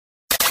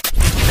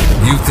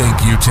You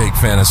think you take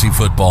fantasy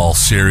football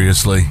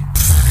seriously?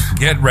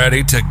 Get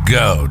ready to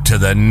go to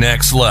the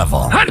next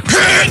level.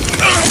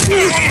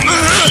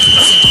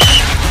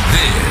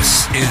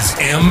 This is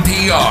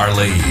MPR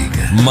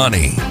League.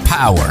 Money,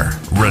 power,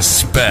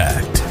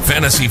 respect.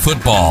 Fantasy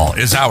football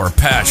is our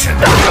passion.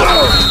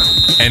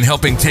 And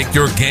helping take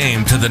your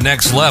game to the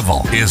next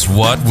level is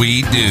what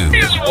we do.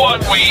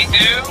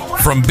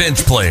 From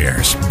bench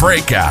players,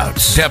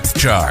 breakouts, depth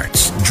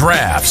charts,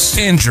 drafts,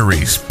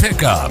 injuries,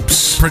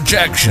 pickups,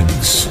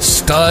 projections,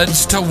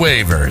 studs to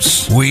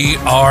waivers, we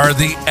are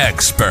the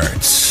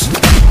experts.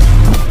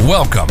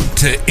 Welcome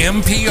to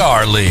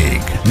MPR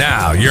League.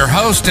 Now, your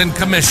host and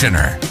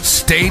commissioner,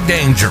 Stay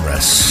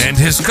Dangerous, and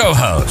his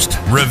co-host,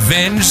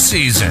 Revenge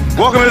Season.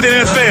 Welcome to the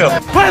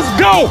NFL. Let's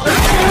go!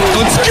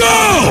 Let's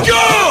go!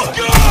 Go!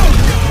 Go!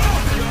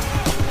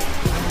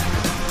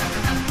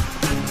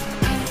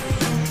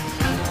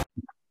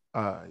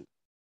 All right.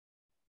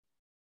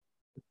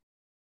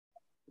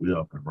 We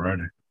up and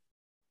running.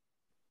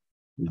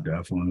 We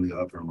definitely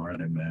up and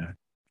running, man.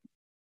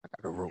 I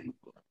got a roll.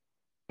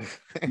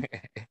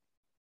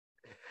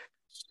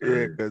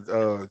 Yeah, because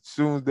as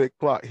soon as that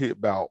clock hit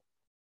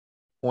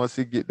once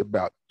it get to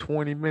about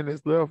 20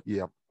 minutes left,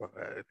 yeah, I'm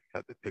gonna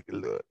have to take a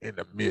little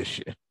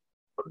intermission.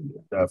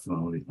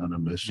 Definitely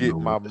intermission. Get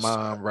my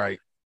mind right.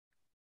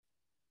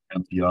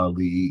 MPR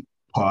League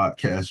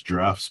podcast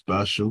draft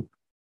special.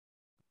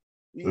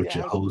 With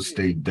your host,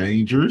 Stay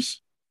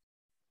Dangerous.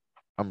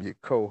 I'm your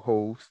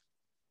co-host,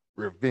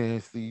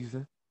 Revenge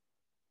Season.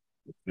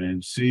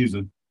 Revenge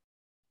Season.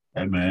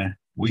 Hey, man,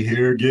 we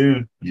here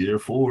again, year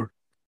 4,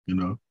 you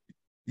know.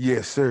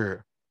 Yes,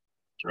 sir.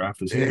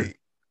 Draft is here.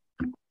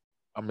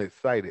 I'm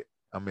excited.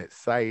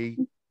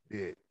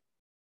 Yeah.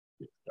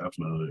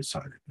 Definitely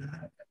excited,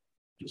 man.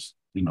 Just,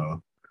 you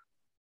know,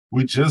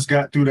 we just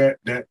got through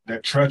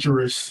that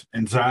treacherous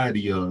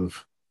anxiety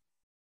of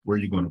where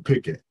you're going to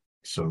pick it.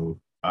 So,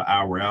 an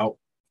hour out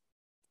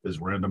is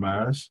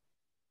randomized.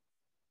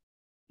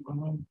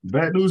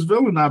 Bad News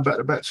Villain, now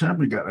back-to-back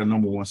champion, got that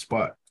number 1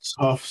 spot.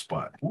 Tough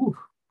spot. Woo,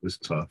 it's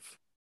tough.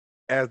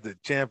 As the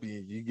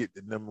champion, you get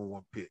the number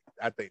 1 pick.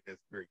 I think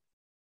that's great.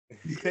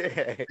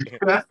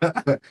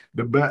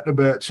 The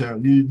back-to-back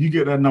champion, you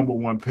get that number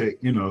 1 pick.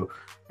 You know,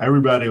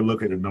 everybody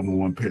look at the number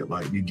 1 pick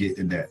like you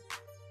getting that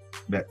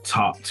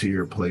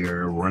top-tier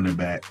player, running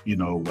back, you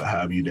know, what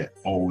have you, that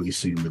always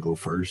seem to go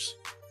first.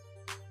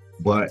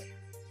 But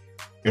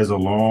there's a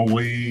long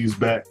ways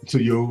back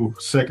to your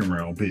second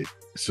round pick.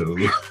 So,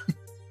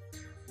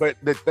 but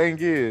the thing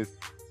is,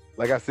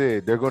 like I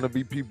said, there are going to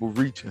be people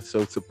reaching.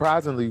 So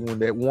surprisingly, when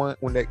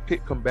that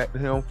pick come back to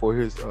him for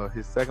his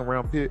second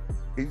round pick,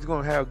 he's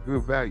going to have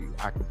good value.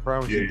 I can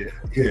promise you that.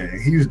 Yeah,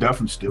 he's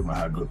definitely still going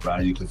to have good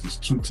value because it's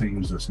 2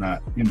 teams that's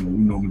not, you know, we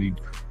normally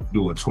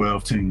do a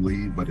 12-team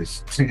league, but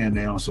it's 10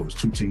 now, so it's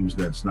 2 teams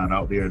that's not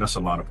out there. That's a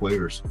lot of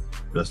players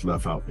that's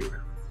left out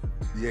there.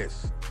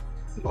 Yes,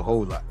 a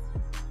whole lot.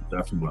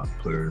 Definitely a lot of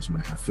players,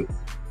 man.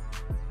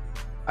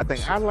 I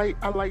think I like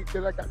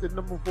that I got the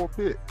number 4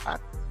 pick.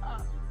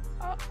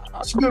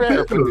 It's a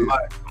good pick.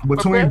 Like,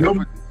 between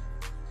them,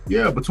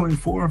 between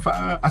 4 and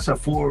 5. I said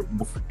 4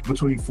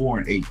 between 4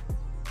 and 8.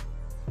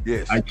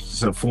 Yes, I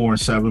said 4 and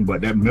 7, but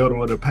that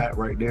middle of the pack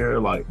right there,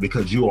 like,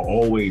 because you will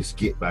always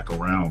get back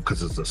around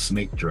because it's a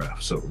snake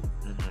draft. So,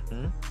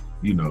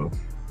 you know,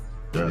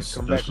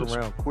 come back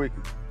around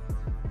quickly.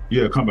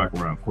 Yeah, come back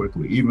around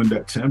quickly. Even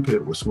that 10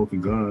 pick with Smoking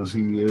Guns,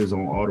 he is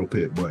on auto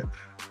pick, but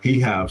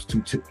he has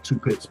two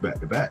picks back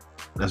to back.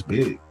 That's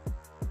big.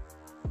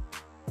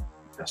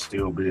 That's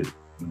still big,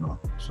 you know.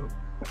 So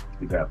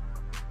we got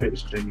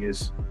Pitch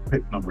Genius,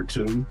 pick number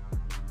 2,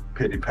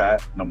 Pity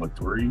Pat, number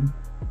 3.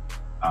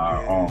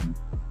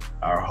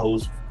 Our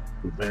host,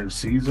 Revenge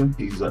Season,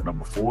 he's at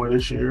number 4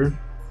 this year.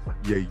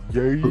 Yay.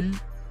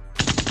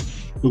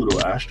 Pluto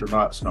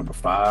Astronauts, number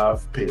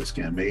 5, Pit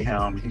Scan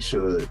Mayhem. He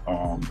should,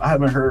 I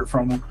haven't heard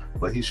from him,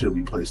 but he should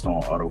be placed on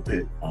auto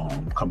pick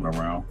coming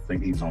around. I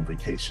think he's on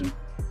vacation,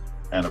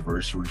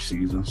 anniversary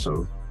season.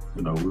 So,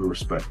 you know, we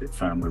respect it.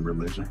 Family,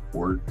 religion,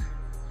 work.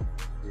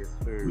 Yes,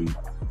 sir. We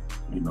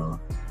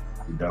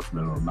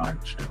definitely don't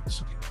acknowledge that.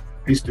 So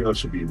he still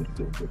should be able to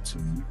do a good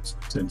team.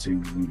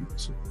 10-team league,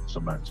 so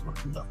somebody's going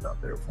to be left out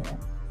there for him.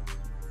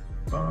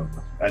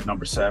 At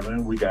number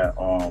 7, we got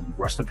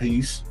rest in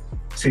peace,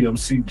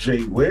 TMC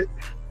J Witt,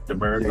 the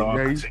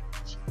Marathon.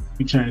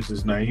 He changed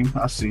his name.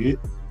 I see it.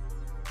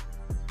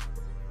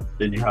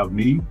 Then you have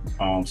me,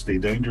 Stay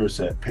Dangerous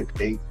at pick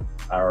 8,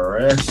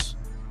 IRS.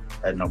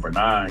 At number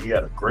 9, he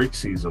had a great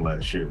season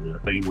last year. I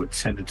think he went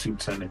 10-2,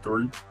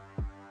 10-3.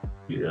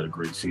 He had a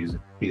great season.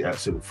 He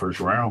exited first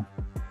round,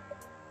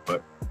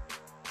 but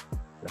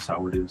that's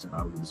how it is, and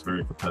I was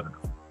very competitive.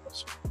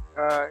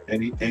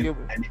 Any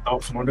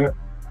thoughts on that?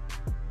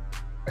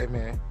 Hey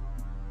man,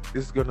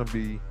 this is gonna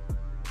be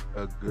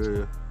a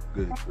good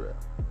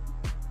draft.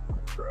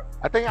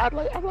 I think I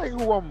like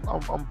who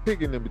I'm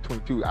picking in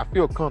between 2. I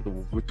feel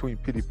comfortable between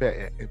Pity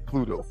Pat and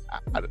Pluto.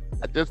 I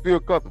just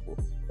feel comfortable.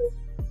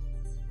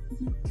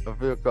 I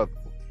feel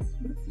comfortable.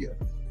 Yeah.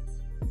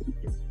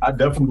 I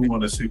definitely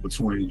want to see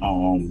between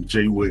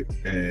Jay Wick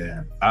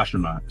and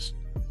Astronauts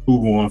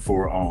who going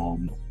for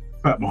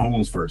Pat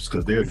Mahomes first,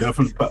 because they're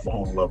definitely Pat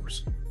Mahomes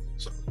lovers.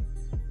 So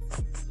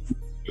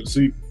we'll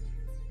see.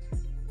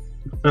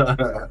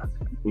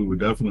 We would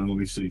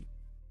definitely see.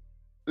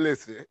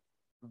 Listen,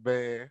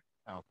 man.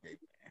 Okay,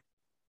 man.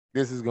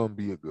 This is gonna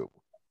be a good one.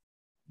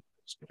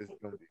 This is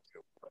gonna be a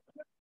good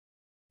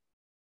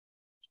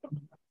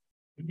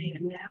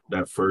one.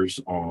 That first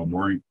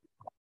rank,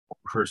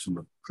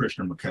 Christian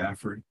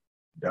McCaffrey,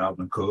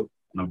 Dalvin Cook,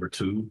 number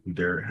 2,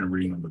 Derrick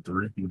Henry, number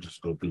 3. You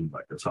just go through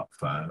like the top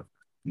 5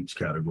 each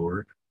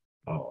category.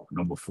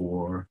 Number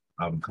 4,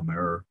 Alvin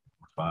Kamara.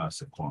 5,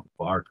 Saquon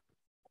Barkley.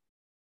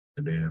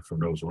 And then from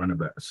those running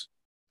backs,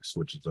 it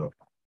switches up.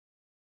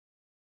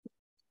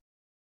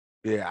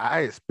 Yeah,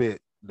 I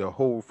expect the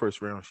whole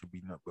first round should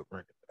be nothing but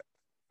running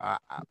back.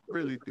 I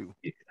really do.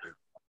 Yeah.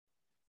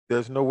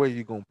 There's no way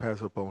you're gonna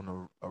pass up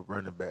on a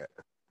running back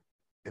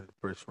in the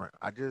first round.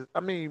 I just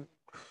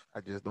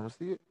don't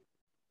see it.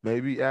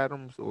 Maybe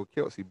Adams or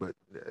Kelsey, but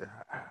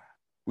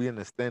we in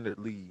the standard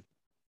league,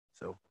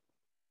 so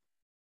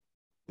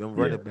them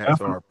running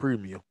backs are a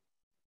premium.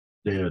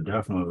 Yeah,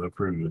 definitely a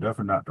premium.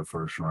 Definitely not the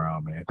first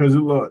round, man. Because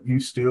look,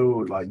 you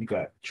still you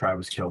got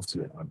Travis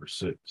Kelsey at number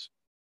 6.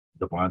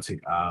 Devontae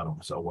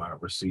Adams, a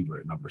wide receiver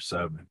at number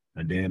 7.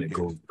 And then it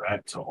goes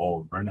back to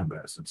all running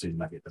backs until you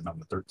get the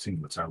number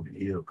 13 with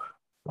Tyreek Hill.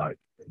 Like,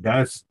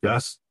 that's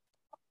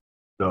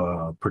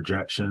the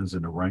projections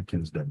and the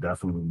rankings that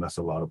definitely mess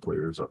a lot of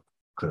players up,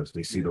 because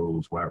they see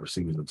those wide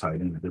receivers and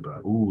tight ends and they're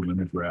like, ooh, let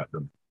me grab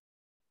them.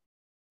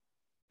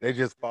 They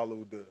just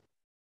follow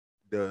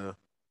the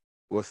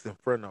what's in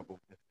front of them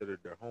instead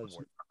of their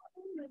homework.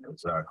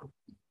 Exactly.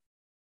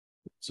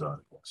 So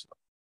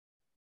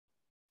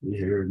we're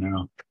here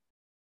now.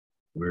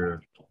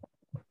 We're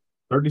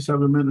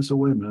 37 minutes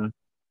away, man.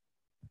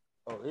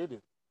 Oh, it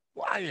is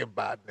flying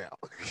by now.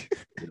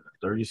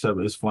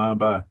 37. It's flying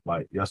by.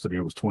 Like yesterday,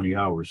 it was 20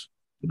 hours.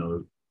 You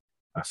know,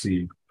 I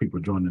see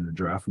people joining the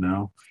draft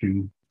now.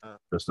 Few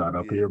that's not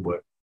up here, but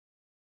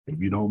if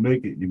you don't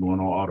make it, you're going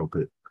on auto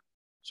pit.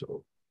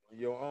 So on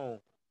your own.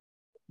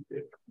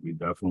 Yeah, we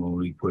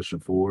definitely pushing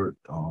forward.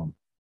 You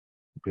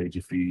paid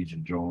your fees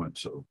and join,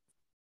 so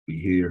be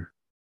here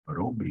or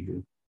don't be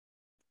here.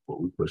 But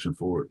we pushing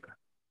forward.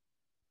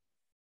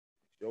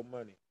 Your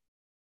money.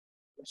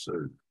 Yes,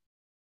 sir.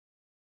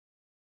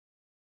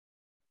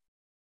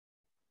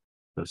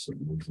 That's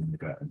amazing. They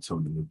got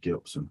Antonio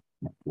Gibson,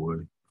 my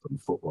boy, from the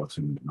football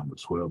team, number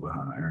 12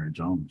 behind Aaron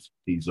Jones.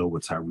 He's over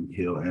Tyreek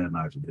Hill and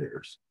Nigel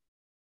Harris.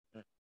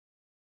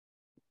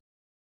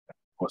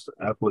 Austin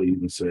Ekeler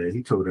even said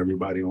he told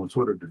everybody on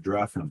Twitter to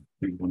draft him.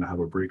 He's going to have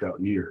a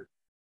breakout year.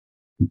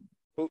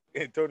 Who,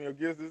 Antonio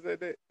Gibson said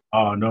that?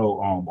 No,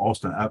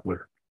 Austin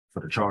Ekeler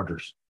for the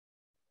Chargers.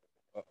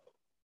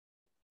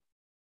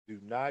 Do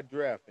not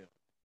draft him.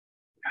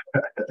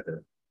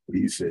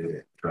 He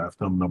said draft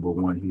him number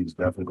 1. He's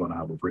definitely going to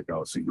have a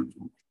breakout season.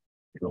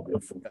 He's going to be a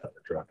full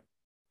draft.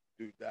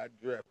 Do not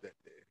draft that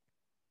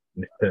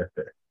man.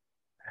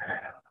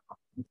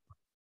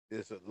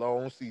 It's a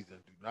long season.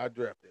 Do not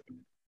draft that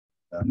man.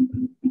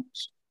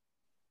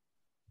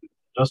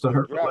 Justin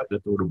Herbert like to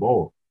throw the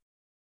ball.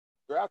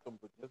 Draft him,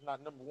 but just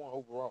not number 1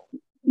 overall.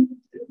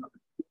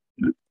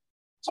 Yeah.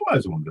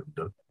 Somebody's going to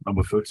get him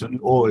number 15,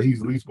 or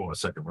he's at least going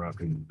second round.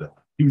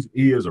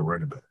 He is a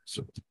running back.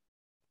 So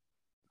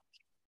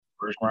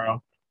first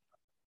round.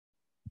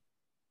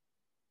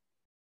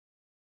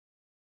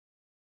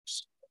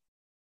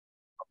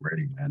 I'm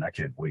ready, man. I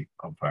can't wait.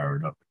 I'm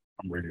fired up.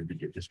 I'm ready to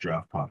get this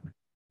draft popping.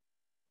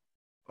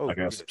 Oh, I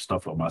got some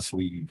stuff on my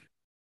sleeve.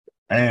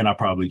 And I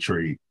probably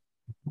trade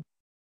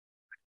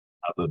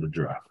after the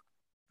draft.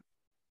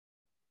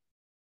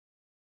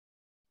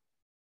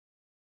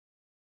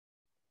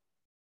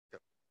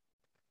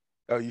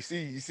 Oh, you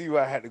see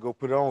what I had to go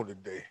put on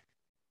today.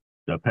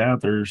 The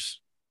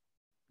Panthers.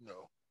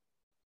 No.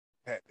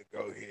 Had to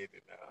go ahead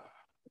and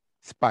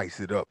spice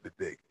it up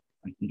today.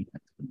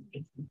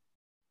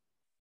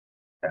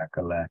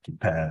 Kakalaki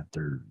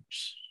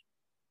Panthers.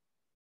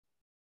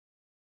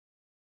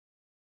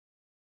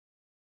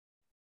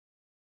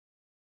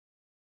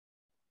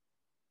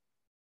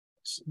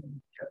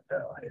 Got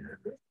down here.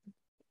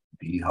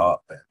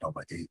 D-Hop at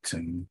number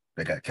 18.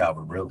 They got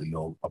Calvin Ridley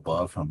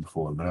above him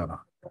for Atlanta.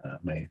 I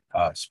mean,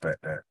 I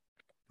expect that.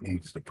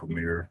 He's the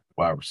premier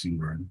wide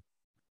receiver in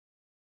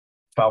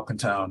Falcon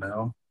Town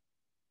now.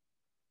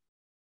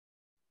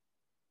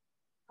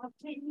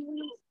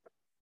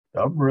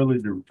 I'm really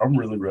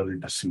ready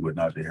to see what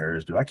Najee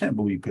Harris do. I can't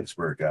believe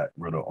Pittsburgh got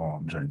rid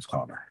of James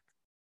Conner.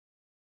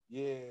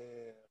 Yeah,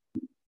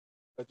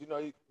 but you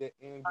know the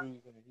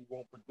injuries and he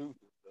won't produce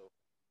it. So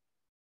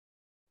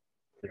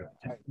yeah,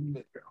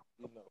 you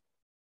know,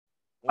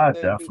 I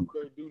definitely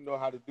Pittsburgh do know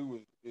how to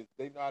do is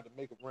they know how to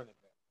make a running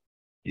back.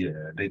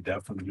 Yeah, they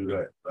definitely do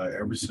that.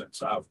 Ever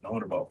since I've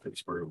known about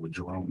Pittsburgh with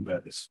Jerome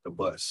Bettis, the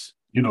bus.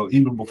 You know,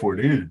 even before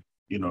then,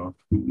 you know.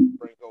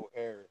 Franco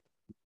Harris.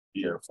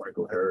 Yeah,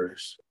 Franco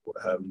Harris,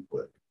 what have you.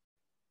 But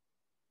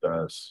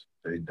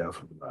They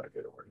definitely got to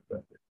get a running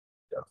back.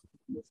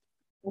 Definitely.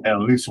 And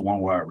at least one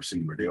wide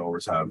receiver. They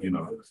always have,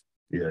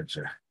 yeah,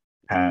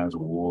 Hines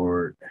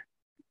Ward.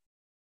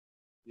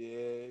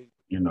 Yeah.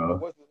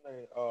 What's his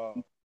name?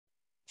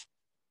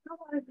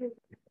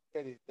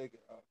 Can't even think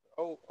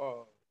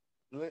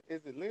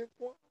is it Lynn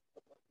Swan?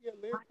 Yeah,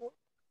 Lynn Swan.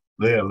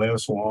 Yeah,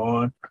 Lance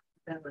Swan.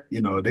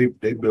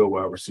 They build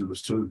wide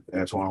receivers too.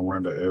 Antoine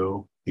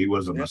Randall. He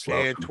wasn't a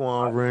slouch.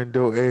 Antoine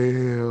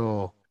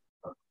Randall.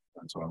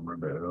 Antoine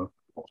Randall.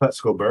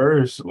 Plaxico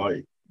Burress,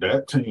 like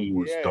that team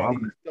was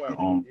dominant.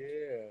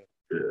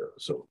 Yeah.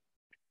 So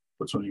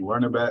between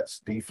running backs,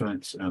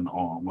 defense, and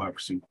wide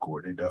receiver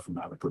core, they definitely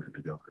know how to put it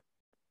together.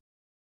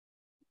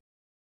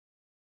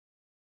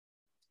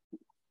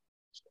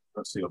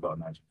 Let's see about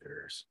Najee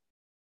Harris.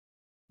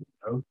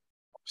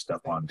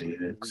 Stephon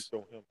Diggs.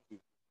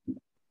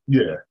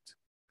 Yeah.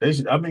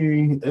 It's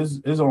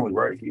only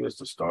right. He is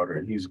the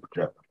starter. He's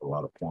projected a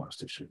lot of points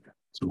this year.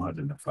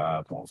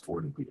 205.40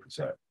 to be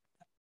exact.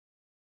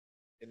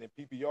 And then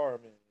PPR,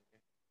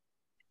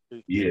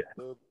 yeah,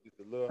 it's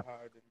a little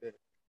higher than that.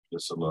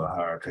 Just a little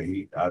higher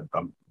because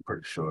I'm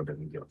pretty sure they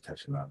can get a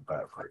touchdown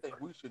back. I think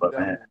we should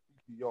definitely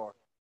PPR.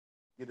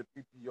 Get a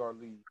PPR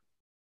lead.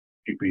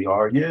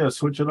 PPR, yeah,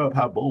 switch it up.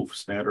 How both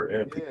standard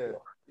and PPR.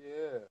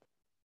 Yeah.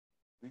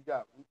 We're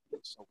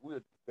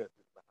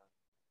defensive behind.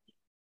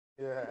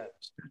 Yeah.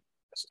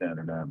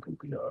 Standard and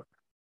PPR.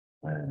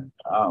 Man,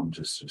 I'm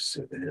just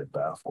sitting here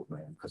baffled,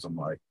 man, because I'm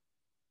like,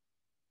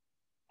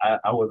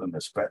 I wasn't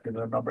expecting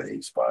a number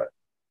 8 spot,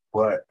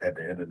 but at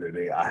the end of the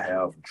day, I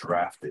have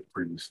drafted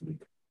previously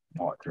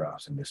mock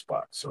drafts in this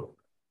spot. So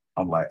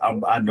I'm like,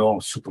 I know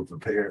I'm super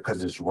prepared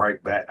because it's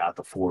right back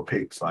after 4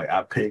 picks. Like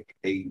I pick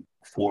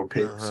 4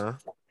 picks.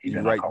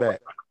 You right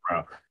back.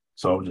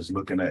 So I'm just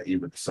looking at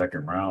even the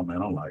second round,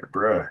 man. I'm like,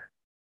 bruh,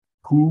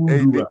 who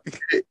do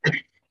I?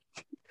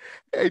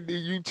 Hey,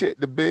 did you check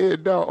the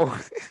bed, dog?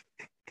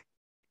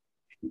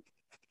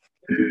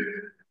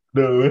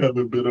 No, I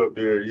haven't been up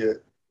there yet.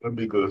 Let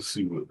me go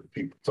see what the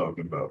people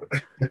talking about.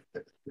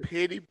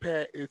 Pity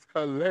Pat is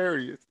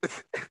hilarious.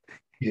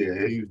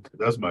 Yeah,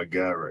 that's my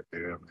guy right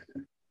there,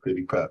 man.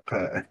 Pity Pat.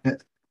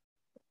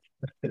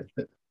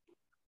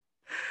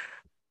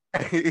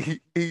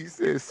 He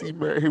said, "See,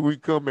 man, here we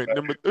come at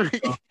number 3."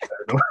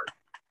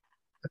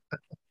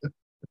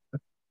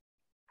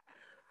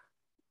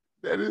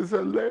 That is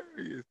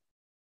hilarious.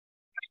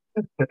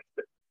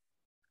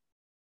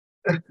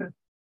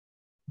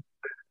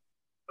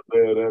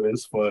 Man, that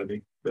is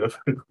funny.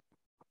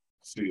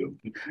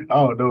 CLC. I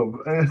don't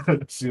know.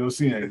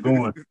 CLC ain't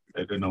going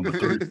at the number 3.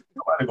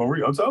 Nobody gonna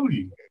read. I'm telling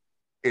you.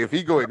 If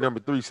he go at number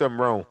 3, something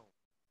wrong.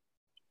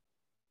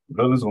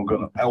 Villains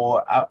gonna.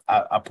 Well,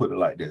 I put it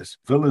like this: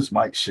 Villains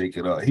might shake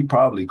it up. He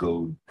probably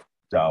go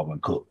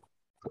Dalvin Cook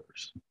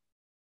first.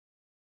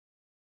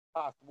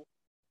 Possible.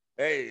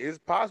 Hey, it's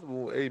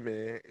possible. Hey,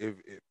 man, if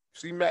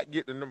C Mac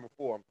get the number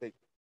 4, I'm taking.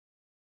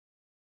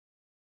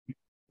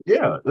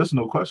 Yeah, there's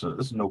no question.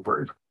 There's no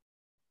burden.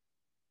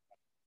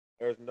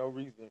 There's no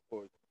reason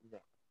for it. No.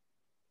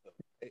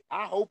 Hey,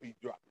 I hope he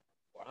drops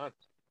it.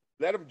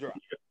 Let him drop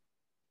it.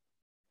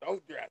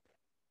 Don't drop it.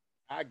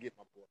 I get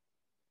my boy.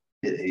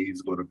 Yeah,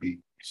 he's gonna be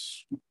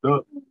swooped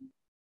up.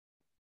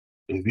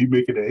 If he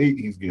make it an 8,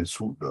 he's getting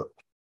swooped up.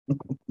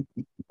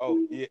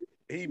 Oh yeah,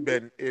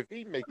 if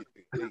he make it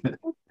to 8,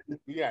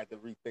 we have to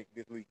rethink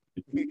this league.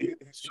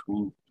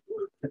 Swoop.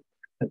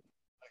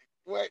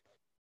 What?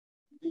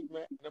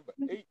 C-Mac, number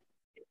 8.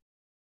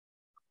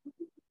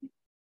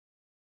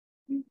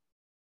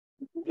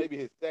 Maybe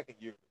his second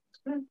year.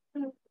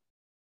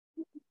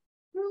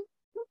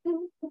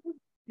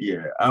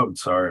 Yeah, I'm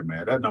sorry,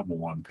 man. That number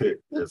 1 pick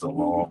is a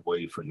long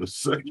way from your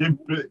second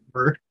pick,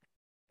 bro.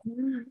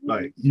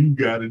 Like, you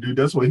got to do.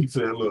 That's what he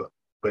said. Look,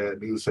 bad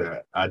news.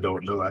 I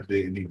don't know. I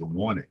didn't even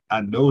want it.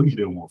 I know he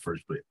didn't want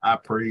first pick. I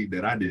prayed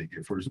that I didn't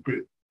get first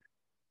pick.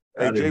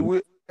 Hey, Jay,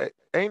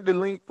 ain't the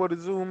link for the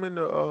Zoom in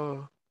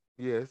the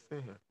yeah, it's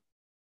in here.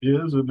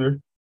 Yeah, it's in there.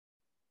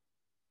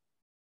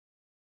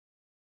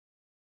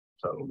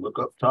 So look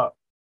up top.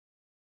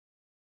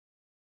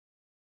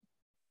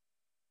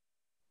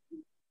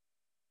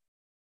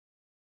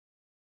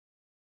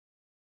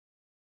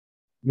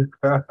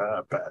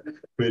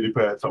 Pity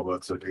Pat talking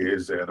about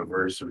today's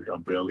anniversary.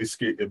 I'm barely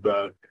skating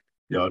about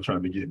y'all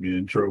trying to get me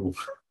in trouble.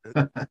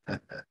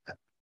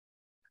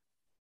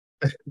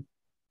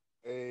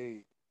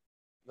 Hey,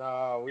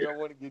 nah, we don't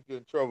want to get you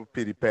in trouble,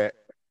 Pity Pat.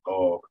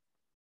 Oh,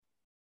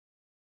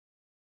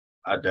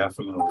 I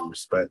definitely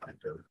respect it,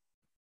 though.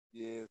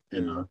 Yeah,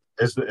 you know,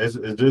 it's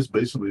just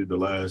basically the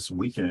last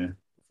weekend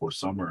for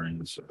summer,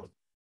 and so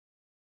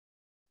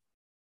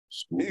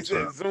he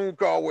said Zoom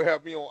call will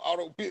have me on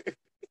auto pit.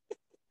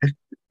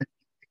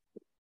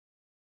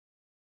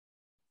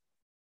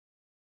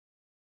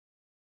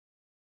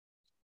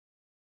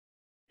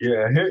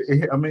 Yeah,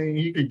 I mean,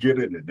 you could get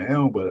it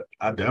now, but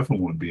I definitely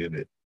wouldn't be in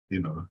it,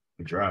 the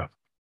draft.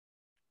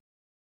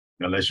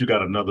 Unless you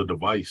got another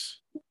device.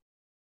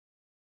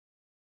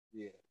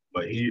 Yeah.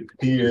 But he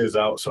is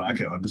out, so I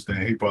can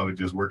understand. He probably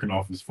just working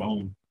off his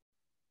phone.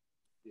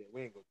 Yeah. Yeah,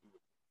 we ain't gonna do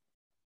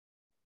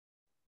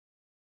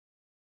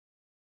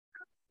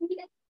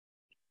it.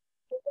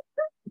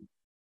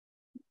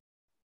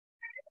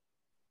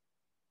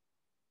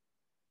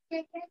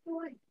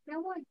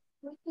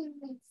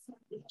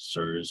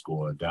 Sir is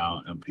going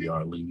down.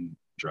 MPR League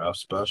Draft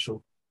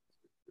Special.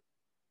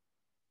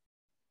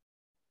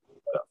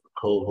 Got the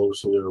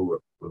co-host here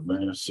with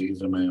man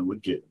season, man. We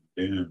getting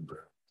in, bro.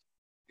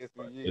 Yes,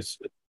 we is.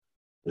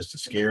 It's the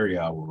scary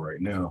hour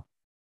right now.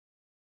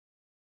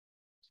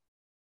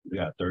 We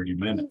got 30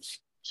 minutes.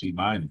 C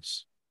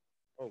minus.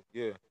 Oh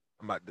yeah.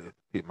 I'm about to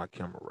hit my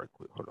camera right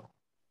quick. Hold on.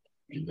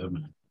 Yeah,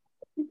 man.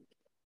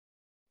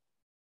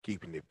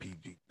 Keeping it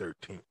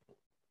PG-13.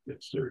 Yes,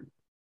 sir.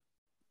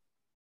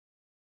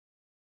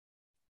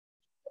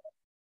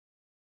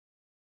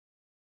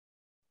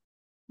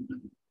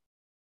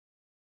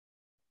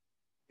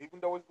 Even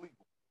though it's legal.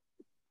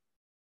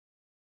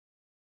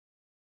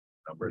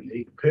 Number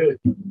 8 pick.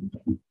 There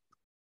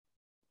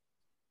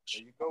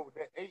you go with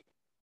that 8.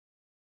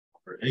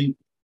 Number 8.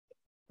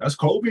 That's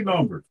Kobe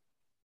number.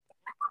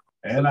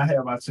 And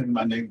I seen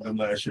my name them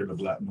last year, the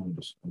Black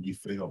Numbers, and you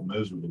failed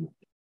miserably.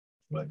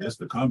 But that's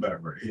the comeback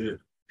right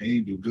here. He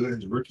ain't do good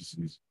his rookie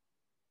season.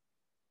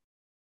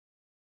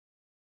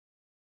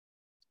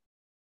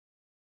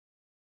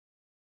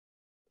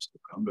 That's the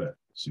comeback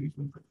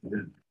season.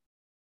 Yeah.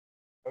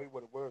 Tell you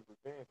what it was,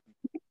 revenge.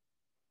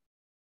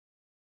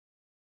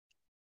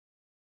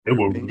 It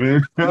was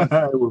revenge.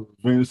 It was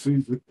revenge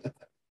season.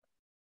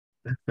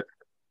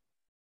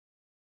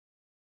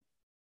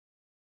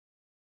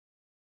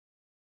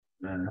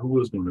 Man, who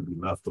is going to be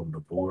left on the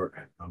board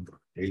at number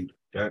 8?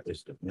 That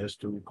is the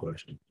mystery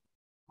question.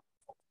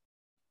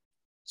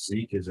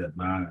 Zeke is at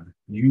 9.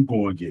 You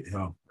go and get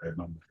him at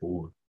number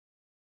 4.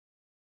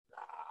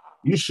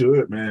 You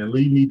should, man.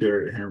 Leave me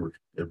Derrick Henry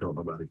if don't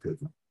nobody pick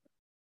him.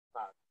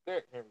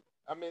 Derrick Henry.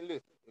 I mean,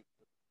 listen,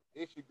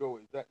 it should go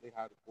exactly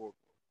how the board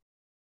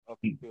goes up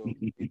until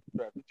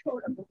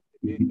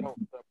it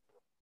don't.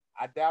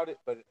 I doubt it,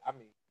 but I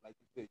mean, like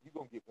you said, you're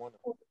gonna get one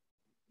of them.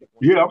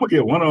 Yeah, I'm gonna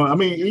get one of them. I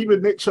mean,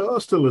 even Nick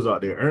Chubb still is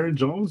out there. Aaron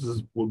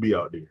Jones will be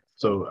out there,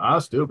 so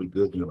I'll still be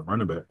good in the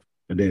running back,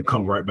 and then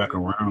come right back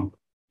around.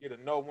 Get a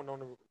no one on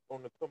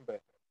the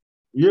comeback.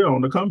 Yeah,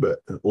 on the comeback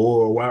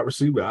or a wide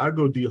receiver. I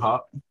go D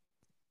Hop.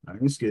 I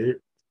ain't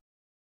scared.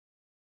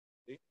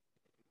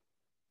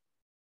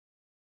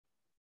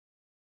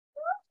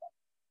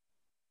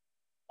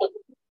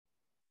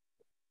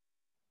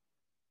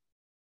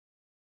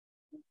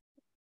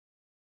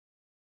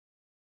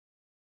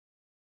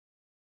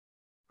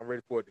 I'm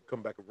ready for it to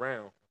come back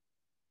around.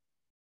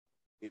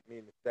 Hit me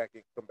in the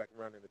second, come back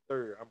around in the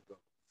third. I'm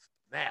going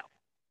now.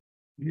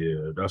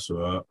 Yeah, that's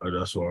what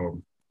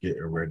I'm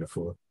getting ready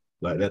for.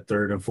 Like that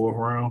third and fourth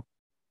round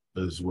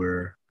is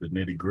where the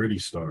nitty gritty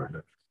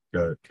started.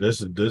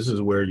 This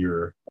is where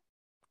your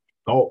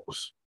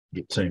thoughts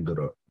get tangled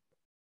up.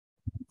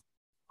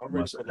 I'm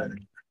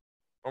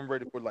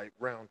ready for like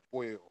round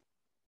 12.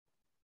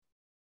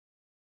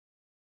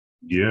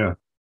 Yeah.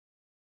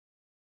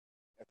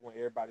 That's when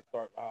everybody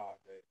starts,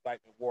 the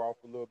excitement wore off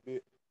a little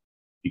bit.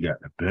 You got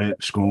the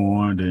bench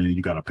going, then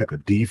you got to pick a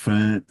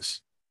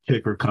defense,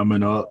 kicker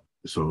coming up.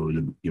 So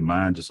your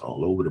mind just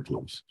all over the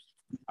place.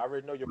 I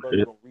already know your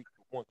brother's going to reach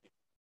for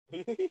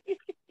one.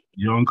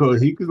 Young Cole,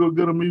 he could go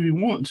get him if he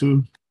want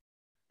to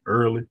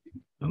early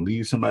and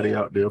leave somebody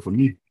out there for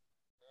me.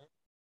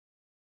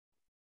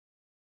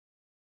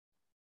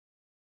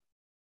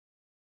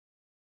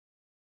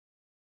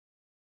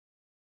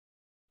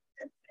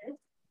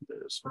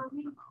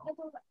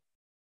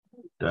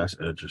 That's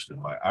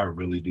interesting. Like I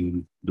really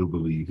do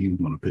believe he's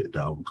going to pick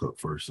Dalvin Cook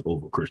first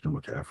over Christian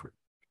McCaffrey.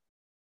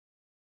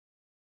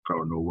 I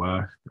don't know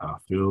why I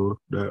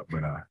feel that,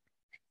 but I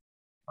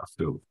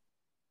feel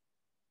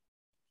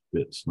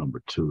it's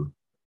number 2.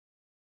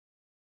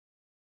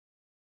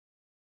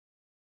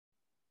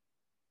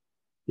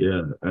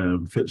 Yeah,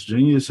 and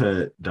Fitzgenius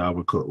had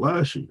Dalvin Cook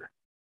last year.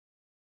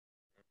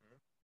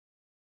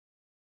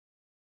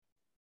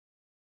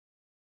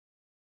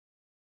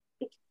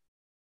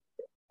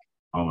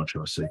 I don't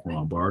trust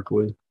Saquon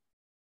Barkley.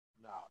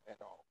 No, at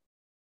all.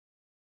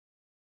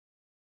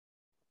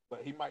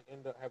 But he might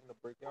end up having a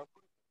breakout.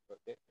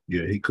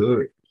 Yeah, he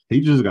could.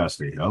 He just got to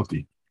stay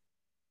healthy.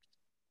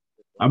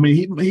 I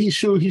mean, he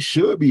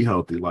should be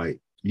healthy. Like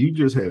you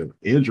just have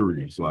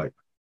injuries. Like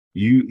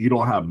you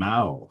don't have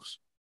mouths.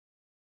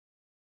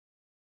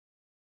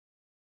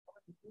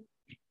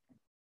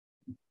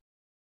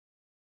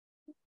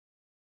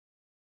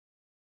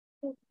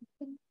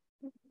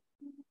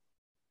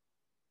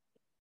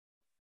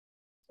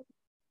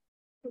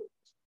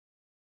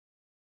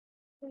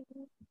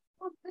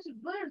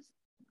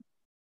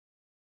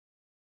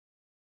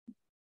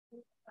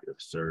 Yes,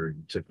 sir.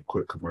 You take a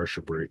quick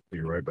commercial break. Be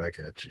right back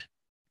at you.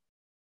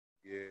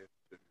 Yeah.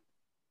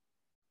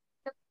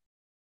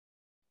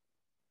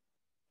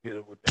 Get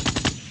it with that.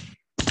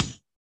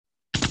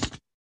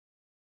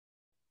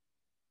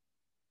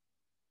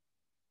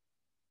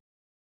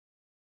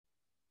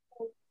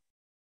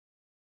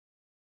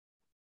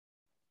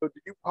 So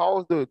did you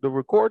pause the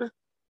recording?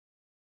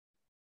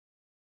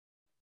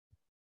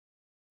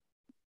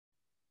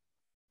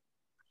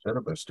 Should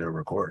have been still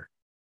recording.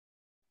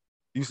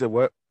 You said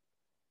what?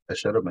 It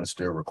should have been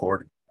still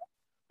recording.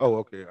 Oh,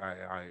 okay. All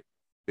right.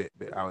 Bet.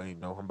 I don't even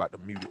know. I'm about to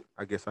mute it.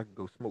 I guess I can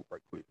go smoke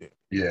right quick then.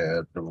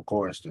 Yeah, the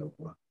recording still.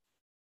 All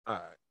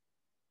right.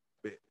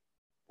 Bet.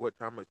 What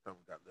time? Much time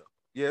we got left?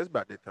 Yeah, it's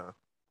about that time.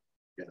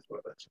 Yeah, that's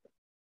what that's.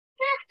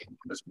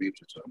 Let's mute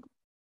yourself.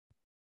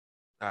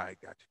 All right,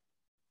 got you.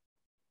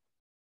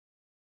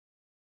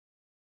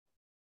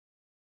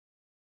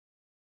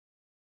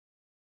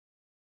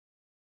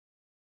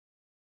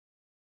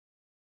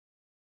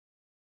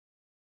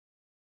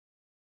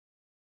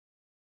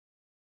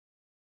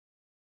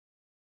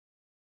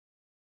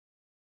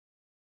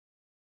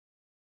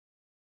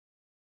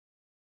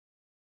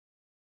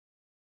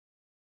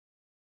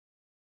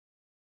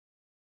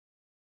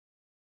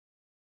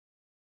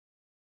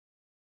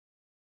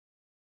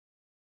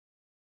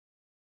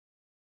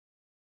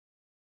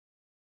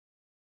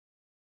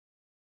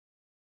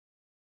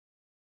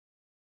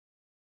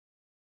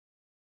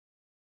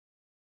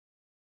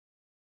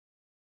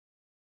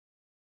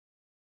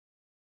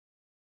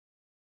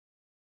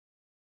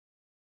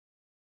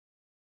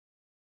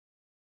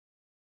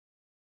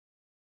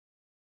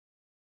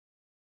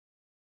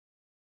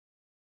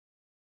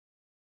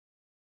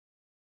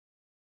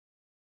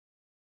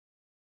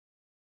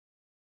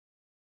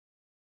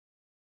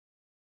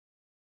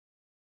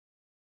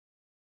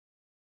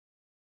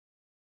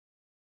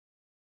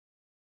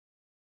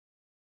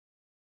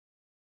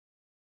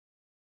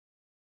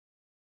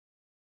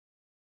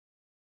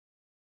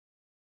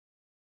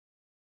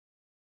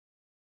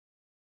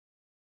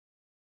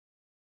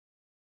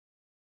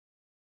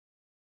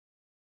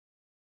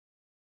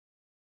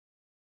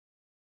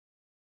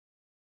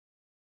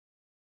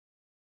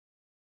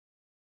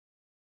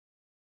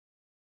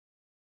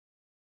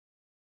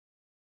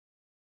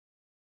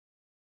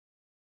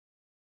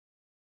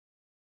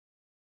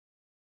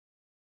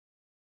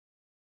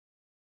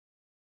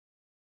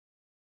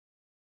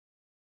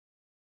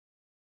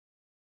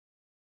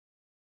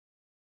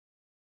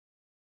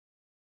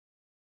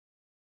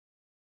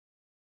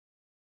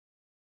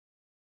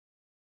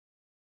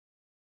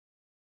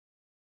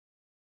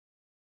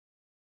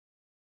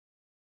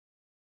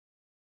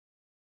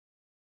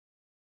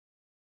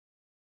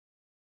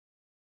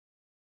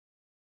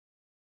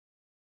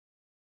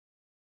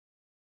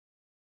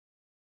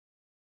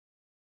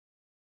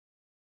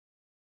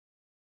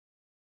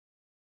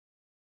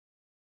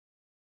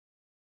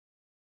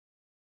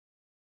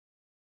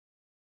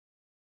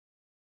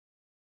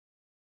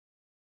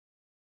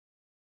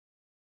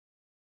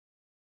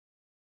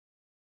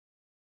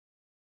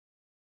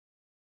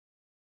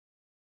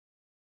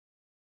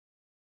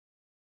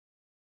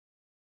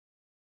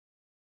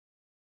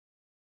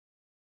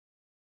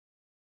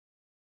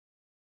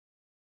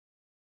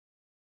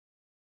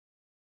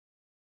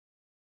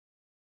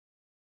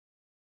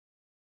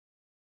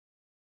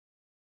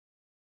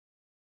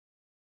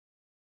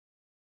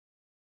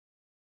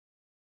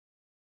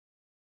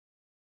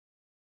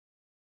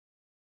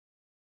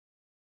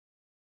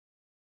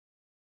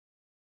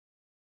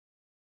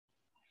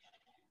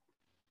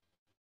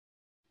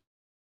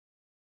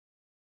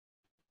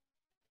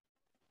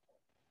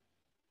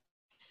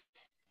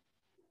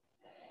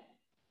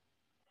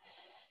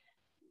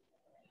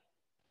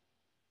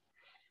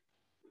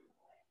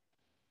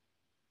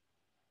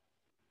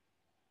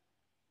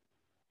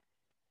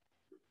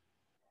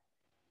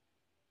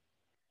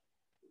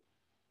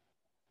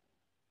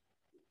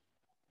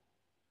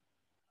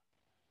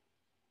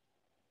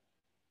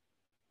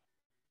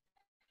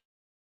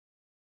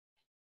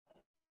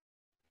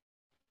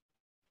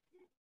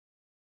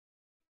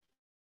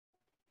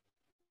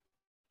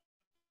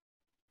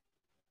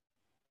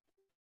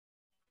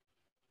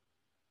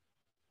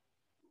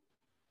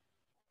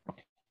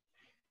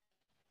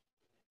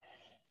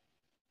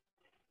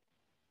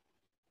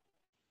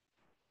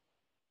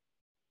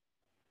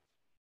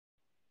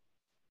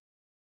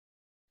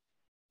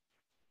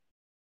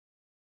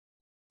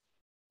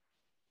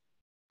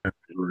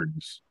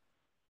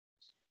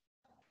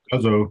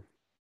 Hello.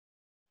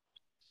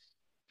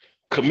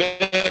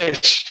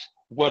 Kamish,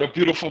 what a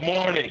beautiful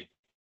morning.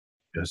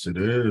 Yes, it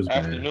is, man.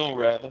 Afternoon,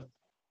 rather.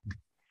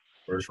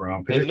 First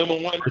round The pick. number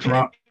one First pick.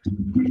 round.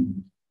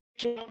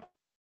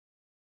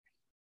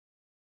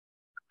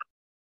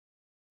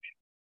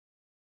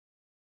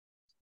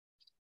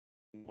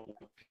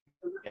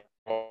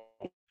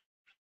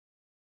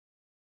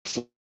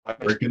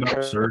 Breaking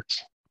up, sir.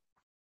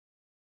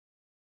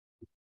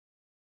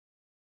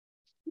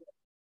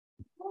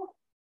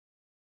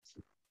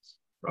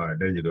 All right,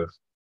 there you go. Okay.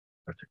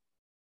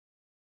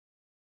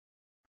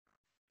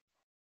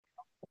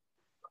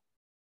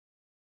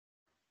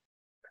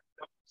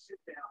 Sit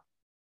down.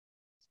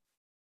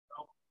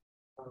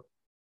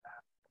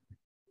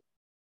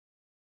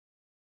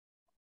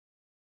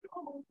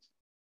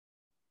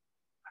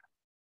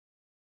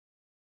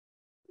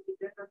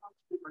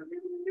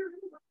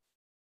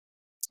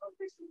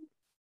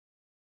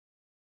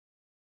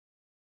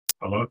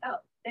 Hello? Oh,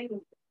 thank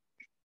you.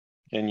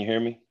 Can you hear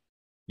me?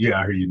 Yeah,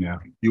 I hear you now.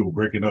 You were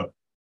breaking up.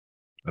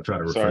 I tried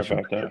to Sorry refresh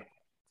about that.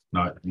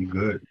 Not you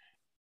good.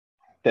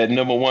 That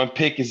number one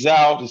pick is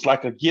out. It's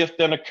like a gift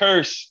and a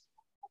curse.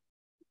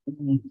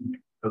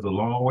 That's a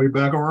long way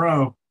back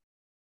around.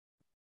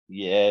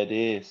 Yeah, it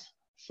is.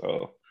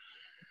 So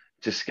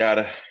just got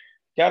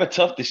a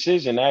tough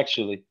decision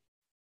actually.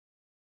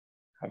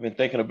 I've been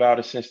thinking about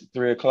it since the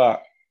 3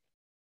 o'clock.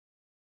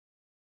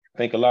 I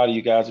think a lot of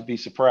you guys would be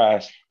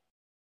surprised.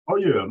 Oh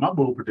yeah, my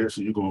bold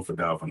prediction, you're going for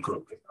Dalvin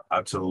Cook.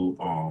 I told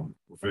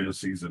within the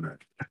season that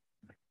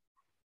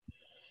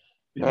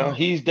you know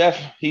He's this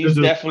is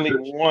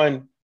definitely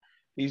one.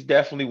 He's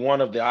definitely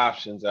one of the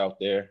options out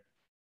there.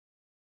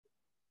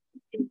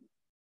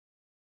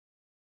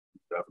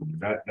 definitely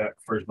that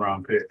first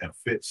round pick and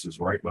Fitz is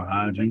right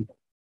behind you.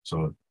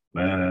 So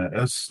man,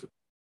 that's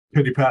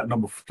Pity Pat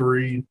number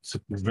 3,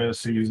 event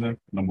season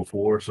number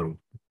 4. So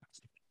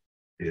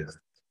yeah,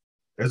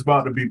 it's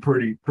about to be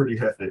pretty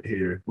hectic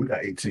here. We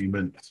got 18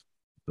 minutes.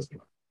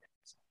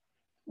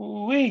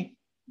 We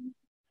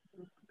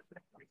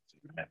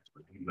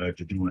Glad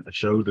you're doing the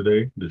show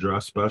today, the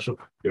draft special.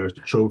 There's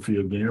the trophy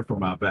again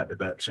from our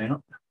back-to-back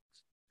champ.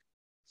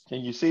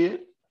 Can you see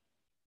it?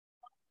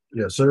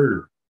 Yes,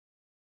 sir.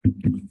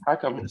 How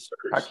come Yes,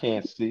 sir. I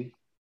can't see?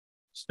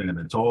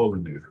 Standing tall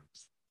in there.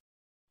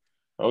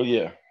 Oh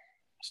yeah.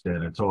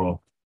 Standing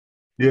tall.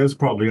 Yeah, it's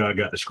probably I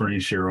got the screen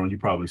share on. You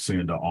probably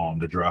seeing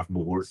the draft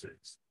board.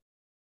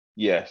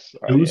 Yes.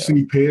 Do you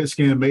see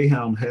Pigskin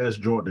Mayhem has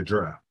joined the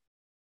draft?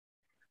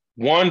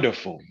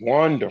 Wonderful.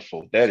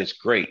 That is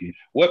great.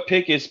 What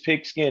pick is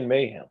Pigskin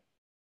Mayhem?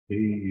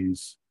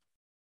 He's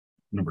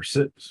number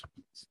 6.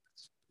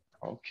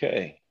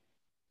 Okay.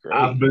 Great.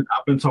 I've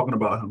been talking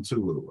about him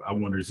too. I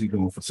wonder is he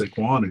going for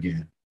Saquon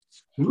again?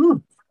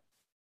 Woo.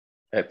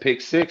 At pick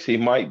 6, he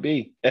might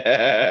be.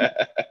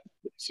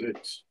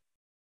 6.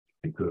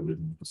 He could have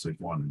been for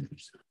Saquon again.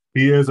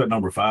 He is at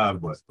number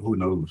 5, but who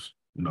knows?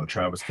 You know,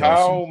 Travis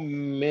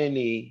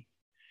Kelce.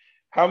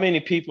 How many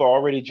people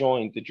already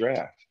joined the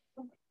draft?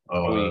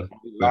 Are we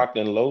locked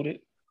and loaded?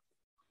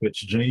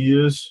 Pitch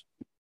Genius,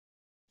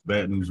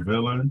 Bad News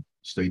Villain,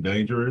 Stay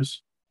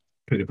Dangerous,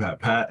 Pity Pat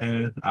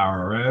Patton,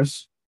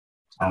 IRS,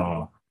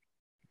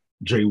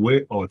 Jay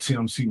Witt or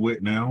TMC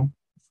Witt now.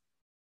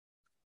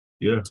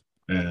 Yeah.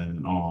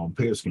 And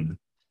Pigskin.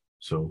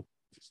 So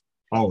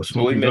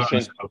Smoking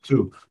Guns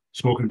too.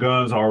 Smoking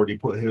Guns already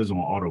put his on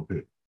auto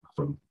pick.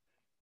 So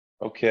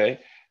okay.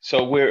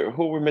 So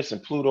who we're missing?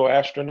 Pluto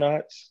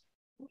Astronauts?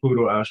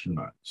 Pluto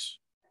Astronauts.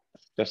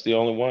 That's the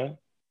only one?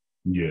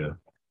 Yeah.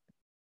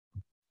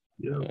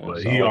 Yeah,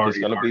 but he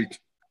already already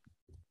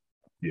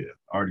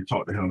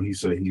talked to him. He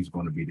said he's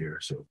going to be there.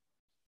 So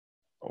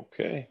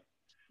okay.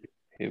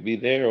 He'll be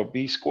there or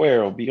be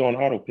square or be on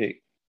auto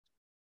pick.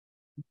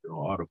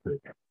 Auto pick.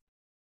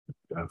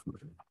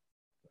 Definitely.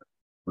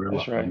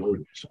 That's right.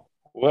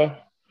 Well,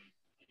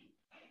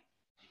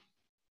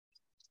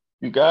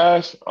 you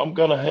guys, I'm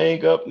going to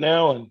hang up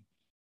now and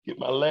get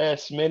my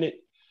last minute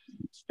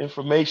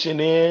information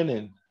in.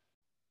 And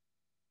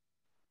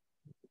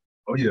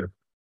oh, yeah.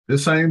 The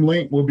same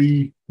link will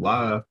be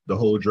live the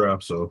whole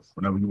draft. So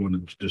whenever you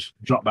want to just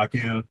jump back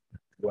in,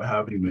 what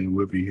have you, man,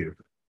 we'll be here.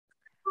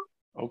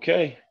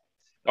 Okay.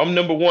 I'm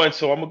number 1,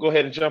 so I'm going to go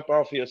ahead and jump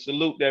off here.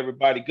 Salute to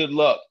everybody. Good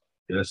luck.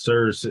 Yes,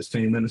 sir.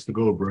 16 minutes to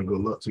go, bro.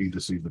 Good luck to you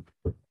this season.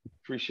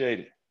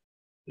 Appreciate it.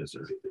 Yes,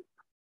 sir.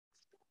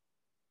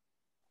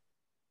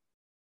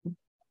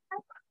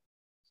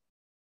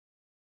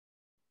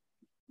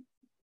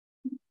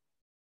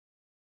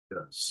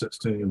 Yeah,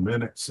 16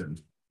 minutes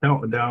and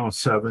counting down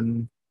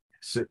 7,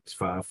 6,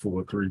 5,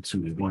 4, 3,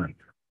 2, 1.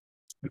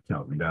 We're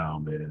counting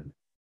down, man.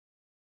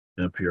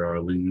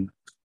 NPR League,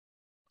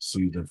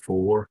 season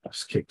 4.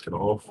 Let's kick it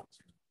off.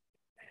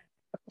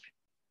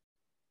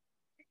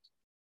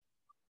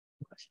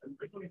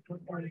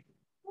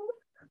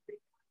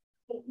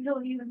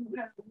 No, even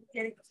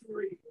get it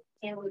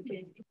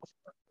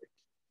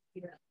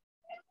Yes,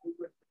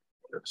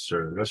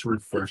 sir. Let's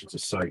refresh the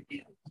site.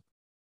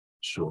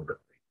 Sure.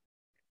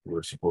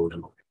 Where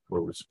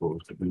we're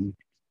supposed to be.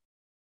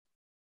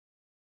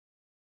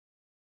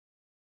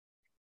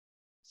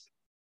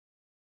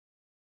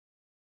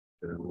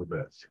 And we're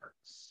back.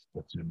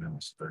 14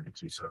 minutes,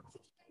 32 seconds.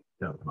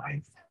 That was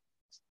mine.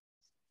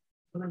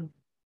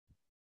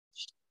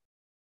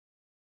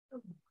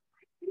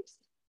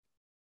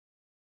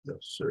 Yes,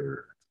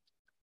 sir.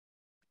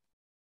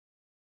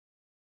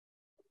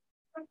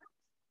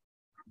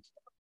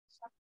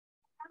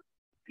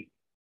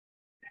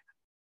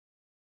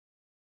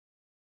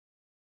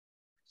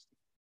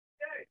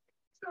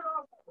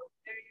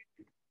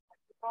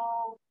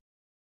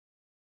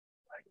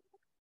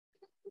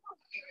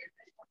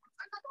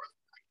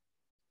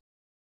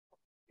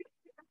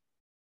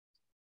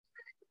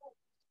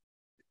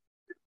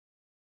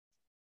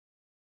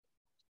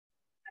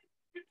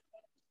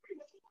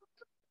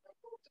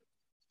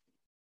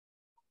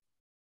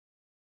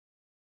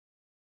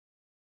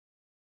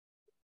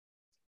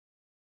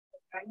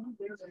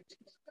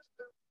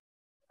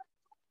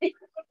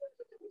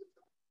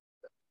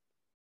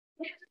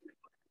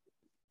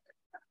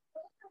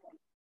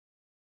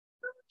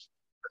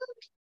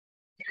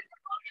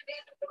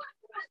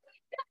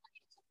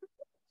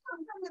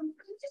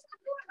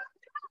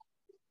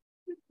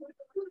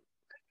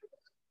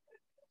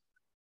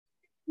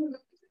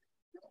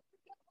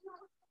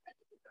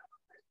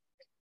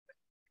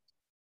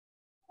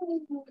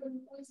 What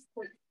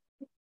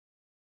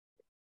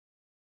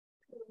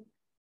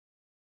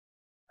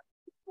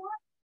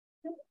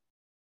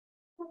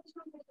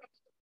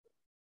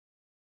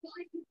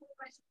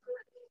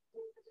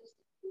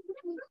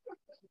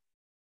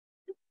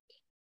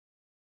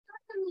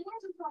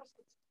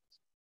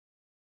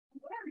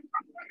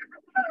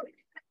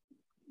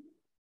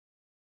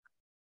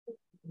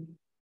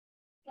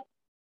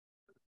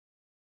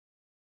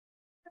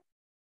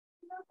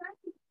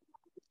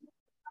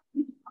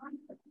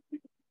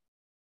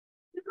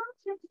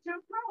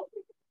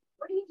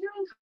are you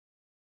doing?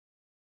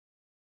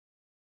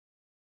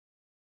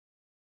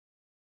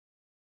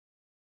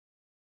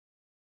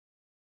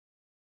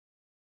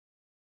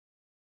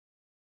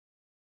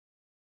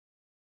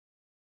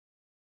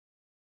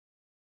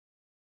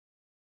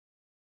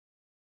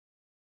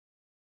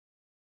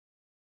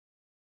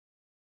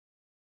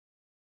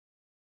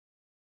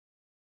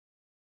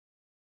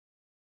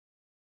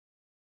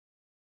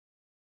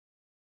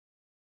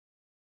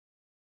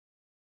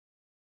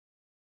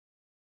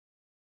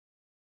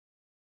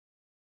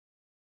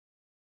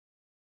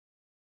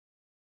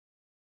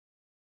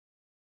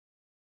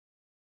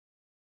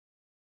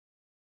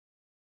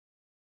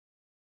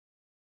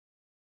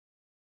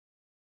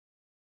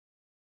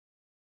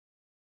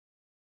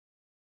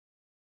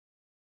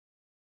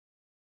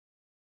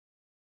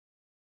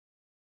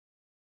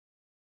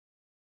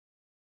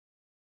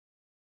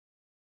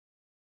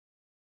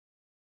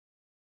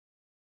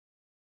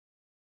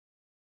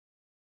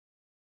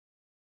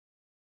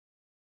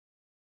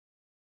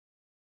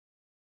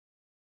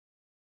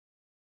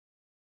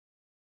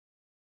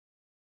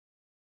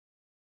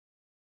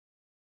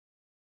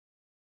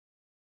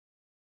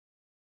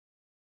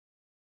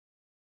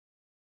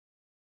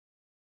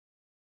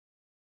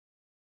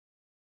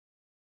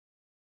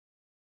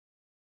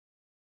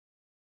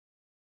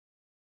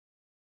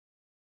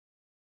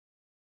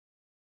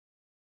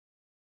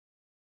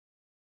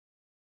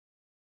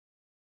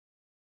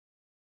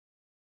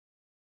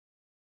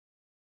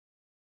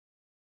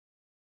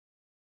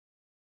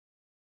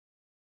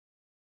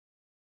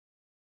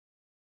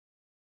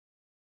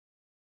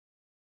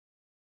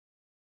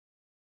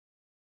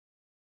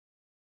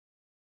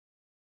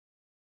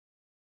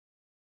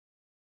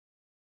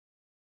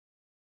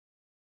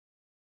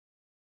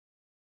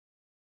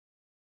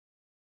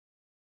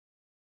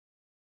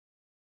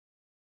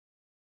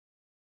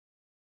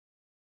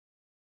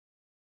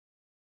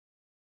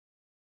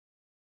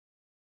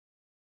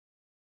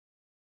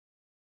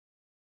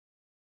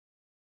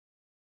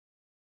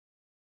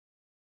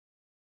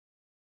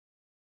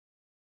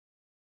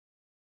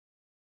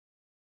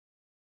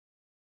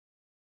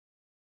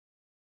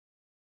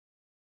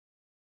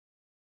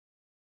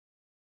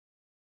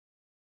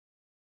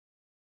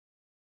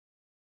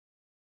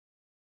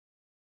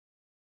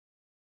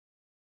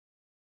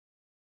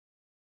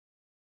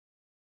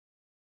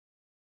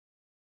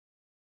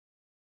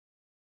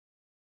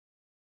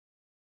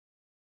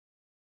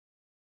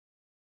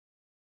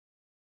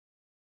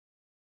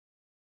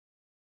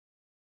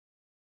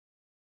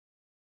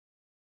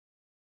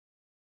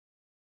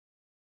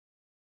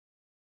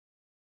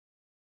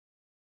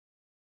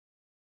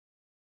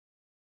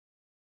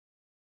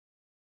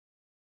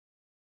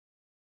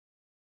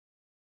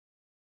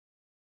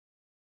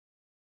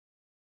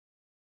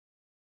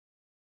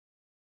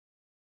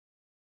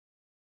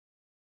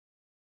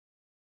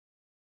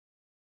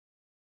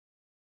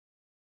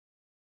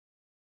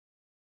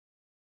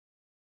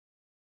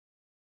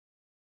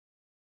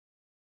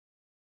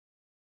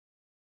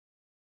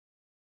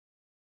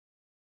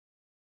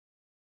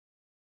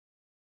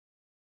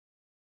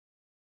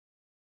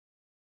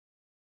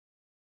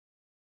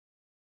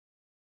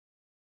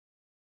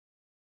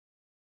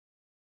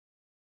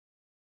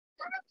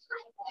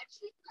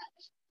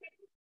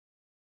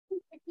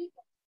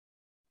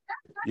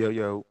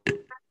 Yo.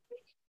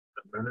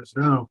 Minutes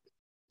down.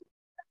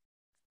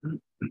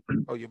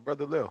 Oh, your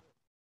brother left.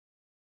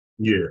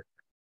 Yeah,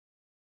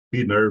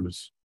 he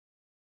nervous.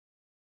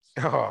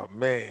 Oh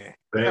man.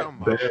 Bad,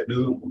 Come on.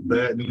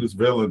 bad news.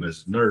 Villain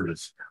is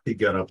nervous. He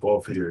got up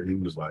off here. He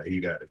was like, he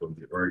got to go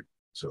get right.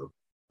 So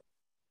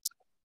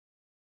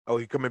Oh,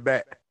 he coming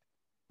back.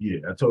 yeah,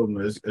 I told him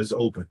it's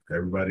open.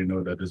 Everybody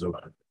know that it's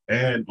open.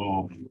 And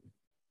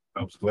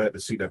I was glad to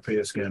see that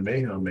Pay Scan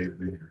Mayhem made it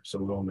here. So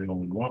we only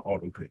one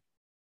auto pick.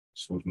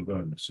 Smoking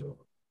Guns. So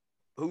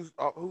Who's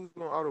going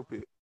auto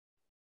pick?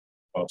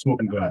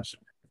 Smoking Guns.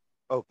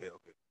 Okay.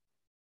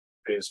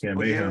 Pay Scan Oh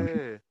Mayhem.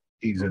 yeah.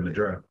 He's in the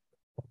draft.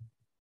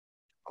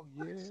 Oh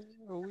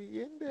yeah.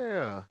 We in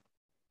there.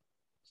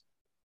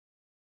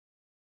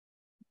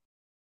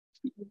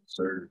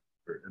 Sir,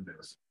 for in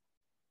this.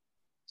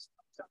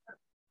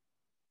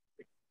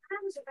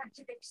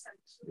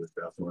 It's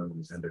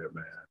definitely in there,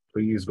 man.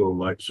 Please go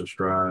like,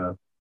 subscribe,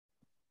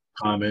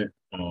 comment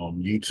on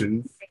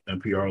YouTube,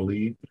 NPR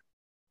Lead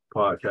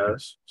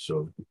podcast.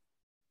 So,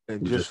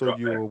 And we just so dropped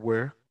you're that.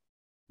 aware,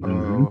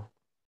 Mhm.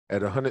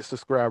 at 100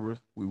 subscribers,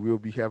 we will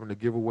be having a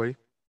giveaway.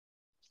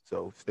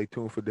 So stay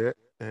tuned for that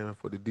and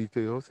for the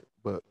details.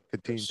 But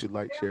continue to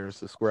like, share, and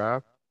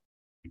subscribe.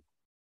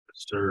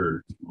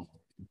 Sir,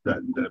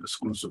 that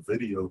exclusive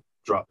video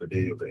dropped the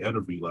day of the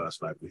interview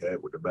last night we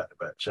had with the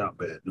back-to-back champ.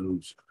 Bad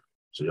news.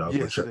 So y'all go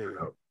Yes, check sir.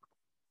 that out.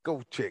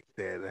 Go check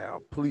that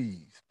out,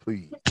 please,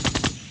 please.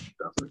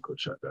 Definitely go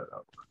check that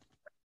out.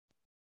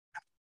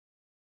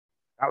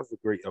 That was a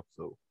great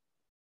episode.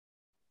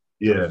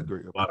 Yeah, a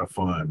great a lot of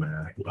fun,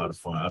 man. A lot of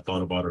fun. I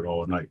thought about it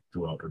all night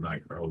throughout the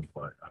night. I was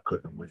like, I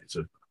couldn't wait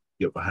to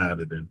get behind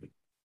it and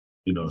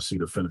see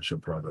the finishing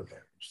product.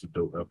 It's a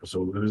dope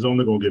episode, and it's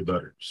only gonna get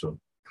better. So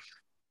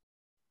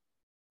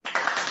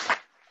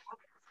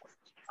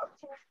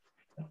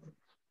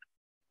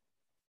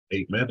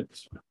 8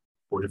 minutes,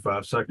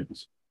 45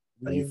 seconds.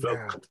 How you feel?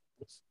 Yeah.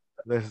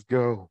 Let's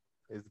go.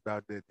 It's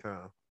about that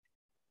time.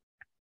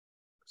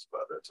 It's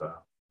about that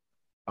time.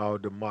 All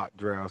the mock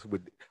drafts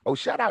with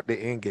shout out the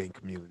Endgame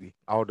community.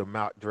 All the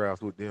mock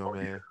drafts with them,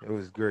 man. It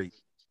was great.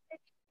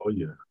 Oh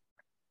yeah.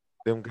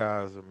 Them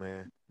guys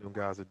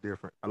are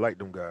different. I like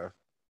them guys.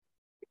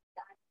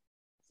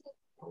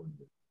 Oh,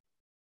 yeah.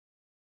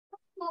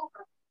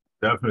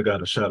 Definitely got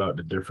to shout out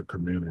the different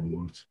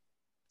communities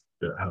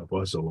that help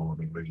us along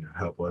the way and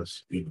help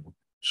us,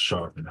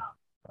 sharpen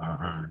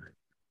our iron.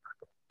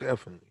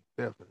 Definitely.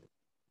 20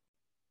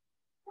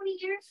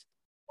 years?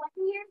 1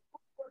 year?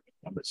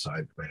 I'm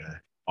excited, man.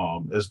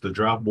 Is the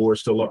draft board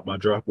still up? My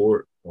draft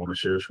board on the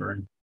share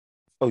screen?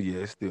 Oh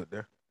yeah, it's still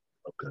there.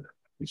 Okay.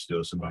 You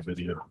still see my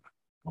video?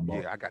 I'm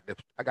up. Yeah,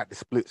 I got the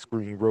split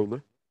screen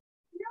roller.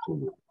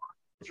 Cool.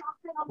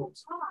 Chocolate on the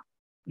top.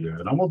 Yeah,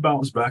 and I'm gonna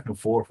bounce back and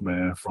forth,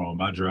 man, from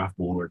my draft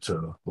board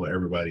to what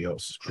everybody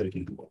else is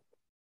picking.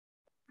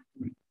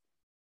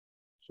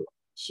 So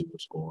see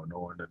what's going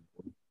on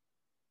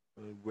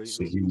and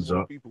see who's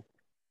up. People.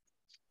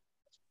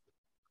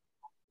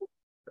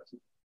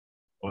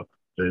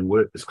 Jay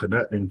Witt is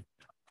connecting.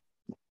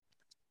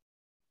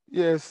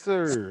 Yes,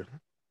 sir.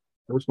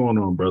 What's going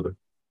on, brother?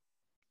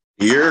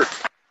 Here.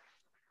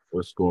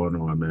 What's going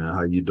on, man?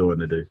 How you doing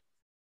today?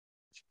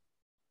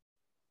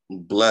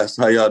 Blessed.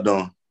 How y'all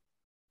doing?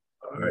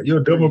 All right, you a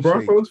Denver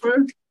Broncos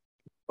fan?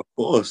 Of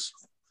course.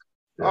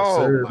 Yes,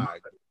 sir. My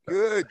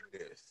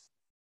goodness.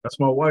 That's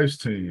my wife's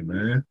team,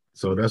 man.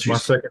 So that's my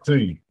second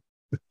team.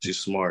 She's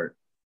smart.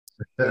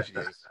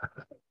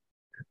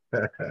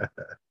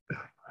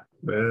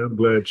 Man, I'm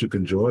glad you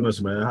can join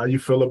us, man. How you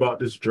feel about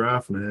this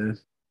draft, man?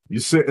 You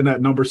sitting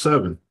at number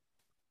 7.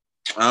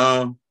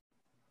 I'm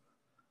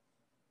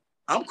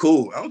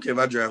cool. I don't care if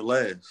I draft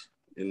last,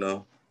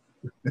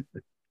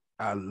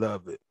 I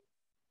love it.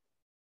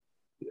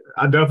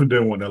 I definitely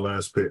didn't want that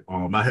last pick.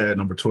 I had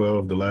number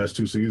 12 the last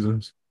 2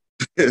 seasons.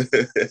 It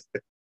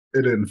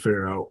didn't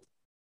fare out,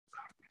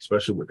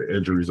 especially with the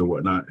injuries or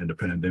whatnot and the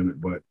pandemic.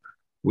 But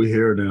we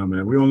here now,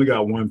 man. We only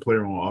got one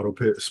player on auto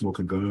pit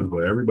smoking guns,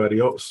 but everybody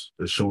else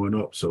is showing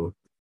up. So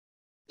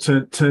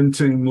 10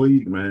 team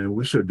league, man,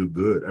 we should do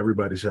good.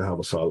 Everybody should have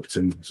a solid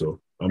team.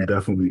 So I'm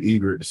definitely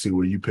eager to see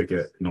where you pick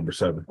at number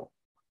 7.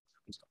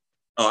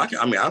 Oh,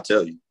 I'll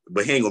tell you,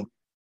 but he ain't gonna.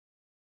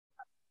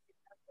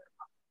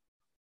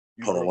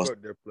 Hold on one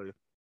second.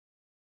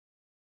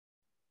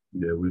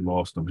 Yeah, we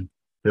lost him.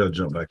 He'll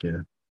jump back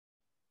in.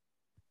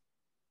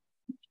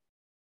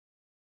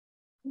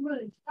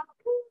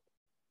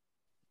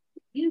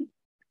 You.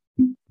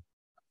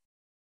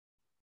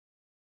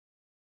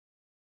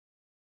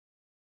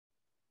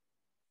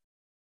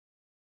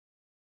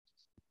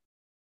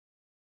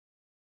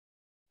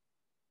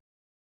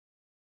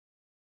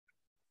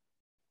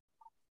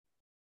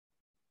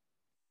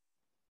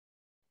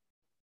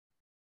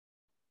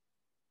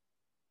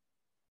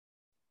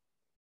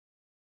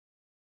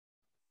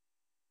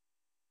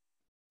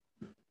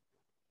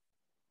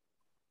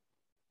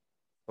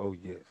 Oh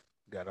yes.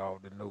 Got all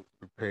the notes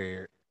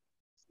prepared.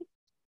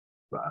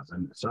 5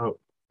 minutes out.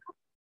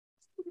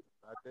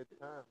 At that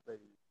time, baby.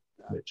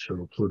 Make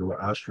sure Pluto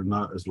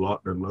astronaut is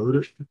locked and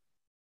loaded.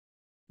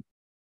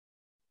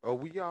 Oh,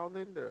 we all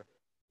in there.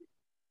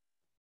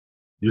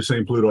 You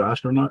seen Pluto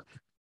astronaut?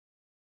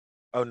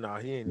 Oh no,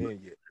 he ain't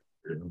in yet.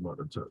 Yeah, I'm about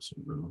to touch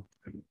him now.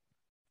 5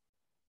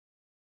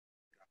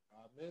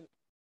 minutes.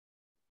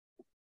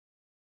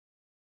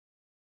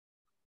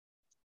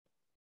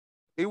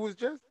 It was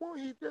just one.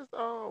 He just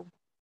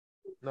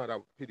no, that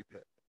was Pity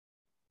Pat.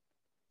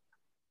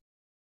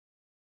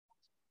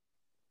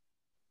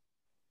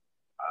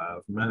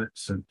 Five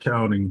minutes and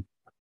counting.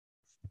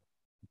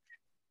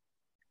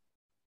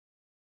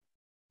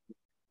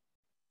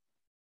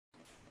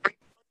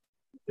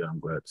 Yeah, I'm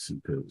glad to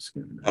see Pale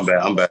Skin.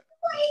 I'm back.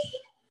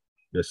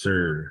 Yes,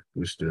 sir.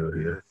 We're still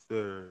here. Yes,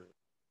 sir.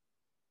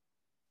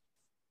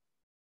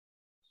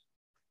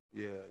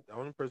 Yeah, the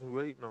only person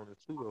waiting on is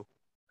Tugo.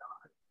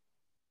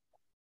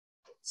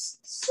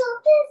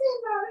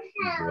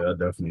 Yeah, I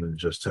definitely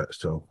just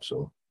text him,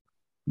 so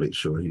make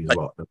sure he's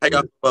locked up. How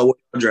y'all feel about what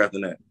I'm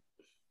drafting at?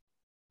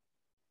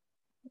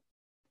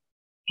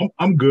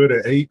 I'm good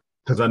at 8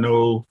 because I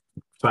know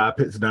 5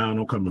 picks down,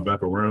 I'm coming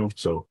back around.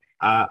 So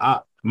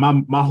my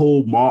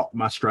whole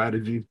my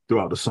strategy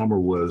throughout the summer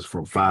was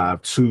from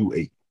 5 to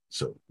 8.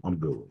 So I'm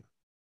good with it.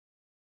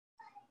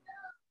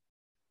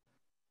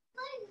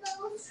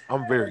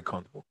 I'm very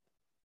comfortable.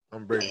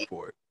 I'm ready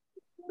for it.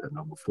 At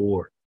number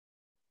 4.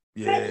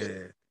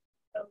 Yeah.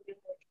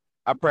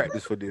 I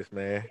practiced for this,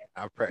 man.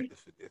 I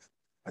practiced for this.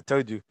 I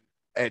told you,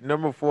 at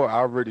number 4, I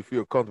already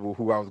feel comfortable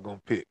who I was going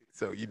to pick.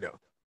 So,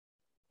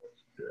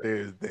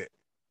 there's that.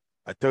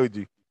 I told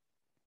you,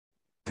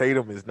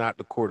 Tatum is not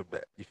the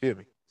quarterback. You feel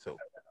me? So,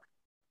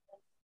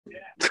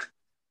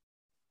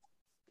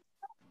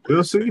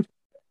 We'll see.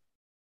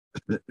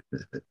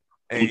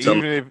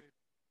 and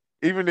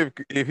even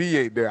if he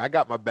ain't there, I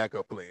got my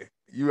backup plan.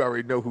 You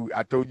already know who.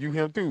 I told you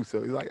him too.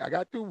 So he's like, I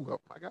got 2 of them.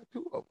 I got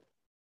 2 of them.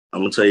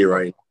 I'm gonna tell you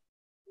right.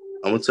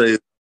 I'm gonna tell you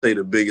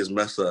the biggest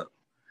mess up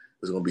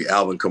is gonna be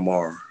Alvin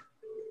Kamara.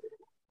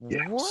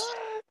 Yes. What?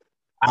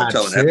 I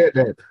said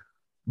that.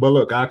 But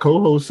look, our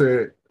co-host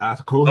said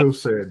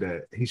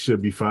that he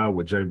should be fine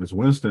with Jameis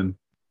Winston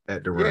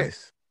at the right.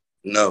 Yes.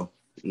 No.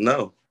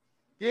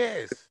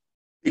 Yes.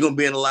 He's gonna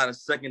be in a lot of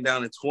 2nd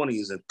down and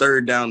 20s and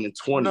 3rd down and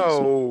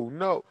 20s.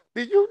 No.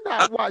 Did you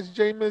not watch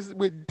Jameis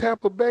with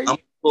Tampa Bay? I'm a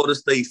Florida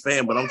State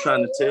fan, but I'm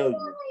trying to tell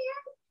you.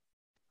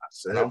 I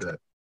said that.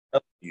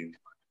 You.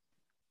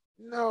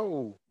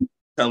 No.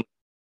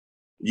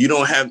 You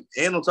don't have,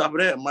 and on top of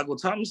that, Michael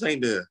Thomas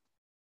ain't there.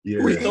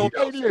 Yeah. Hey,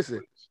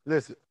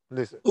 listen.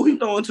 Who he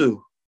throwing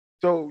to?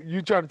 So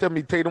you trying to tell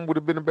me Tatum would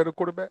have been a better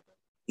quarterback?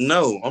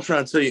 No, I'm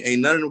trying to tell you,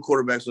 ain't none of them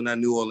quarterbacks on that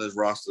New Orleans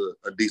roster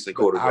a decent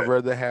quarterback. I'd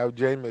rather have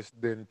Jameis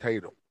than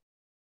Tatum.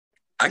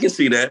 I can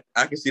see that.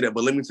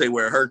 But let me tell you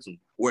where it hurts him,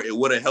 where it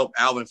would have helped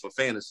Alvin for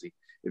fantasy.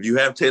 If you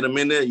have Tatum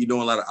in there, you're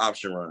doing a lot of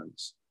option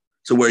runs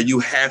to where you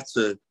have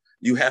to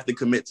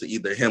commit to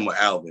either him or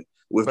Alvin.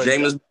 With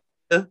Jameis,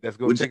 that's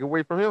going to take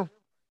away from him.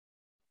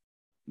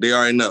 They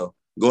already know.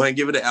 Go ahead and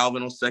give it to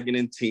Alvin on 2nd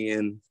and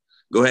 10.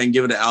 Go ahead and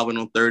give it to Alvin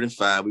on 3rd and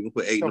 5. We can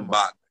put 8 in the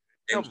box.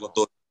 James gonna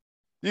throw it.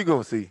 You're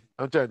going to see.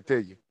 I'm trying to tell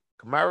you.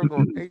 Kamara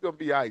he's going to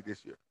be all right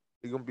this year.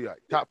 He's going to be all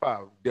right. Top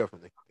 5,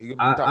 definitely.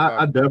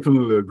 I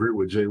definitely agree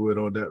with Jay Wood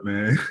on that,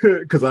 man.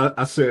 Because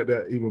I said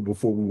that even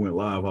before we went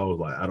live. I was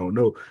like, I don't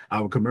know.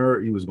 Alvin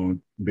Kamara, he was going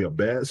to be a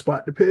bad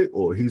spot to pick,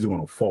 or he's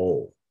going to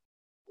fall.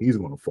 He's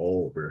going to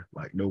fall over.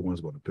 Like, no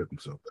one's going to pick him.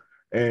 So,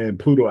 and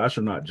Pluto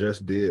Astronaut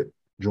just did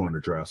join the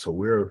draft. So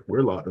we're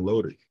locked and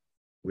loaded.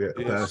 We at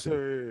capacity.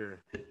 Sir.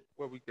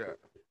 What we got?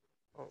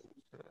 Oh,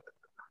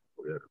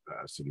 we're at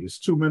capacity. It's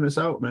 2 minutes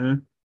out,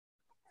 man.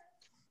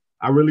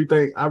 I really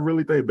think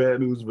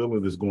Bad News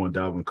Villain is going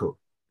Dalvin Cook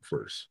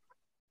first.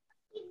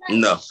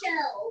 No.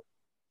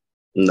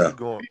 He's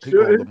going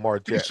Lamar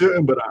Jackson. He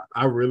shouldn't, but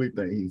I really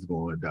think he's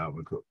going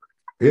Dalvin Cook.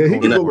 Yeah, he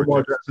can go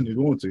Lamar Jackson if he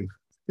wants to.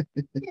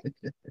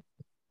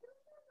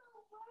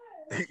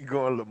 He's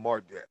going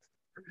Lamar Jackson.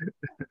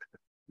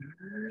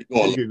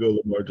 He can go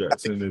Lamar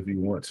Jackson if he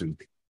wants to.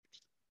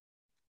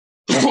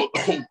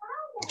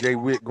 Jay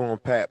Witt going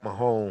Pat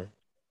Mahomes.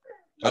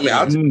 I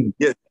mean,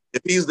 if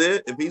he's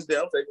there, I'm taking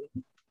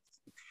him.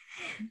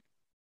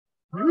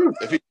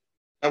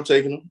 I'm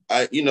taking him.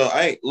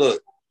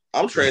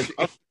 I'm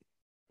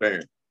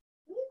transparent.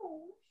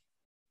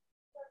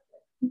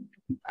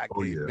 I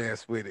can't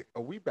mess with it.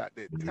 Oh, we about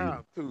that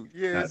time too.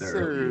 Yes,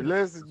 sir.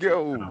 Let's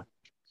go.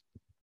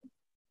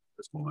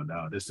 It's going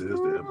down. This is the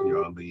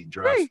FBR League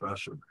Draft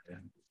Special,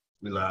 man.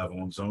 We live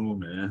on Zoom,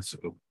 man.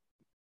 So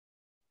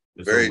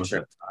it's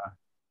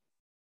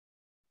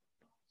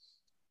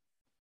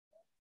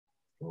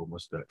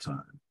almost that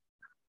time.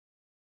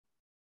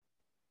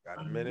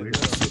 Got a minute.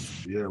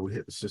 We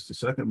hit the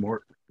 60-second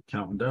mark.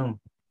 Counting down.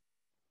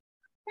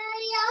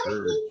 My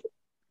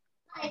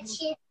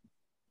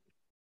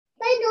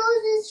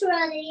nose is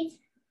running.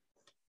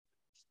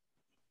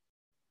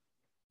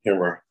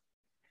 Here,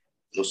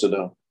 go sit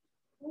down.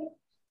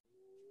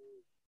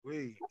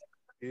 Wait,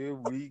 here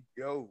we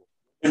go.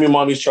 Give me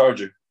mommy's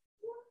charger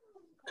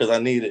because I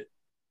need it.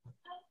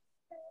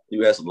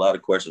 You asked a lot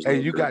of questions. Hey,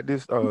 you got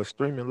this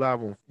streaming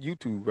live on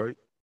YouTube, right?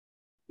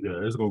 Yeah,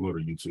 it's gonna go to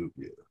YouTube.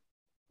 Yeah,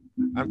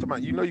 I'm talking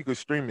about. You could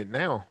stream it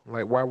now.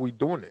 Like, why are we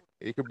doing it?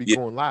 It could be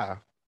going live.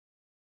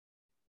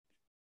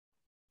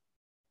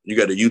 You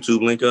got a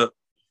YouTube link up?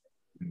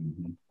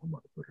 Mm-hmm. I'm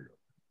about to put it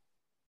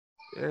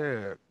up.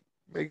 Yeah,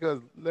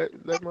 because let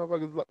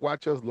motherfuckers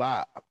watch us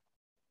live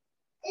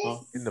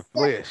in the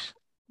flesh.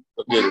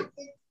 Get it.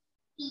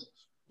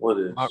 What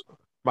is?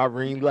 My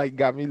ring light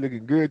got me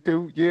looking good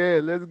too.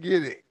 Yeah, let's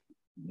get it.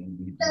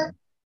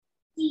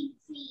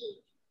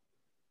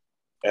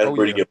 That's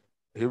pretty good.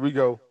 Here we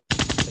go.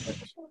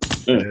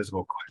 Let's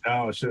go quick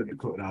down. It should be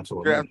quick down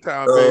to a draft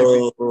time,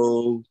 baby.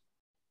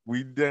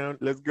 We down.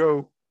 Let's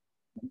go.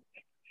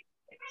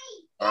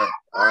 All right,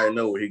 I already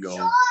know where he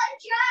going.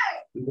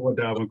 We going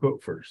Dalvin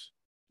Cook first.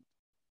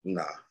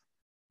 Nah.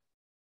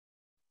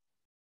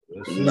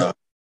 Nah.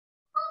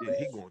 Yeah,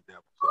 he going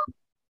Dalvin Cook.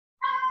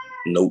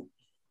 Nope.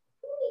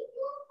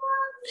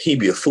 He'd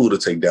be a fool to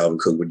take Dalvin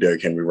Cook with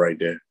Derrick Henry right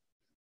there.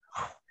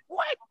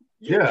 What?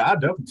 Yeah, I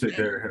definitely take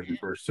Derrick Henry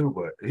first too,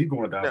 but he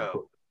going Dalvin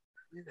Cook.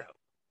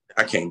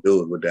 I can't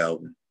do it with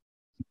Dalvin.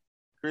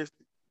 There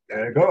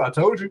you go. I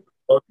told you.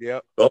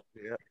 Yep. Go.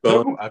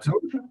 I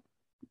told you.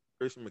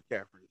 Christian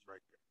McCaffrey is right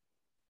there.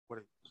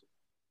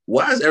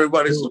 Why is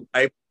everybody so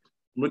hyped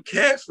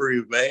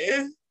McCaffrey,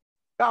 man.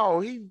 No,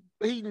 he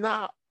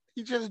not.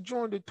 He just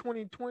joined the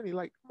 2020.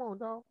 Like, come on,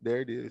 dog.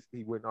 There it is.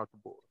 He went off the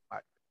board. My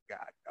God,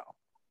 dog.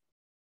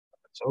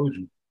 I told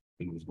you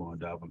he was going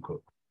Dalvin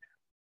Cook.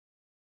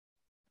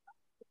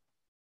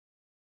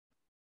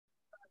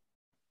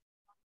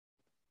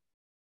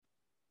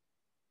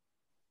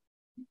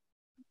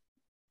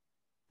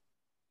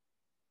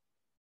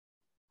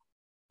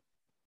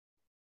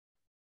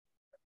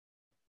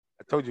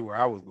 I told you where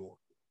I was going.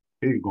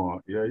 He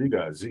going, yeah, you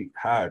got Zeke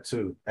high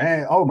too.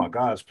 And oh my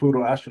gosh,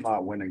 Pluto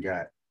astronaut went and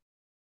got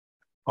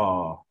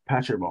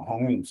Patrick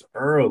Mahomes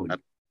early.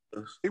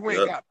 He went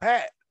Yep. and got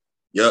Pat.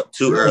 Yep,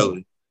 too Yeah.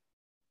 early.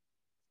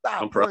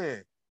 Stop I'm proud.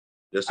 playing.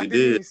 Yes, I he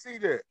didn't even did. see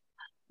that.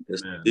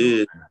 Yes, Man, he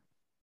did. man.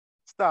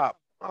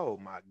 Stop. Oh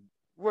my.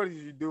 What are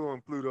you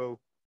doing, Pluto?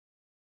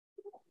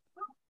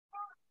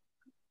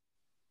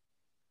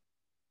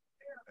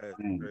 That's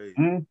crazy.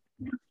 Mm.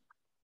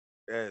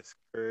 That's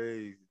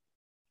crazy.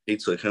 He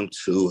took him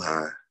too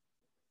high.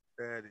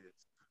 That is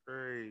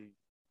crazy.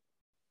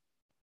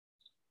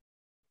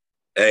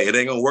 Hey, it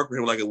ain't gonna work for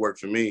him like it worked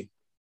for me.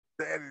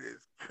 That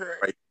is crazy.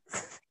 Right.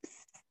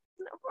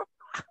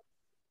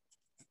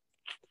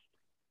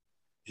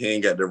 He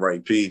ain't got the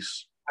right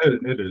piece.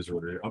 It is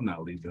what it is. I'm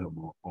not leaving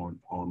him on.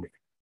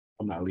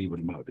 I'm not leaving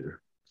him out there.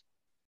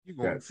 You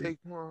gonna Gotcha. take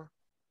one?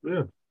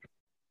 Yeah.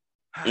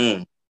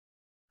 Mm.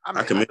 I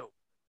mean, commit-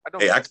 I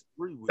don't Hey, I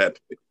agree with that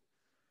it. pick.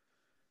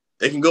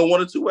 It can go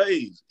one of two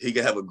ways. He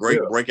can have a great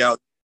Yeah. breakout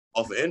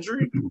off of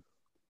injury.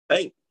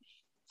 Hey,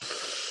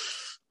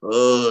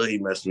 he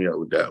messed me up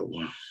with that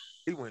one.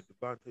 He went to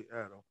Devontae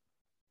Adams.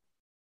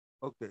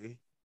 Okay.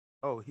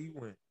 Oh, he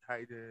went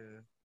tight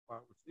end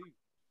wide receiver.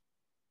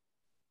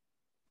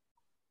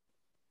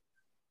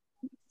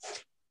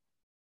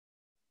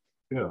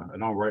 Yeah.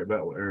 And I'm right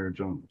back with Aaron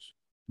Jones.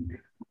 Oh,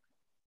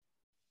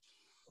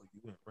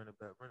 you went running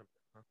back,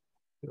 huh?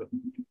 Yeah.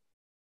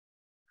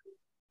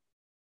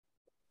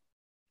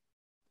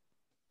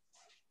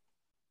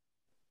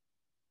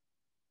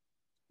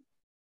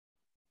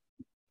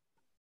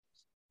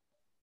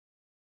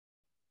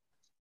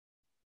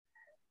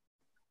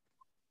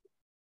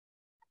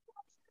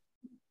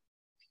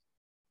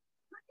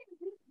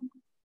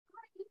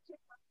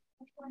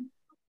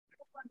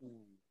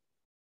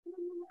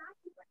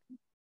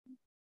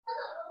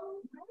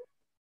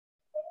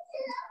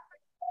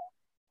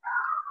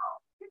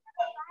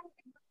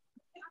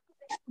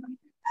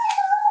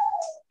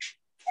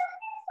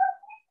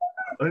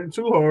 Ain't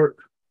too hard.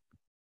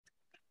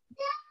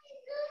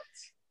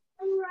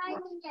 I'm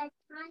riding that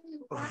tiny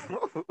bike.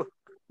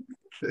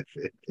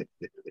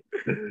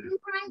 I'm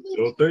riding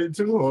Don't think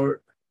too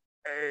hard.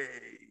 Hey,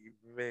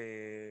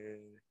 man.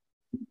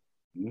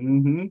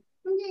 Mm-hmm. I'm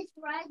just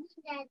riding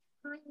that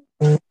tiny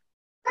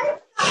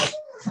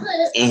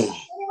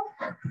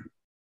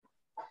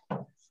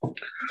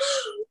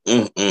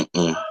Mm.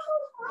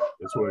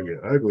 That's where it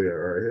get ugly at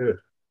right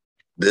here.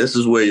 This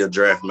is where your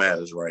draft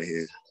matters right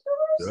here.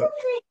 Yep.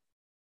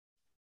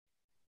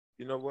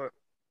 You know what?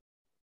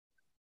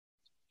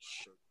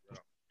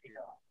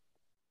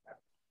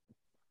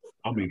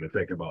 I'm even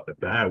thinking about the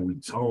bad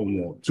weeks. I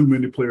don't want too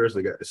many players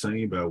that got the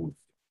same bad week.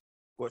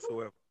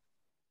 Whatsoever.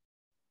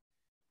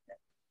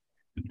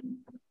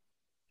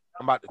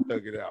 I'm about to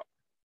thug it out.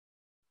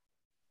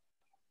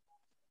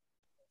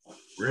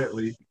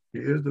 Bradley, he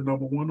is the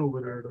number one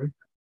over there, though.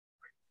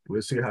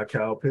 We'll see how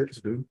Kyle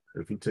Pitts do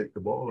if he take the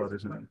ball out of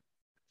his hand.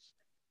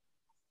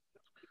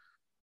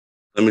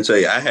 Let me tell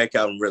you, I had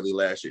Calvin Ridley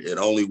last year. It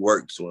only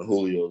works when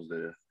Julio's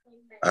there.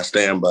 I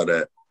stand by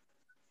that.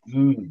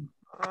 Mm.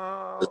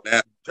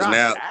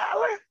 Josh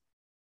Allen?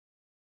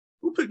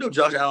 Who picked up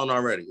Josh Allen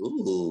already?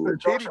 Ooh.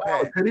 Josh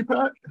Allen, Petty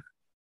Pat?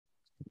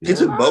 He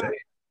took both.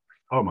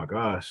 Oh, my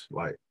gosh.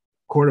 Like,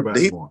 quarterback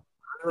Did he- going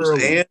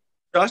early. And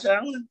Josh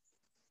Allen?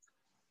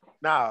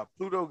 Nah,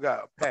 Pluto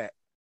got Pat.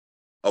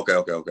 Okay.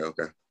 Wow.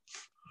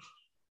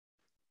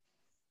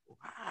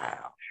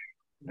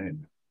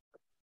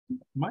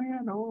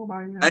 Man, oh,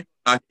 man.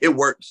 It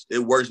works. It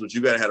works, but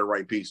you got to have the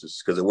right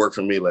pieces because it worked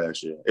for me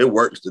last year. It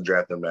works to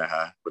draft them that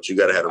high, but you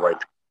got to have the right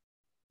pieces.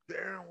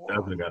 Darren Waller.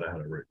 Definitely got to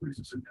have the right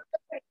pieces.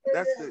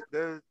 That's it.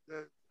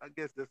 I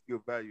guess that's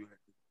good value.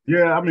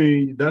 Yeah, I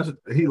mean,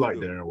 he liked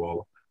Darren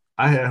Waller.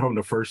 I had him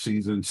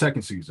the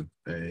second season,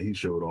 and he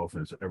showed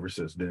offense ever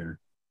since then.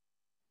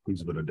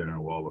 He's been a Darren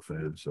Waller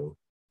fan, so.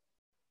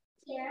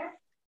 Yeah.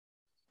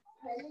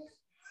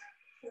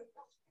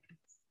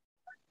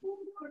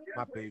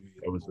 My baby.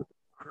 That was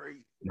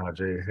Crazy.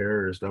 Najee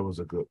Harris. That was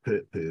a good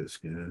pick,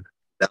 skin.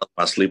 That was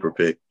my sleeper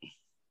pick.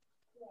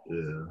 Yeah.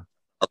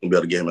 I was going to be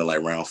able to get him in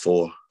like round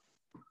 4.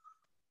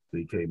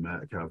 DK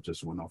Metcalf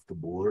just went off the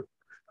board.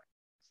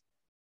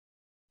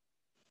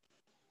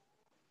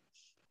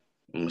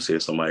 Let me see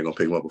if somebody going to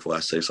pick him up before I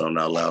say something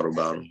out loud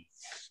about him.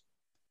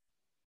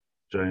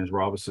 James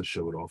Robinson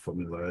showed off for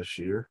me last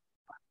year.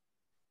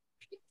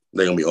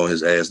 They're going to be on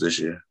his ass this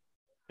year.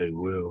 They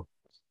will.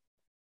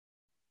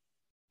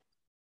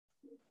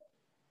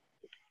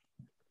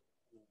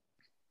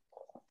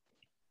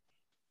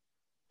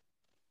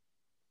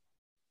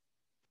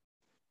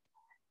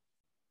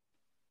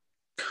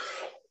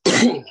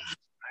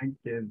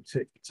 Thinking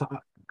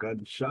TikTok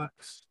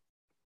gunshots.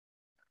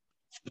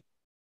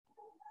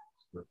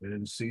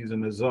 Revenge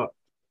season is up.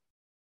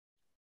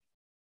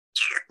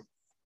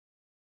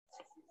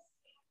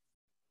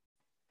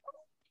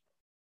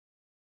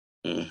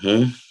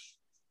 Mm-hmm.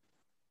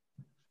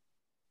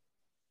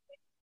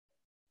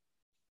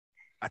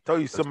 I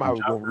told you somebody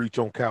was gonna reach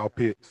on Kyle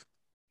Pitts.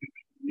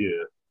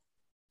 Yeah.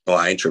 Oh,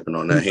 I ain't tripping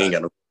on that. He ain't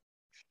got no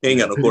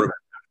quarterback.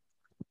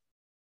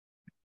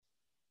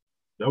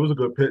 That was a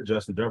good pick,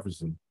 Justin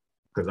Jefferson,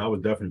 because I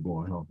was definitely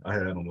going home. I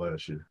had him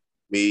last year.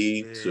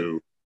 Me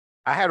too.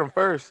 I had him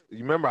first. You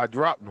remember I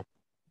dropped him.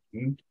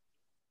 Mm-hmm.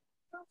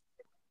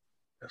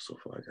 That's so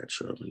far. I got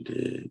Chubb and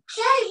Diggs.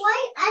 Daddy,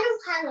 why I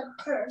don't have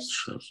a purse?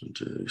 Chubb and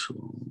Diggs.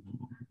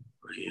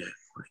 Where he at?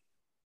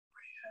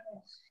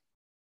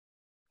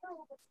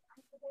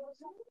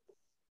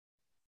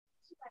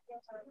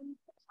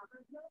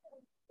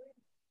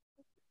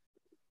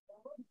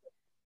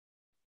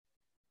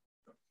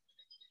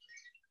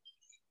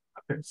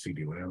 I think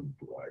CD Lamb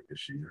like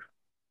this year.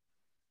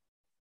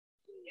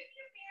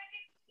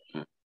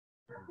 Yeah,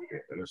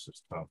 this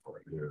is tough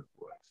right here.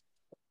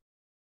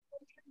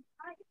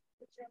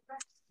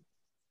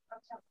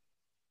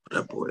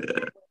 That boy.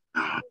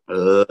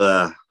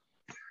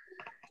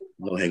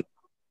 No hang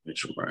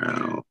Mitch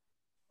Brown.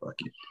 Fuck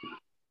it.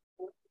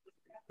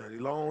 Steady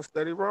long,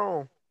 steady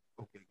wrong.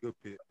 Okay, good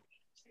pick.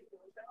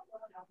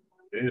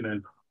 And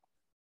then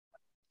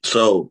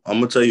So I'm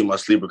gonna tell you my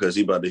sleeper because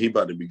he about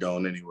to be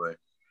gone anyway.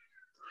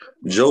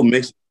 Joe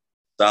Mixon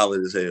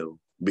solid as hell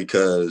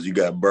because you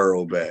got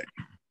Burrow back.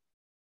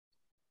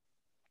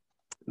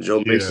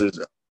 Joe Mixon's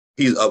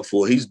he's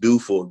due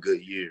for a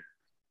good year.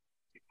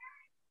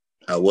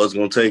 I was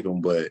gonna take him,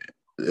 but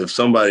if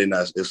somebody's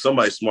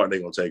smart, they're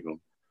gonna take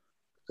him.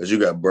 Because you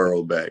got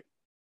Burrow back.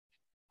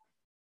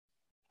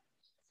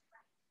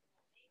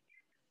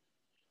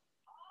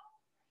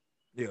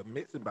 Yeah,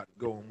 Mixon about to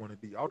go on one of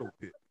the auto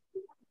picks.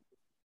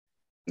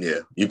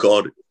 Yeah, you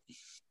called it.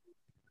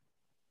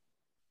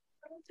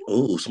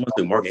 Oh, somebody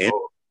said Mark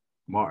Andrews.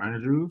 Mark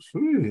Andrews.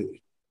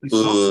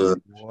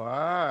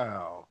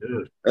 Wow.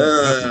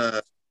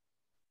 Yeah.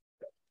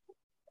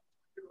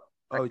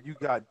 Oh, you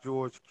got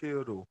George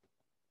Kittle.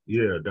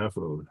 Yeah,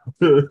 definitely.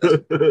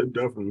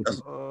 Definitely.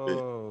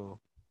 Oh,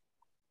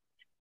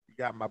 you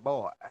got my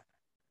boy.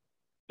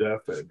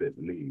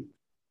 Definitely.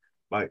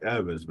 Mike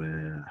Evans,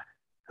 man.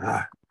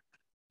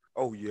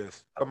 Oh,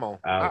 yes. Come on.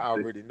 I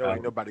already know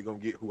ain't nobody going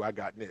to get who I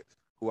got next,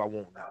 who I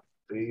want now.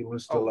 He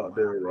was still out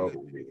there. Robert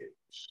Williams.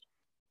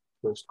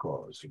 First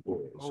cars.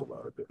 Boy, it's a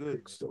lot of good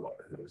picks still out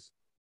here.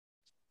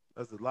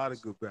 There's a lot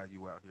of good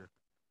value out here.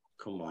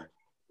 Come on.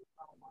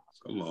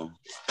 Come on.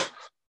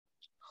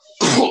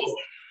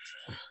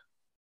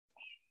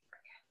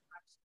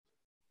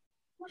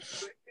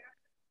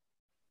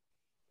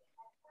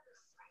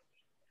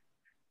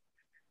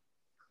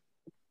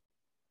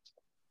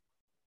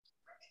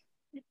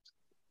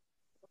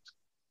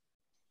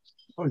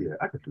 Oh, yeah,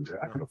 I could do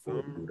that. I can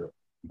afford to do that.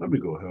 Let me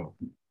go help.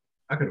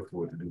 I can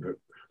afford to do that.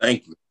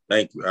 Thank you.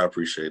 Thank you. I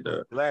appreciate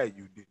that. Glad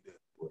you did that.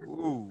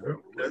 Ooh,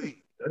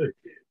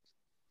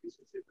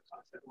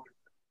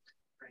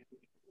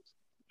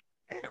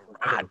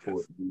 I can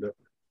afford to do that.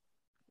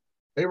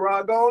 Hey,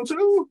 Rod gone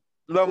too?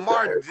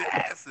 Lamar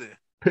Jackson.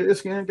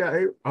 Pigskin got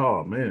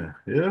oh man.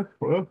 Yeah,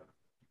 well,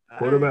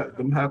 quarterback,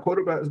 them high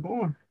quarterbacks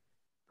going.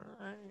 All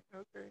right,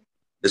 okay.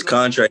 His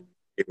contract,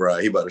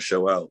 right? He about to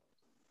show out.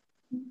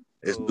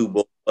 It's two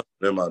both of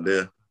them out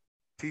there.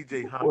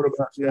 TJ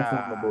Quarterbacks left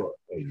on the Hawkins. board.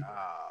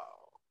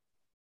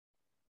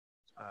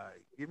 All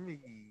right, give me.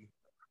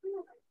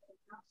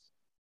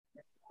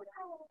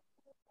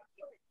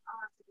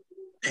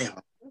 Damn,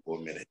 for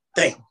a minute.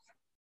 Damn.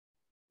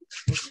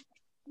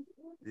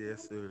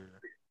 Yes, sir.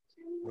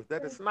 Was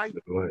that a sniper?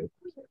 Go ahead.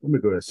 Let me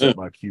go ahead and set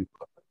my cue.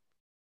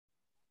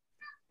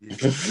 Yeah.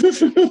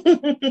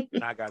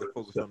 I got to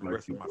focus on the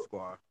rest of my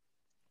squad.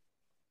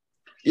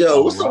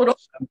 Yo, what's up with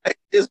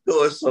this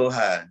going so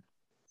high?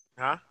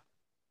 Huh?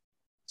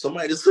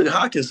 Somebody just took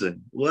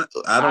Hawkinson. What?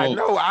 I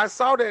know. I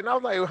saw that and I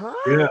was like, huh?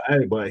 Yeah,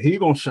 hey, but he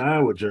gonna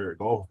shine with Jared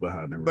Goff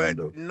behind him. But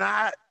though.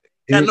 not.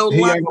 He ain't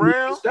Round.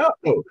 Lose a step,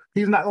 though.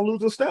 He's not gonna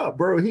lose a step,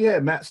 bro. He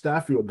had Matt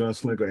Stafford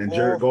gunslinger and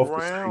Jared Goff.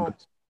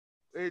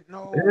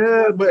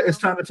 Yeah, but it's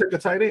time to take a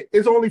tight end.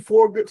 It's only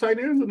 4 good tight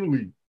ends in the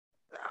league.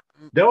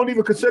 They don't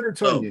even consider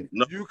Tonyan.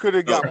 No. You could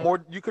have got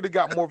more. You could have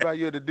got more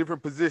value at a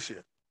different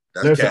position.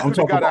 Listen, I'm you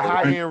talking got about a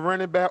high-end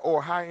running back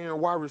or high-end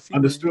wide receiver.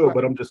 Understood,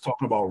 but I'm just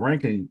talking about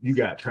ranking. You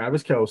got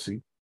Travis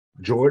Kelce,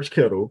 George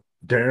Kittle,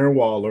 Darren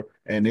Waller,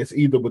 and it's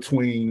either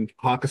between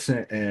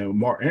Hawkinson and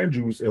Mark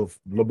Andrews if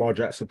Lamar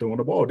Jackson throwing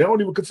the ball. They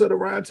don't even consider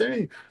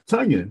Ryan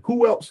Tonyan.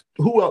 Who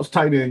else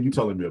tight end you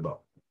telling me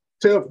about?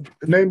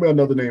 Name me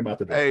another name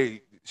after that.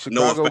 Hey,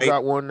 Chicago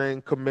got one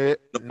named Komet,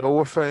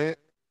 Noah Fant.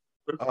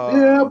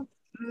 Yeah.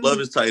 Love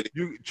his tight end.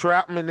 You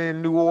Trapman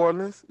in New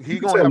Orleans. He's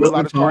gonna have a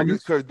lot of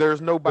targets because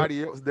there's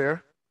nobody else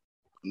there.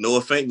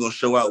 Noah Fant gonna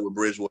show out with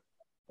Bridgewater.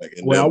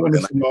 Well, I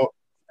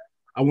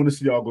want to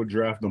see y'all go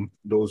draft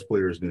those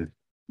players then.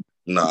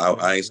 No,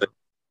 I ain't saying.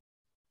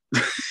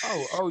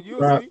 You'll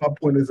My see.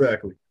 point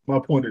exactly. My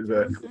point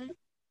exactly.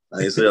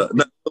 I ain't say no,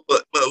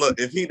 look.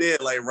 If he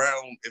did like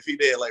round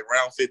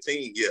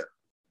 15,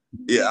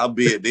 yeah, I'll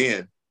be it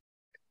then.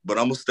 But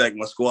I'm gonna stack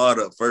my squad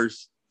up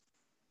first.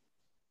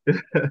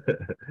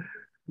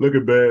 Look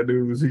at bad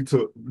news. He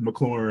took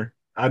McLaurin.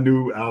 I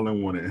knew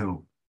Allen wanted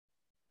him.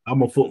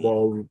 I'm a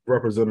football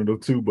representative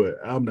too, but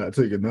I'm not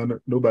taking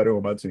nobody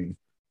on my team.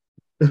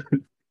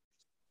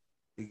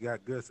 He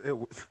got Gus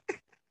Edwards.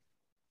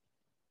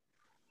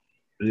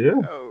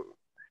 Yeah. Oh,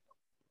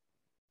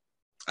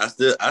 I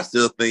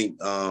still think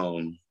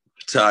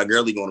Todd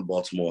Gurley going to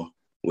Baltimore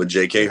with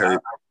J.K.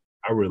 hurt.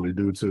 I really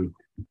do too.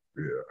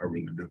 Yeah, I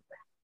really do.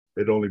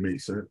 It only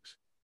makes sense.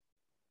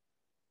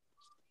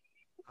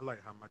 I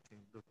like how my team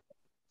looks.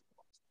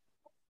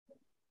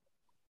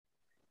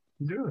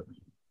 Yeah.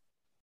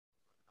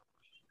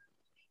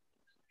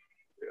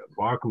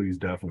 Barkley's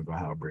definitely gonna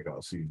have a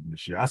breakout season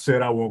this year. I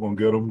said I wasn't gonna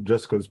get him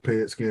just because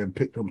Pigskin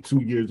picked him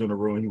 2 years in a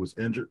row and he was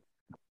injured.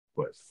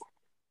 But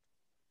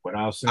what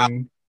I've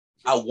seen,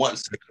 I want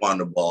Saquon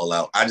to ball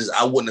out. I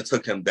wouldn't have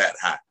took him that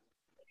high.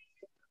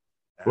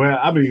 well,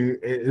 I mean,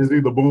 it's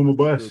either boom or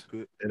bust.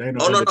 Good. It ain't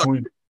no in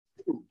between.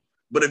 No.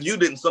 But if you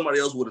didn't, somebody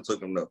else would have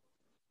took him though.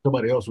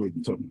 Somebody else would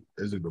have took him.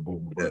 It's either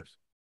boom or bust.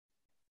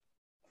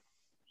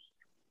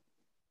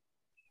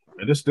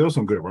 And there's still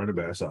some good running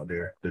backs out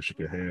there that you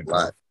can handcuff.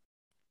 Right.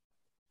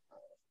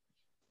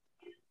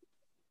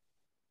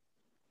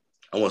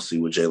 I want to see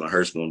what Jalen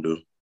Hurts gonna do.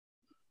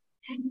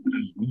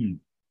 Mm-hmm.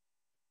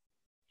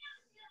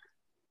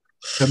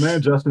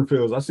 Command Justin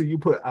Fields. I see you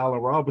put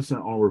Allen Robinson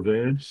on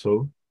revenge,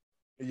 so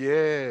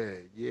Yeah.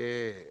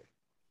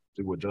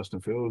 see what Justin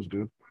Fields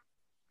do.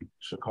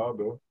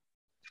 Chicago,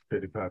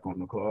 pity pack on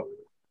the clock.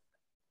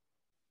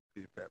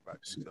 You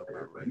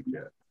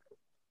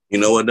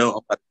know what though? I'm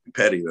about to be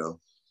petty though.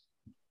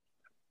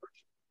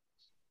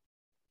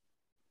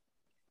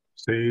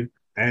 See,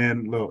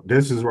 and look,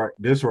 this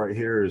right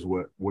here is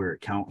where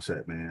it counts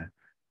at, man.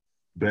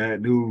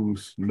 Bad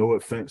news, no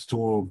offense to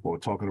him for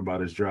talking about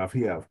his draft.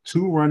 He have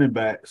 2 running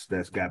backs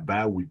that's got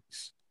bye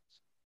weeks.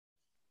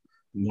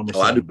 Number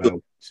 7 bye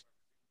weeks.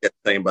 Yeah,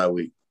 same bye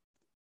week.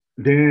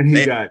 Then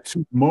he got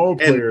 2 more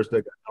players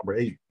that got number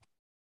 8.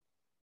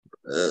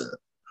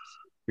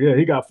 Yeah,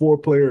 he got 4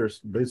 players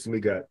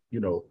basically got,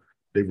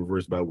 they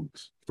reversed bye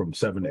weeks from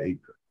 7 to 8.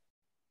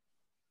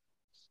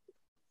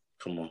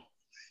 Come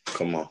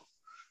on.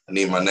 I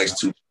need my next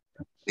 2.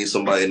 I need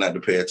somebody not to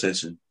pay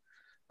attention.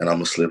 And I'm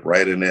going to slip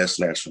right in there and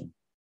snatch them.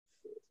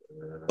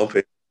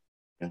 Okay.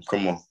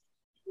 Come on.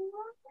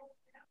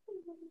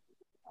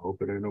 I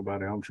hope it ain't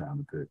nobody I'm trying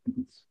to pick.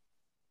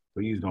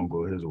 Please don't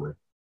go his way.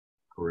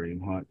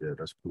 Kareem Hunt, yeah,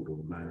 that's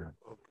Poodle, man.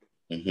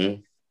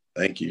 Mm-hmm.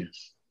 Thank you.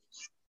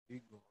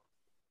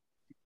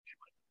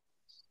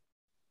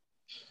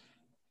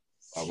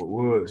 Robert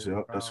Woods,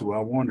 yeah, that's who I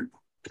wanted.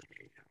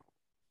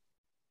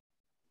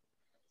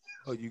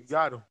 Oh, you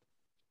got him.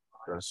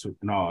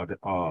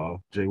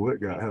 Jay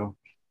Wood got him.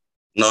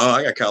 No,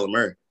 I got Kyler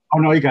Murray. Oh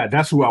no,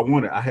 that's who I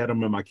wanted. I had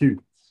him in my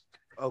queue.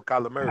 Oh,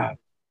 Kyler Murray.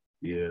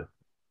 Yeah.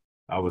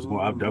 I'm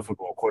definitely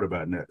going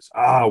quarterback next.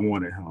 I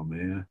wanted him,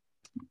 man.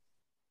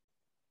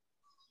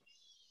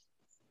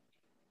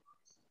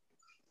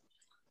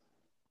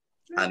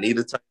 I need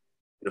to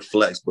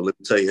flex, but let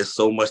me tell you, there's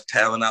so much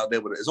talent out there.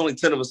 But there's only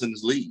 10 of us in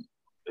this league.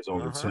 There's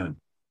only 10.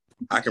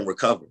 I can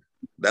recover.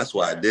 That's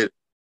why I did it.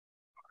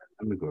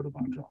 Let me go to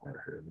my job right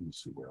here. Let me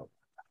see what else.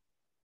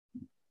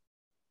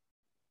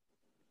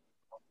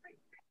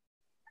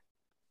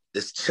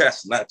 It's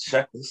chess, not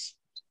checkers.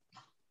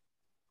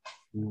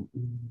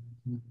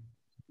 Mm-hmm.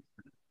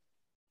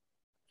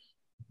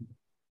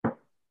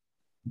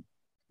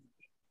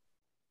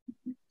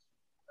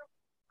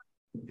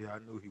 Yeah, I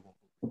knew he won't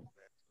go back.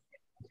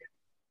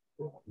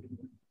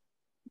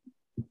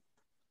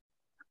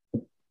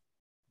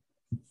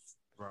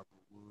 Robert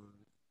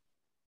Woods,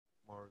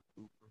 Mark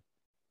Cooper.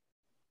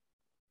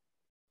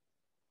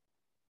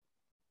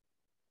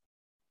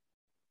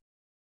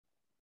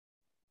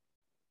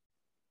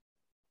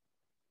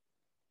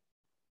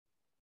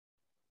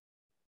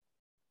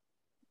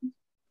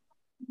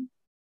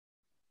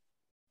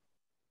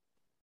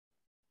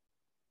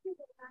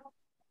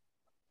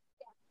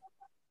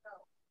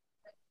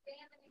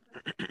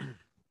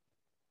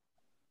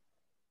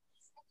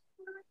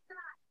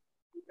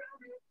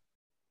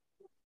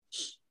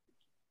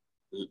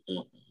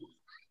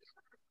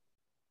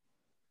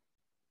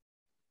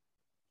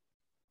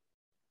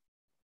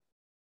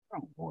 I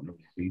don't want no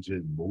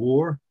DJ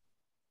Moore.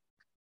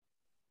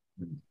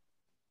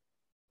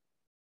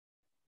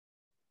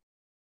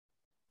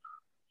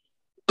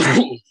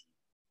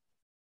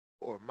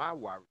 Or my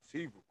wide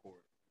receiver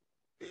court.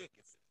 Big.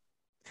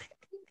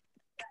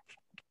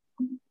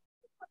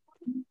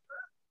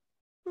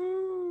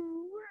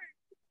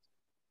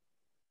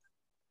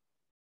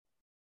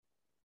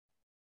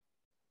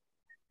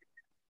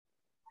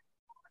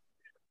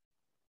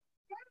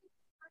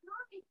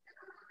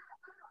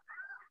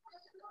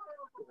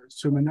 There's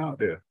too many out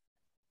there.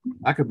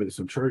 I could make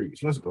some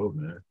trades. Let's go,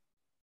 man.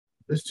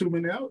 There's too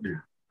many out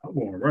there. I'm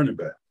going running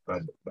back.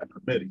 by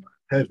committee.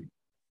 Heavy.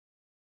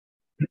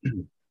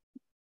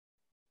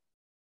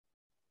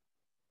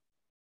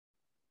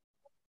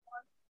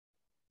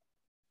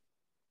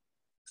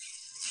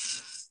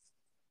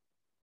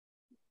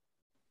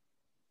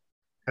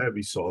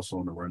 Heavy sauce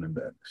on the running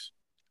backs.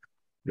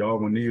 Y'all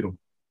gonna need them.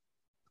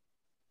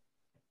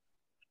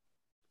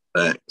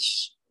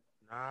 Thanks.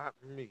 Not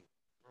me.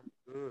 I'm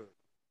good.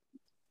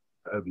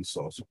 Heavy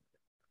sauce.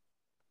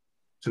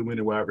 Too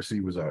many wide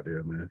receivers out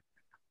there, man.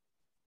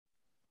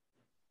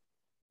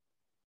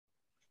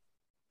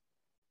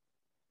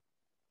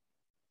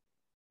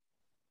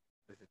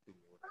 Listen to me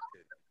when I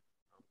tell you.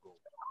 I'm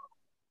going.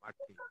 My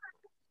team.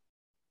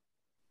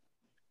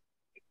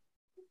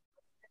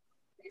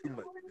 Too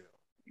much now.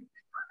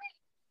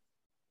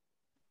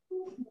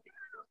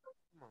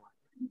 Come on.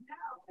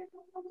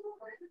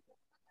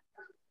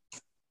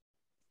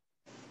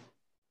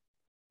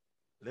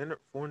 Leonard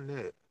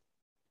Fournette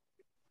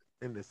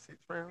in the 6th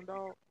round,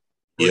 dog.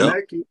 Yep.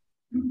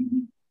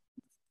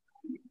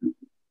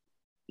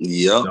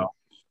 Yep. No,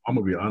 I'm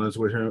gonna be honest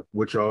with him,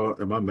 with y'all.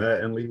 In my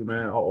Madden league,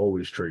 man, I'll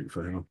always trade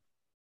for him.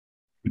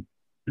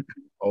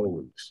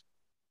 Always.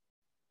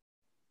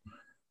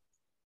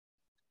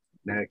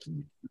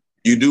 Nacky.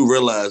 You do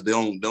realize they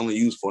only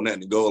use Fournette in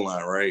the goal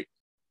line, right?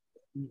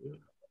 Yeah.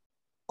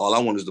 All I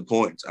want is the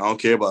points. I don't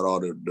care about all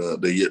the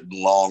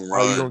long Oh, you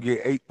run. gonna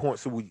get 8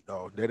 points a week,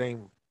 dog. That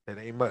ain't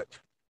much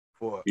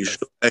for You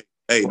should, hey,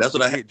 that's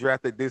what I get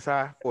drafted this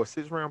high for a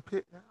 6th round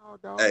pick. No,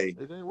 dog. Hey,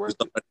 it ain't worth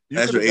just it. You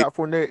that's could your have got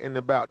Fournette in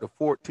about the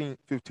 14th,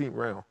 15th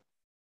round.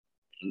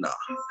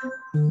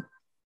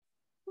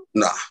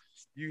 Nah.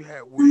 You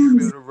had way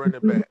better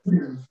running back.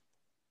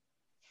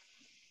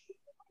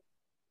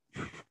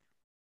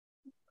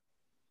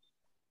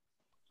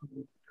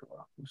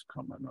 Who's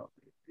coming up?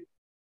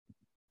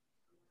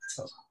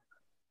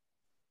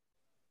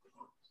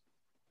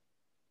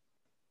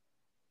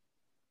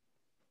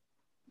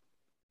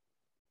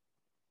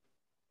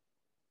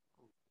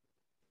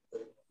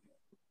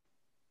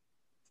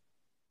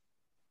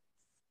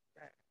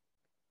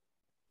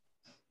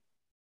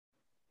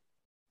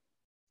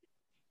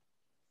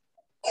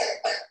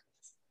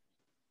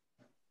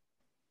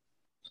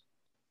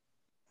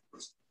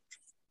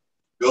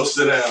 Go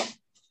sit down.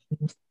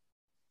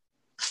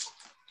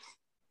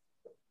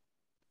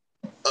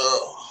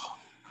 Oh.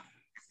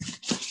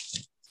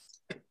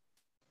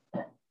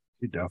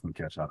 He definitely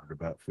catch out of the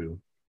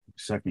backfield.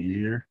 Second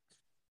year,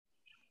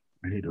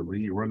 and he the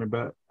lead running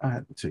back. I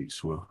had to take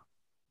Swift.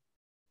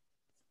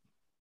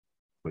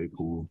 Play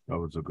cool. That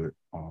was a good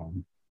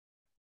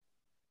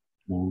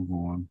move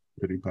on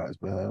Pity Pat's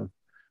behalf.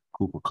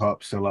 Cooper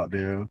Kupp still out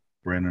there.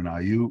 Brandon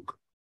Ayuk,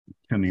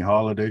 Kenny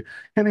Holiday.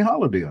 Kenny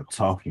Holiday a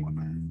tough one,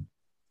 man.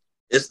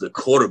 It's the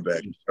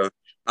quarterback. Bro.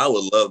 I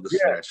would love to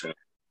snatch him.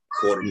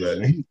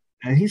 Quarterback. Yeah,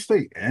 and he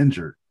stayed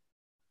injured.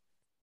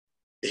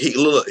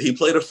 He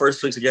played the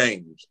first 6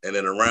 games, and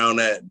then around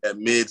that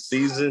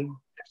mid-season,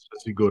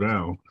 he go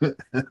down.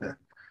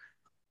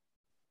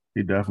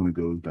 He definitely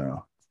goes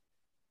down.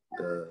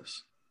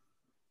 Does.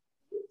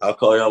 I'll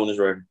call y'all when it's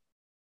ready.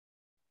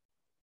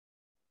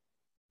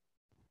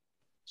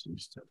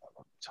 She's still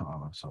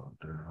Thomas out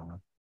there.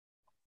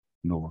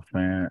 Noah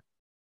Fant.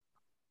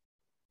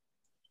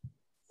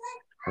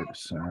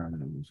 Curtis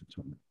Sanders.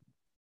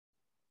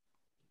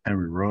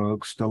 Henry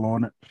Ruggs still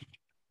on it.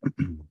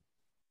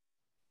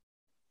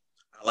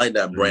 I like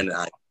that Brandon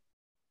Ayuk.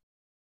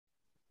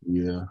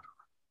 Yeah.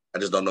 I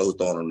just don't know who's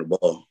throwing him the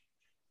ball.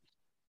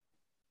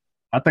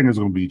 I think it's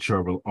going to be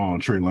Trevor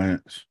on Trey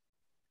Lance.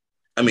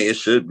 I mean, it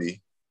should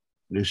be.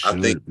 It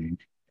should be.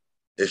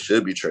 It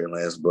should be Trey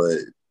Lance, but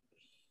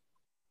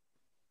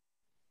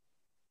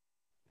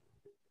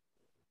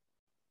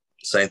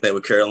same thing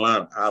with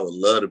Carolina. I would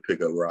love to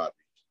pick up Robbie.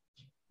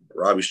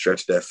 Robbie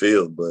stretched that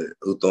field, but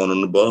who throwing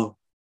him the ball?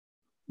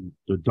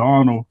 The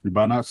Donald. You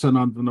better not say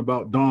nothing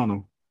about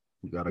Donald.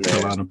 You got a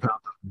Carolina Panthers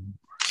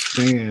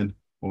stand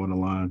on the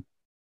line.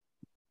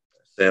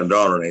 Sam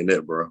Darnold ain't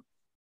it, bro.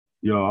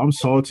 Yo, I'm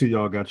salty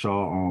y'all got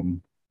y'all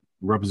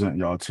represent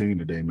y'all team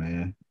today,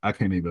 man. I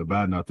can't even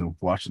buy nothing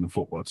watching the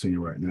football team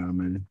right now,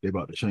 man. They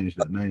about to change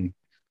their name.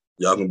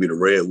 Y'all gonna be the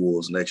Red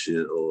Wolves next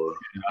year, or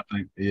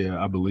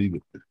I believe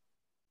it.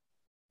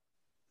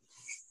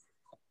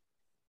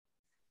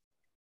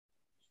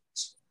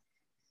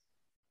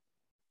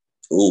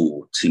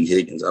 Ooh, T.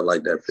 Higgins. I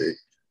like that pick.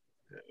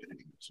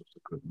 It's a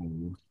good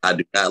move. I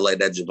do not like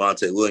that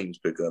Javonte Williams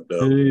pickup,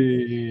 though.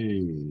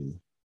 Hey.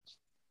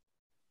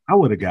 I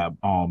would have got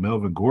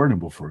Melvin Gordon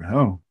before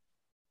him.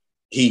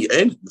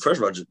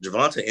 First of all,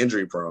 Javonte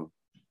injury prone.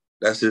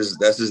 That's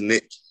his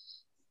nick.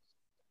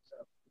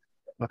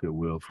 Look at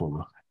Will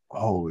Fuller.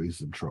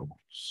 Always in trouble.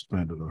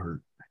 Suspended or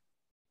hurt.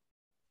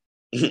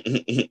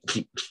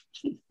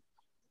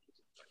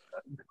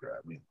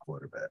 Grab me a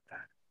quarterback.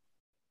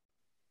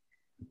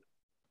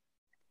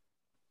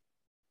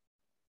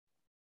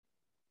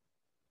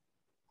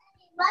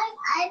 My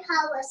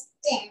iPad was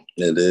dead.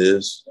 It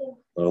is?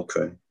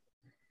 Okay.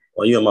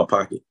 Why you in my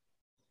pocket?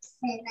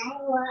 And I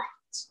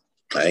watched.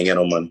 I ain't got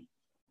no money.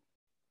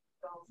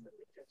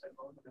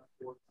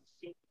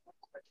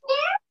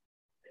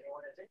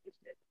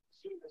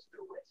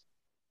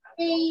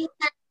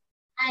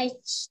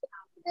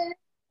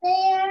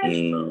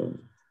 No.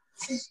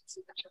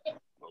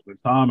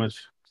 With Thomas,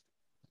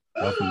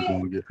 definitely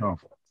going to get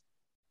comfortable.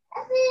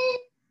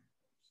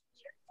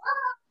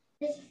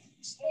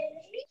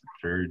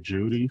 Jerry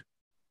Judy.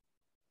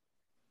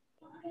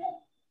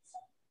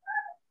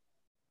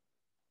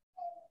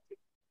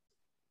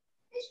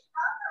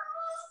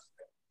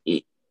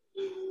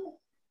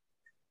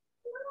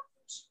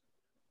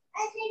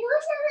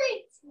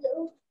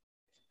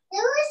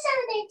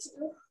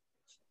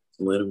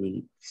 Wait a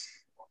minute.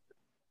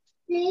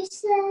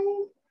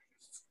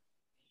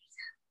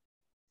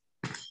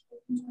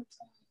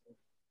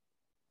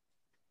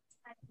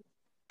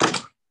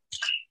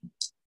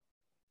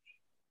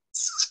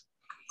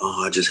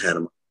 Oh, I just had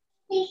him.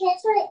 Here's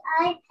my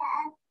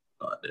iPad.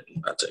 Oh, I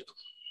didn't. I take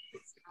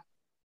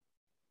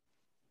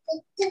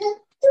him.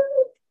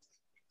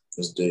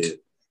 It's dead.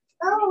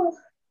 Oh.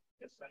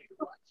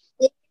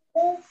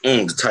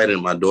 The tight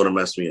end, my daughter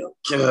messed me up.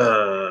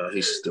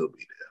 He should still be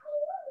there.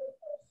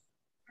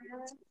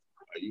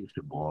 I used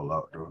to ball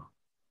out, though.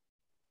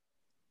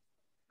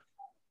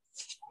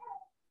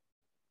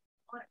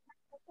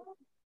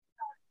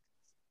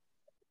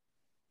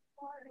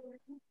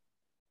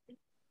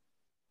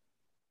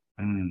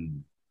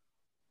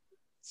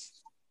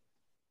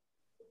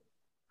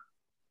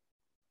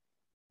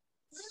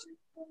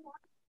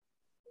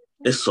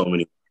 There's so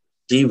many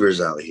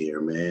receivers out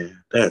here,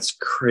 man. That's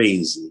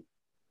crazy.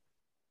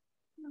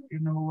 You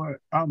know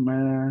what? Oh,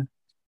 man.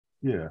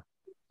 Yeah.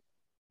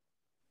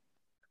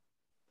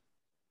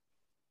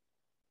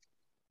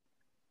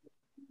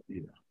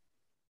 Yeah.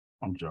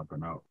 I'm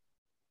jumping out.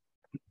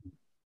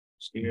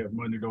 Scared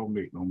money don't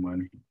make no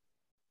money.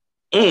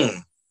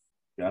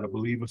 Gotta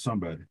believe in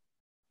somebody.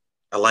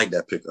 I like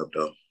that pickup,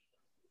 though.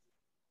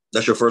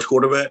 That's your first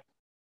quarterback?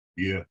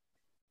 Yeah.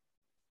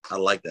 I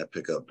like that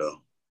pickup,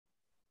 though.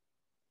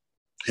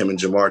 Him and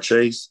Jamar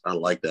Chase, I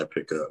like that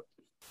pickup.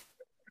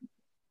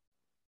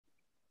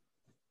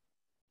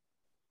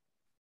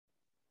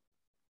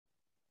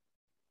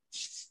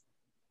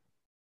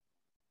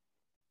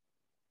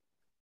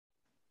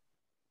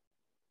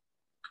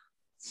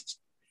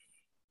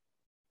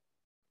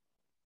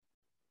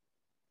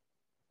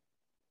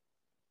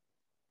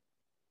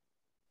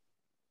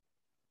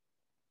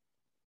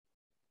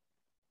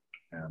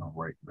 And I'm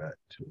right back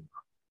to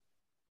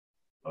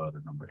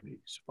the number 8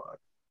 spot.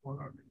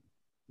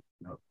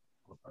 No.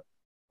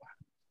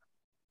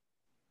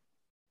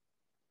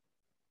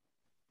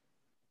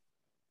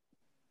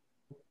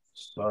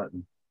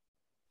 Sutton.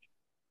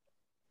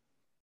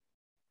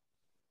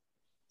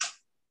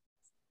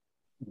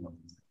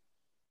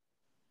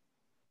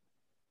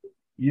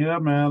 Yeah,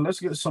 man.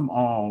 Let's get some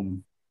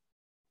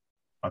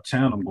a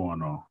tandem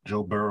going on.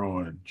 Joe Burrow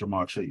and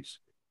Jamar Chase.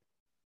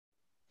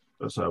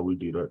 That's how we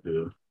do that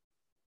there.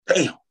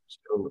 Damn.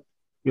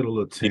 Get a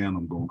little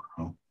tandem going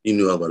on. You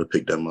knew I was about to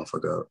pick that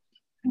motherfucker up.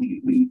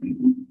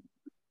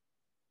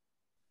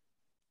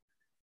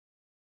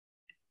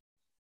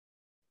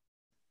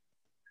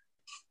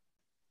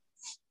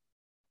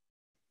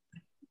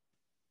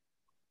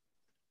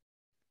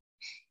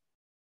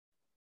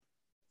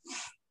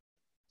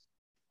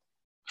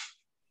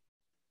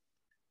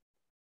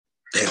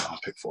 Damn, I'll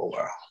pick for a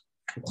while.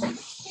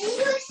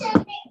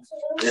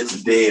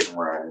 It's dead,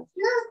 Ryan.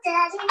 Look,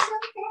 Daddy,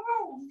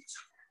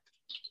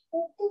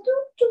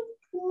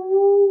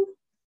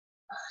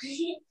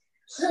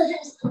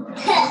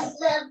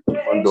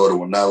 My daughter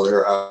will not let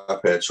her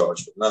iPad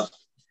charge for nothing.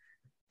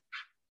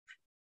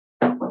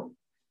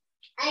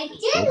 I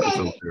Focus did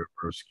over there,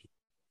 Persky.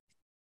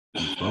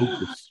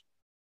 Focus.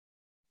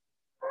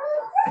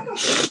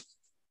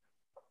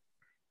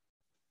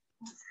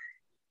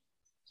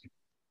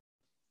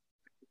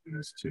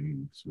 This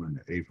team's in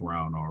the 8th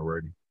round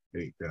already.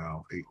 8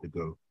 down, 8 to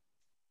go.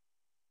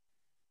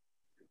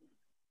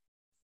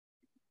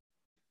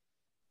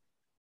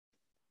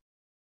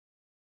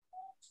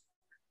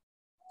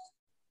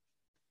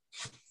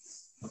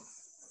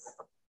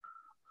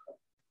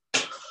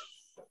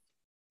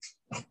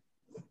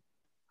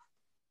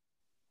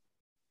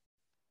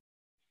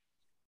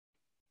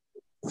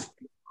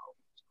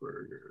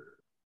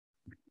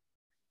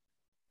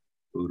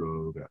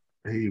 Udo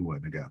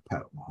got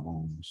Pat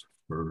Mahomes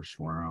first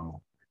round.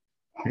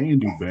 He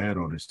ain't do bad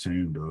on his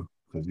team though,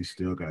 because he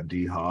still got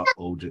D Hop,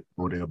 Odell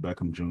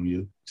Beckham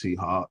Jr., T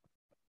Hop.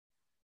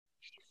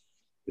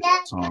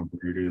 Tom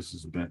Brady is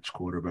his bench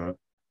quarterback.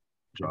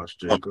 Josh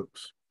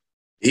Jacobs.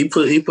 He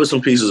put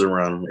some pieces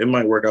around him. It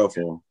might work out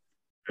for him.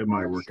 It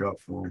might work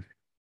out for him.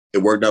 It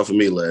worked out for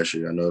me last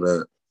year. I know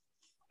that.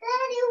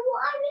 Daddy,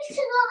 why we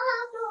should not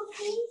have no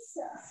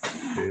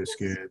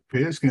pizza?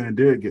 Pigskin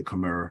did get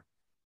Kamara.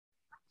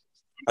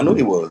 I knew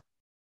he was.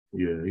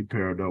 Yeah, he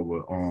paired up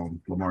with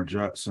Lamar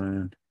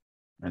Jackson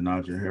and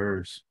Najee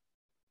Harris.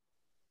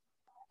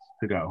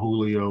 They got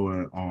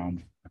Julio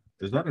and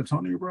is that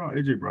Antonio Brown?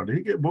 AJ Brown. Did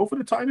he get both of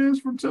the tight ends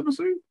from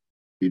Tennessee?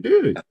 He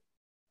did.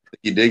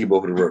 He did get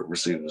both of the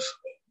receivers.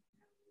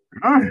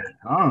 Oh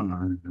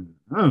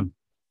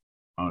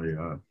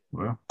yeah.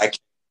 Well,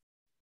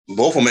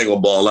 Both of them ain't gonna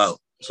ball out,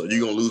 so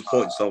you're gonna lose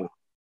points somewhere.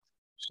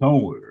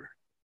 somewhere.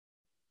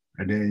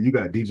 And then you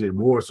got DJ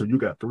Moore, so you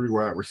got 3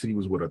 wide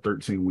receivers with a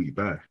 13-week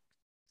bye.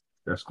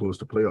 That's close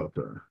to playoff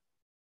time.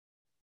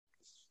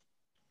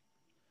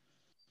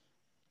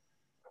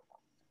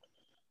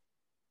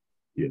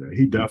 Yeah,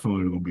 he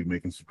definitely gonna be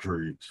making some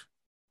trades.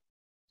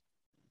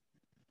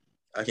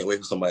 I can't wait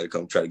for somebody to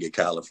come try to get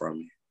Kyler from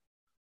me.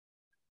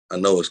 I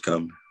know it's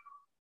coming.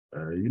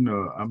 I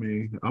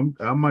mean,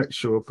 I might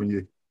show up in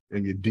your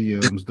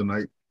DMs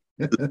tonight.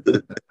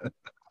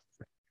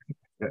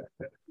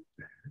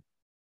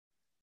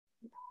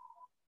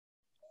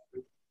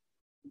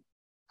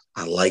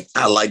 I like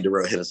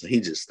Darrell Henderson. He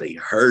just stay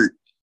hurt.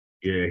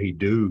 Yeah, he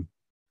do.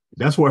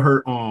 That's what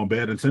hurt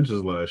Bad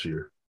Intentions last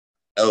year.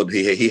 Oh,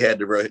 he had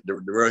Darrell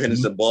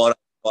Henderson ball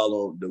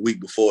on the week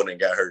before and then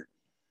got hurt.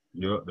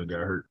 Yep, they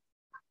got hurt.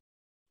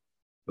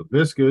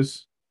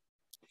 Viscus.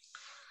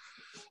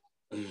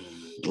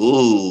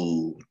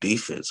 Ooh,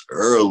 defense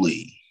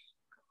early.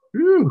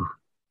 Whew.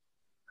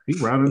 He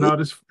rounding out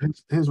his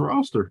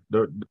roster,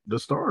 the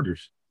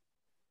starters.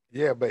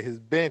 Yeah, but his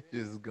bench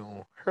is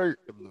gonna hurt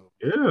a little.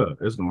 Yeah,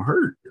 it's gonna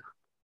hurt.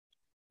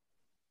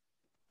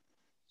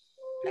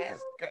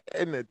 That's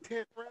in the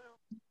 10th round.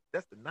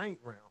 That's the 9th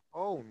round.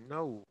 Oh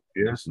no.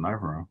 Yeah, it's the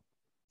 9th round.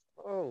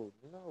 Oh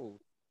no,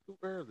 too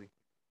early.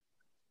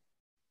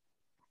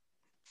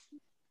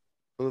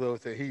 Udo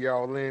said he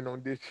all in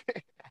on this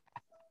shit.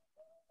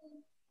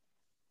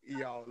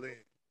 He all in.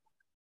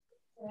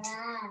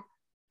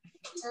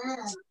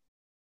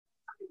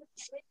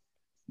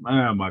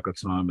 Man, Michael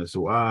Thomas,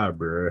 why,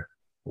 bro?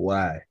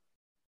 Why?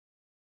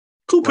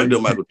 Who picked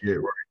up Michael?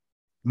 Get right.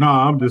 No,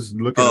 I'm just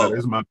looking at it.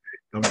 It's my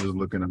pick. I'm just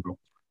looking at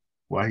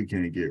why he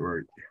can't get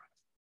right.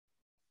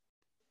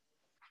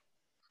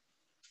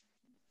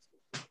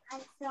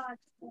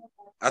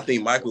 I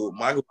think Michael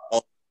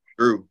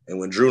Drew, and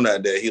when Drew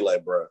not there, he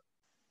like, bro.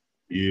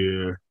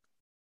 Yeah.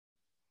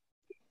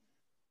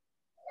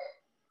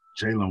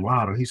 Jalen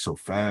Waddle, he's so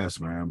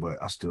fast, man, but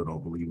I still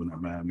don't believe in that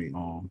Miami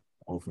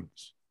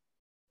offense.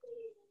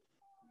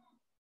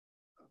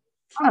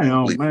 I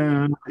am,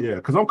 man. Yeah,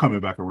 because I'm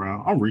coming back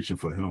around. I'm reaching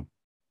for him.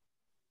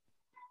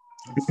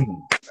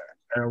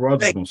 Aaron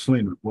Rodgers is going to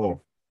sling the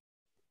ball.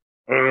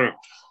 That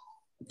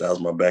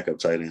was my backup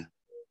tight end.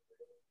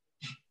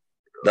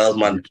 That was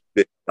my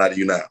pick.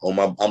 You not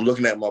I'm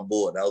looking at my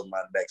board. That was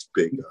my next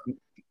pick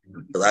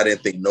because I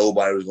didn't think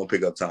nobody was gonna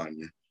pick up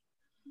Tanya.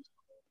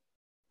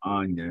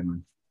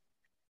 Onion.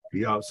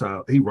 He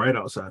right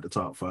outside the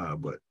top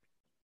 5, but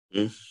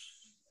he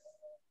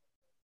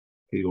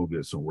gonna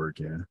get some work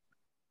in.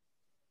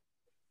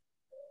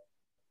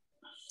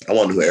 I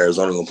wonder who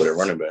Arizona gonna put at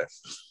running back.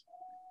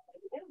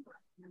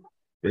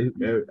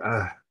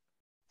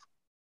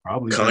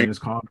 Probably James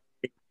Conner.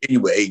 He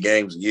with 8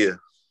 games a year.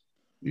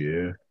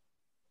 Yeah.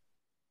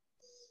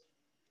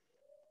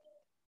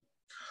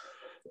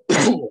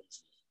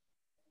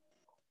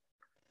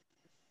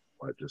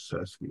 Like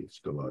Jasewski is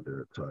still out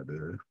there tied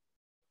there.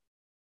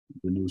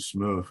 The new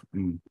Smith.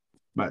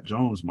 Matt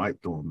Jones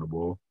might throw him the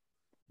ball.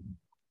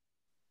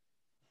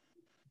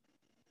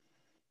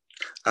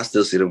 I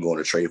still see them going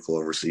to trade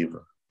for a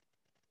receiver.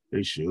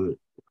 They should.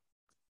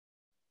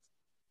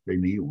 They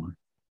need one.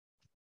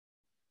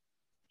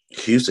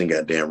 Houston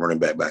got damn running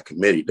back by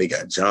committee. They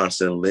got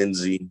Johnson,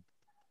 Lindsey.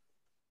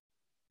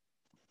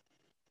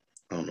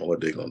 I don't know what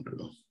they're going to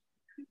do.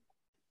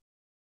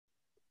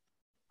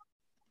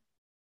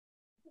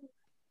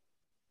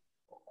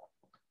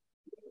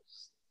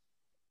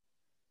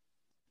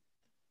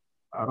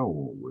 I don't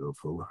want Will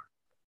Fuller.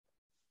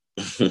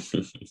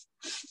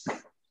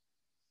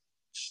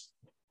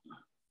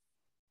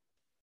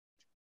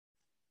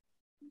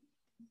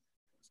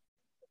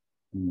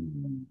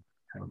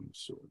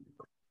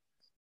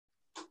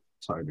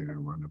 Tight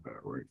end running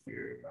back right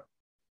here.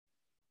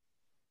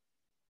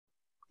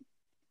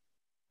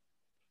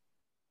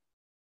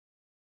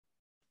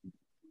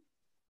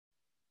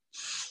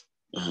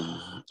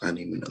 I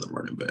need another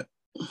running back.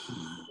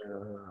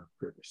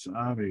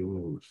 Sammy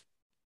Lewis.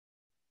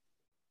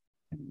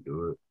 Can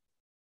do it.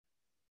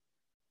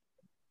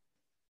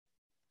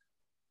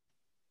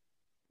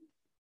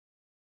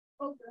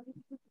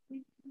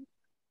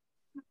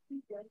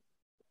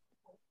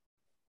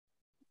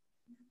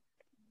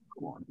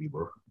 Come on,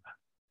 Ebro.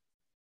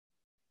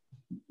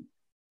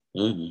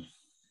 Mm-hmm.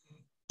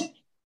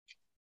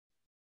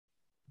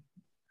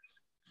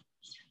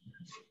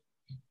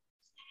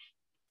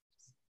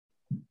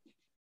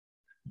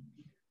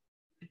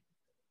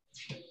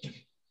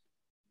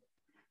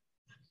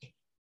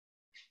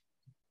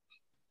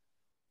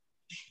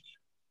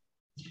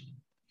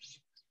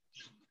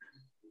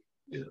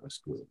 Yeah, that's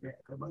good. Man.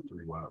 Got about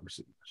 3 wide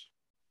receivers.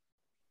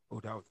 Oh,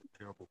 that was a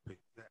terrible pick.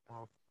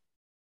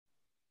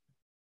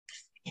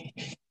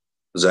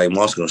 Zach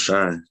Moss gonna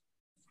shine.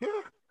 Yeah.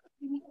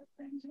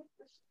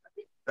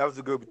 That was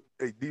a good.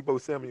 Hey, Deebo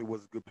Samuel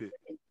was a good pick.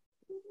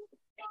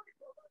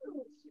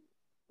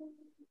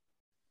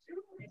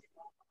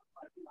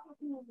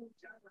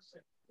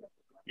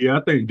 Yeah,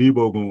 I think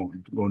Debo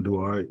gonna do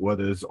all right,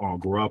 whether it's on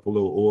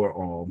Garoppolo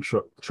or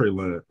Trey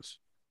Lance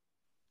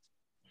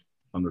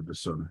under the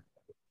center.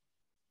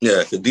 Yeah,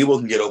 because Debo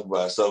can get open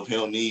by himself. He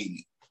don't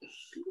need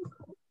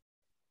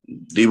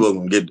Debo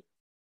can get.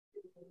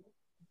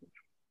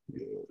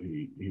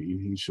 Yeah,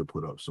 he should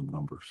put up some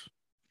numbers.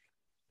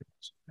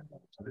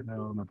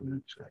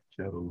 Jack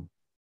Kettle,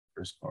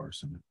 Chris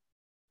Carson,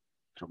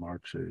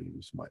 Jamar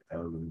Chase, Mike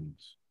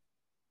Evans.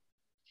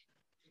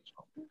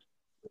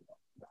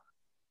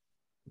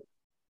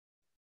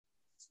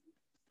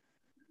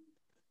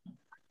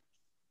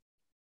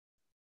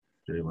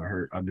 Jalen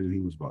Hurt. I knew he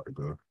was about to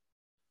go.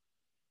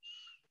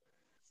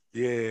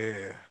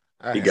 Yeah,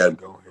 I He had got- to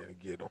go ahead and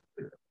get him.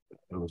 It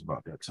was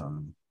about that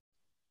time.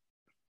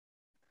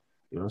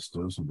 Yeah,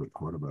 still some good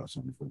quarterbacks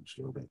on the French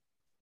show.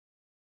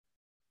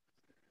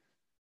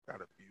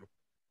 Got a few.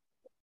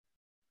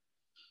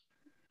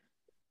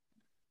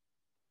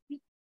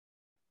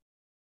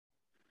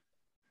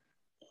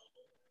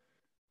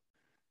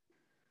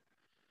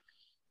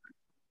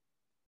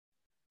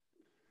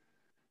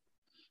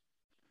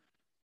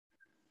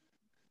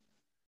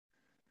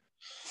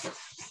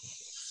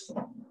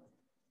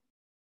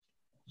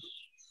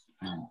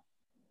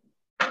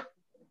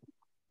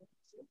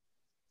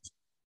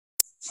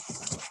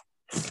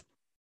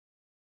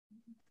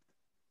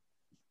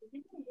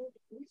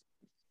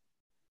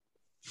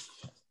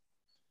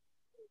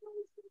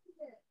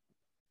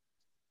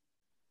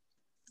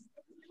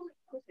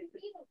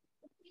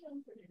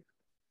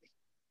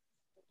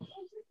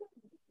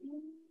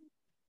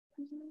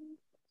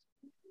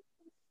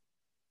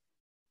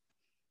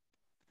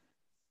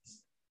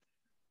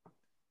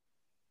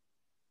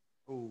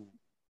 Ooh.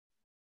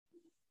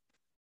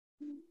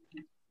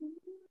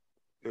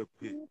 Good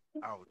pick.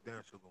 I was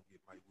damn sure gonna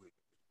get Mike Williams.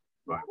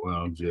 Right,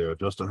 well, yeah,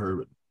 Justin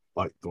Herbert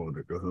like throwing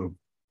it to him.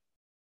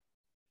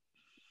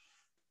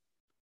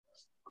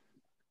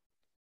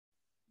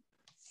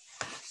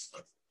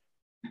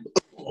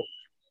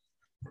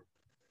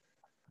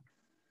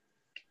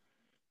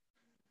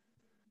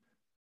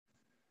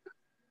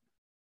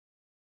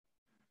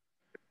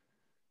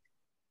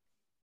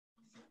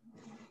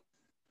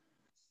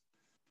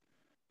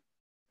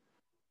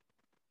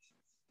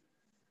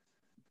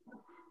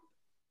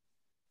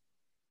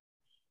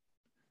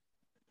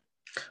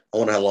 I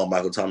wonder how long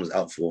Michael Thomas is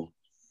out for.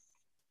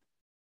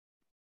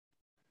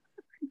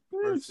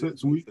 First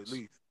 6 weeks. at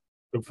least.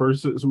 The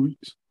first 6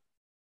 weeks.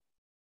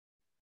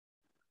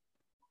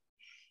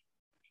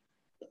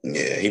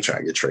 Yeah, he trying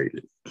to get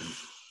traded.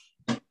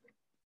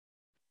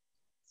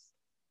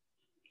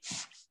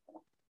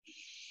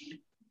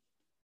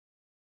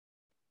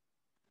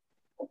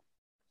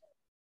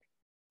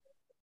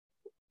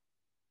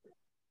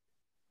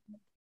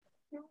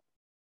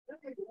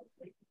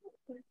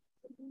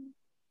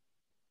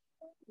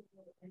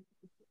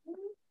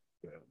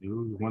 Yeah,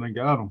 you went and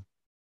got him.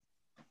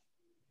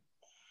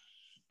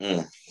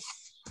 Mm.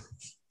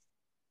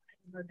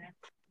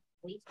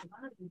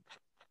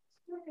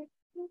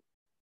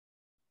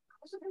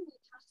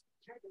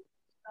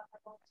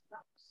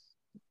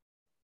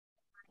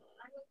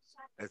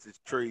 That's his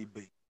trade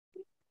bait.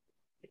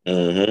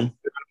 Mm-hmm.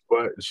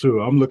 But sure,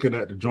 I'm looking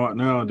at the joint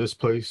now in this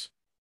place.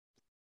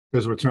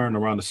 His return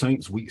around the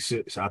Saints week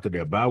 6 after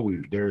their bye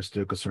week, they're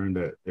still concerned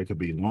that it could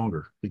be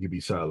longer. He could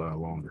be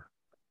sidelined longer.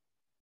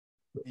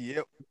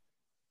 Yep.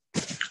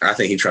 I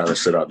think he's trying to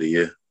sit out the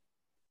year.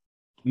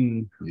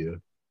 Yeah.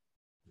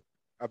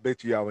 I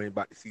bet you y'all ain't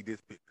about to see this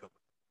pick coming.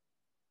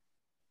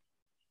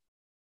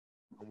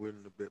 I'm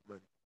willing to bet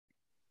money.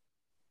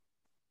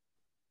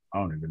 I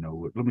don't even know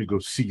what. Let me go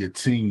see your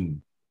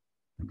team.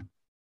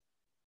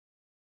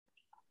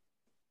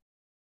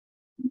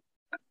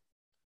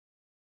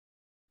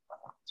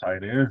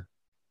 Tight end.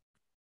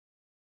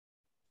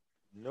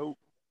 Nope.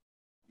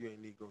 You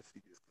ain't need to go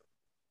see this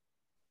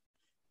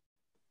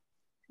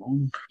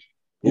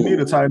You need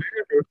a tight end.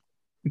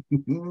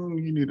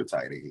 You need a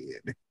tight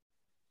end.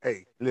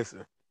 Hey,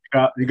 listen.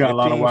 You got a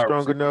lot of wide strong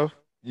receivers. enough,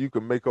 you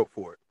can make up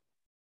for it.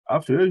 I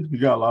feel you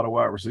got a lot of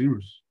wide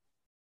receivers.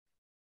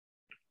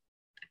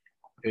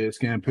 It's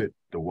can't pick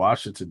the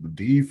Washington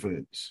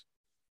defense.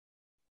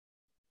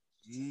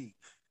 Yeesh.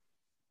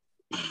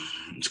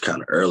 It's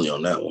kind of early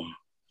on that one.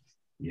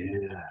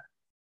 Yeah.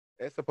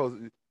 That's supposed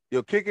to,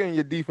 your kicker and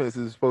your defense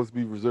is supposed to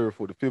be reserved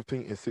for the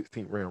 15th and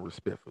 16th round,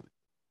 respectfully.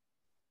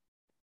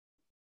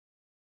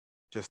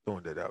 Just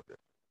throwing that out there.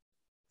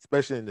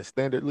 Especially in the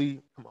standard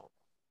league. Come on.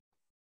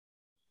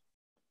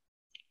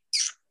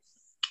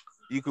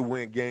 You could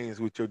win games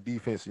with your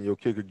defense and your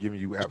kicker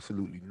giving you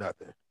absolutely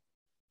nothing.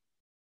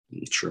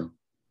 True.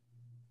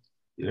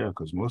 Yeah,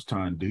 because most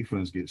time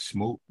defense gets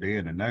smoked. They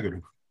in the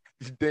negative.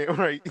 Damn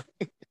right.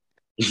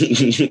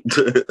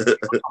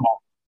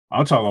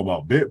 I'm talking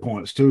about bit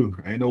points too.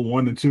 Ain't no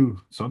 1 and 2.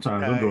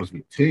 Sometimes them doors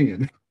be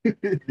 10.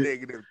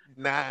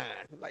 -9.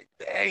 Like,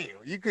 damn,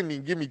 you couldn't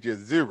even give me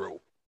just 0.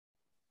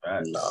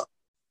 Nah.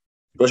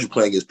 Especially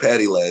playing against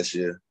Patty last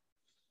year.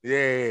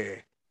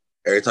 Yeah.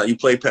 Every time you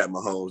play Pat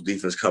Mahomes,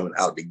 defense coming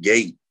out the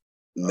gate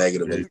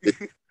negative.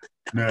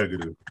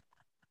 Negative.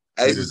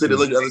 I used to sit and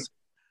look at others.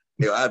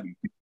 Yo, I'd be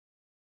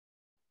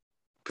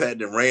patting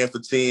the ran for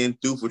 10,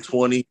 threw for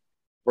 20,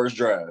 first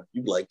drive.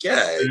 You be like,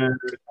 yeah.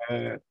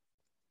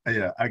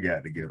 Yeah, I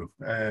got to get him.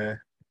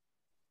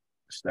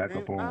 Stack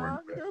up on running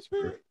backs.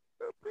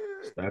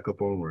 Stack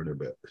up on running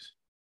backs.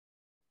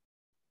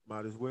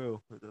 Might as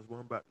well. That's what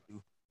I'm about to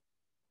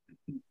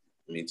do.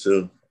 Me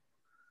too.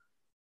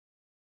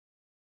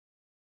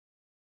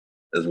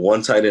 There's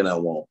one tight end I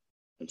want.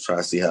 I'm trying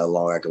to see how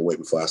long I can wait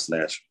before I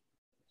snatch.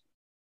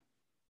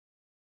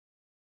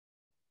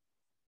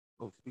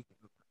 Oh, speaking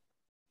of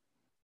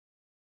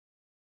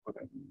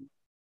Okay.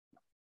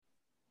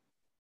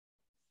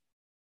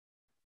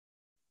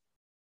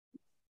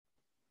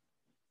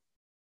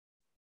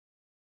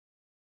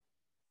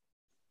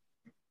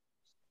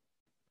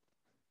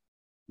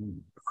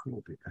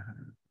 Cool.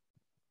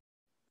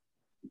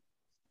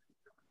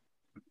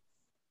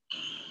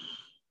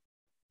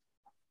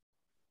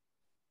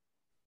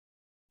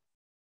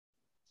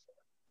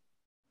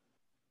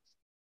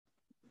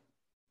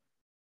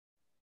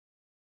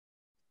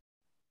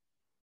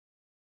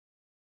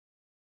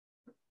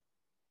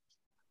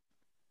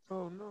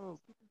 oh no,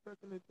 put him back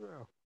in the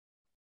draft.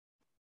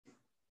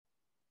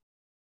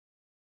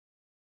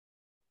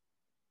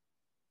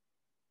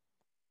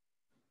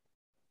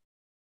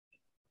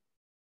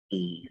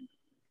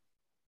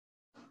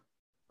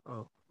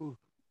 Oh, ooh.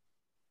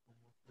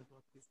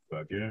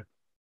 Back in.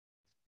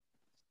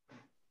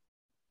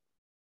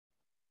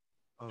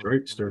 Oh,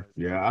 Drakester.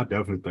 Yeah, I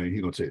definitely think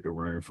he's gonna take the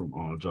reign from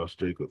Josh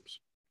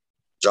Jacobs.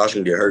 Josh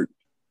can get hurt.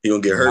 He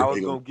gonna get I hurt.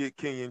 was gonna get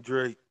Kenyon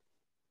Drake.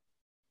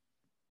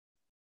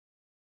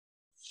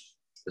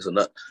 It's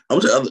enough. I'm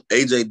gonna tell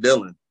AJ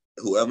Dillon,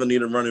 whoever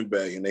need a running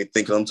back, and they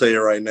think I'm telling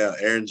you right now,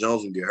 Aaron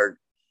Jones can get hurt.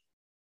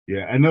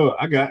 Yeah, I know.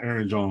 I got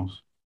Aaron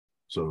Jones,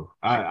 so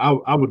I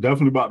was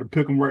definitely about to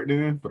pick him right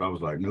then, but I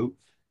was like, nope.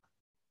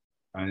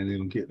 I ain't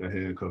even get the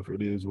handcuff.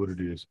 It is what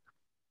it is.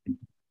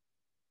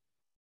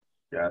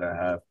 Gotta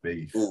have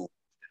faith. Ooh,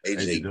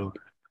 AJ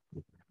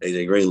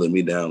Green let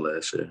me down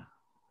last year.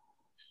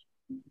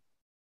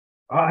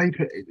 Oh, he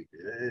paid.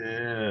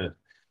 Yeah.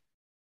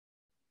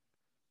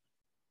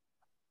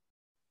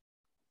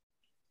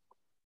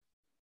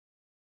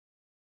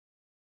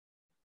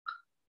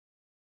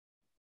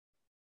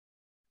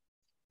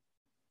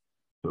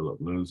 Philip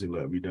Lindsay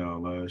let me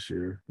down last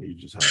year. He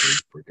just had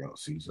a breakout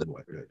season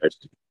like that.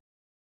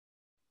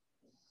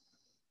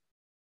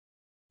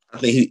 I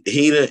think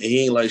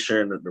he ain't like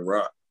sharing the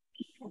rock.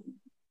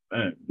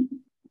 Man.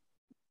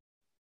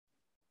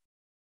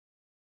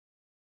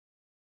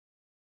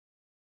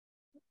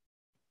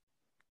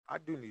 I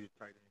do need a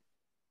tight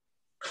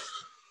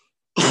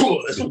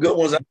end. There's some good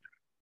ones.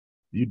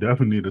 You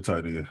definitely need a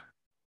tight end.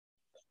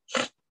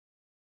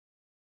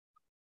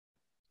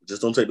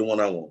 Just don't take the one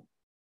I want.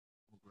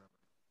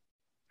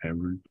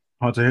 Henry.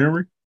 Hunter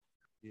Henry?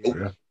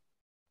 Yeah.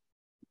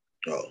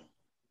 Oh.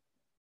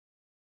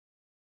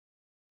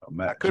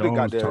 I could have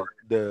got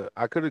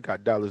I could have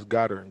got Dallas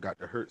Goedert and got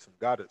the Hurts and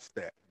Goddard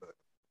stat, but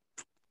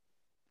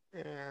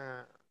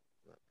yeah.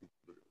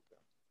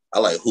 I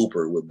like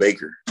Hooper with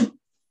Baker. Hell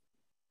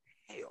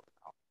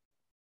no.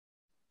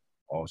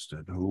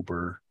 Austin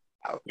Hooper.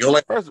 You don't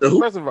like first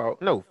of all,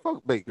 no,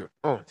 fuck Baker.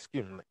 Oh,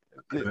 excuse me.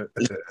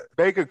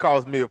 Baker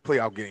calls me a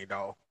playoff game,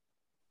 dog.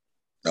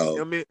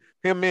 Oh.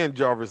 Him and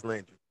Jarvis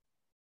Landry.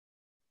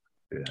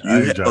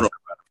 Yeah,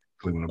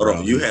 hold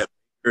on.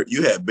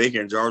 You had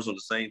Baker and Jarvis on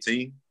the same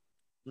team?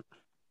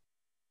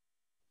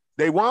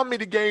 They won me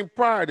the game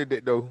prior to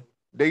that, though.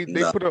 They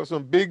put up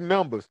some big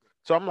numbers.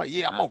 So I'm like,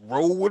 yeah, I'm going to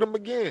roll with them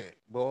again.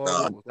 Boy,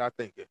 what was I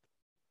thinking?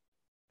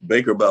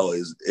 Baker Bell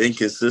is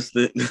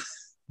inconsistent.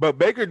 But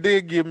Baker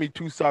did give me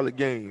 2 solid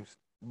games.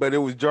 But it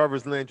was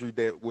Jarvis Landry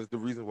that was the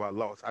reason why I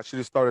lost. I should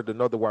have started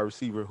another wide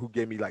receiver who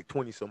gave me like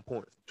 20-some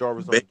points.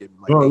 Jarvis only gave me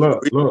like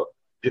look.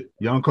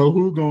 Young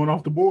Kohu going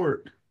off the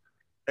board.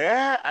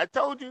 Yeah, I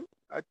told you.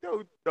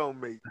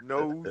 Don't make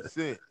no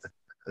sense.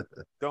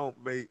 Don't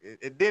make it.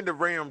 And then the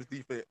Rams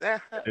defense. I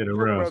did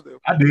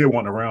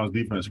want the Rams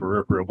defense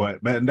for real,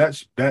 but man, that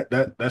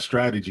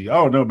strategy. I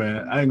don't know,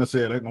 man. I ain't gonna say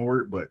it ain't gonna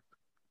work, but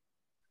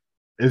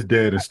it's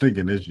dead and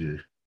stinking this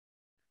year.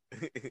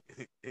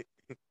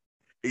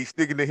 He's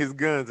sticking to his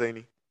guns, ain't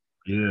he?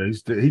 Yeah,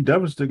 he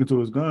definitely sticking to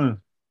his guns.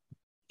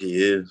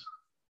 He is.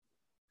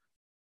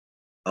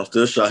 I'm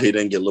still shocked he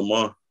didn't get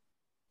Lamar.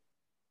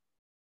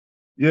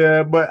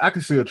 Yeah, but I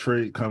can see a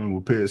trade coming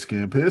with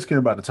Pigskin. Pigskin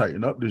about to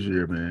tighten up this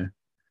year, man.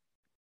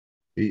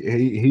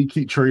 He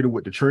keep trading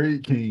with the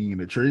trade king,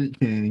 and the trade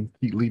king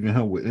keep leaving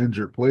him with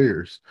injured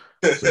players.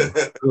 So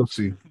we'll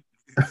see.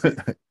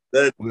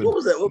 What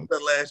was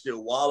that last year?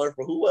 Waller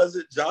for who was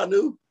it?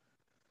 Jonnu?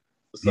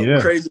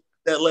 Something crazy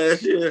like that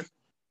last year.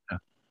 Yeah.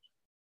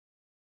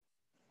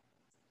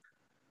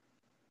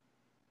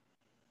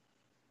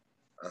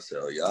 I said,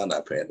 "Oh, y'all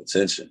not paying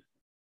attention."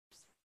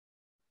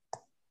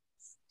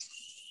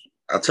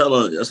 I tell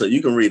them, I said,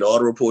 you can read all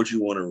the reports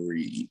you want to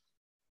read.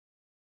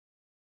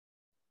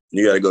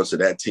 You got to go to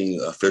that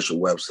team official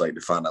website to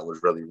find out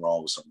what's really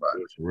wrong with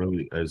somebody. It's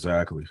really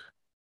exactly.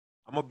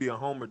 I'm gonna be a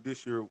homer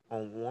this year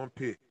on one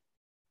pick.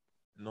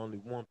 and only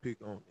one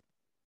pick on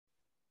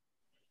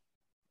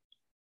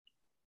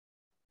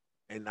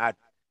it. And I'm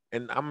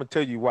gonna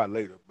tell you why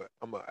later, but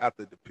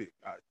after the pick,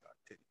 I'll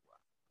tell you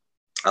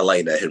why. I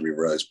like that Henry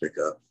Ruggs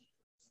pickup.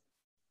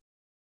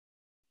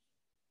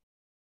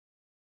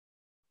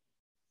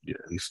 Yeah,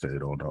 he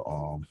stayed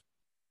on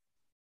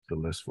the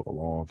list for a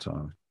long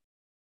time.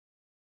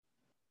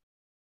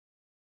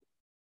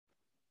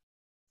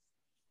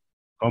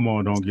 Come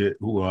on, don't get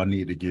who I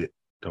need to get.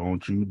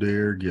 Don't you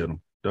dare get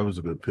him. That was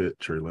a good pick,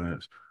 Trey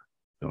Lance.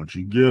 Don't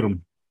you get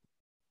him.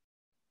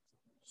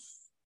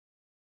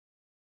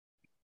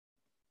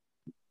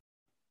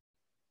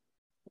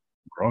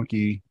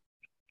 Gronky.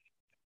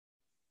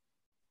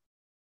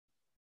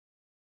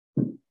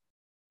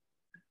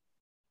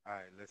 All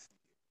right, let's see.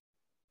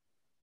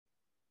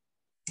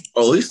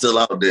 Oh, he's still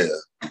out there.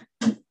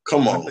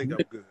 Come I on. think I'm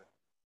good.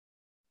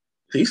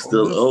 He's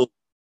still old.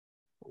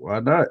 Why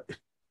not?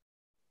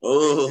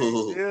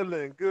 Oh,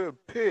 Dillon, good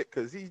pick,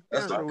 because he's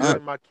That's down a there good-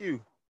 in my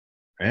queue.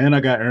 And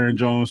I got Aaron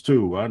Jones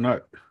too. Why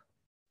not?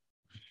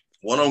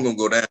 one of them gonna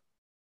go down.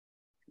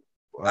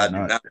 Why I do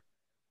not.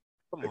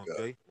 Come on, Pick up.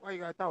 Jay. Why you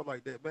gotta talk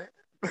like that, man?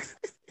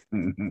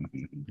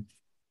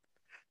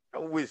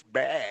 Don't wish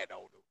bad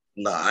on him.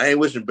 Nah, I ain't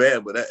wishing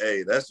bad, but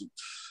hey, that's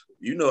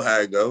you know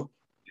how it go.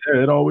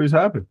 Yeah, it always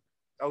happens.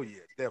 Oh yeah,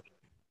 definitely.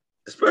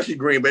 Especially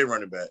Green Bay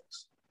running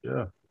backs.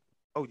 Yeah.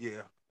 Oh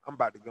yeah, I'm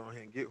about to go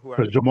ahead and get who I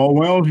Because Jamal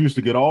Williams used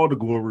to get all the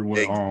glory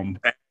when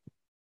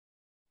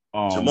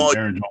Jamal-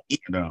 Aaron Jones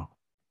went down.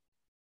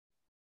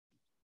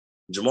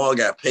 Jamal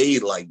got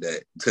paid like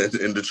that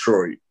in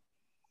Detroit.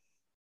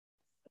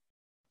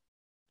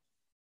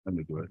 Let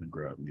me go ahead and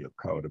grab me a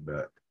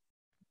quarterback.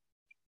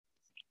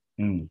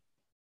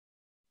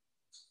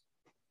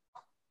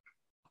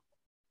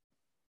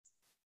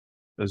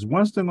 Is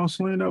Winston gonna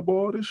sling that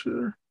ball this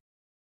year?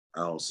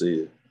 I don't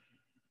see it.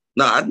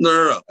 No. I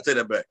take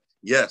that back.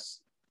 Yes,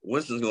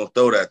 Winston's gonna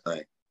throw that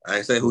thing. I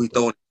ain't saying who he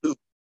throwing it to.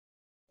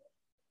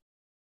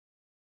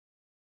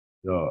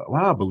 Well,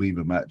 I believe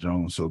in Matt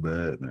Jones so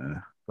bad,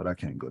 man, but I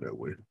can't go that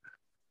way.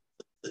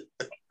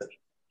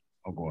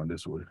 I'm going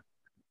this way.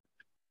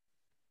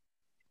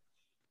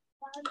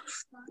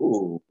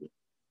 Ooh.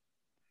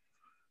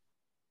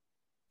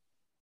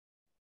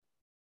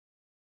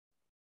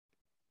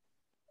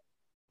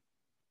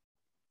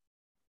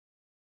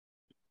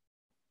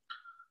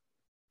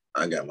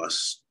 I got my.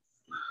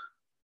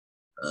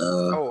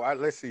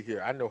 Let's see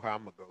here. I know how I'm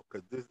gonna go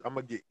because I'm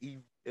gonna get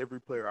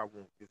every player I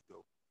want. Just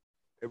go.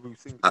 Every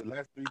single the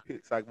last 3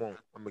 picks I want,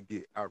 I'm gonna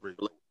get already.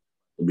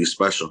 It'll be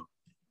special.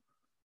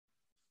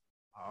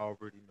 I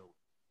already know.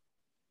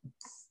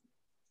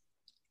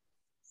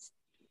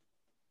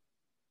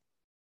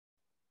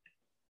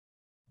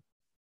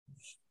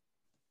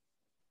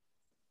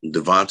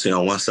 Devontae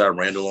on one side,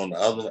 Randall on the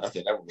other. I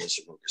think that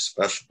relationship will be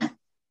special.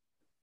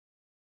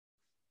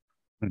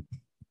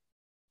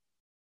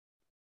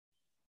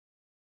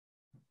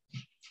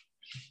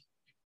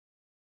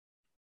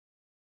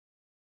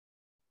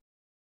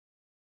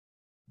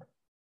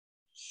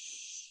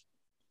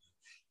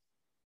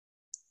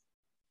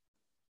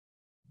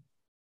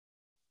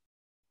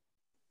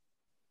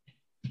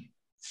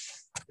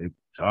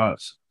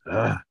 Shots.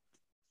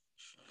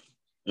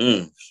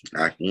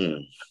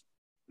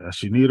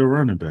 She need a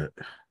running back.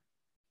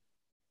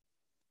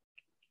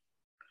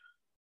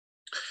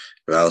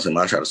 If I was him,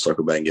 I try to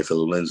circle back and get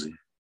Phillip Lindsay.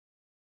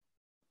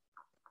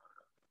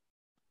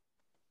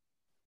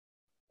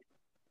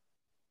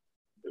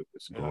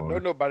 And I know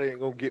nobody ain't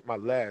gonna get my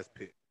last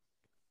pick,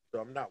 so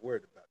I'm not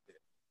worried about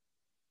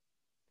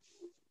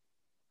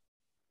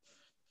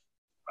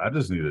that. I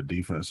just need a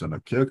defense and a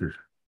kicker.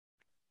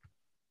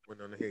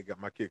 Went on ahead, got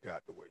my kick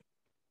out the way.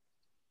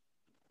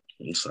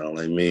 You sound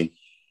like me.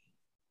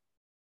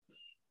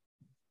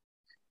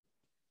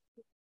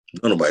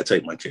 Don't nobody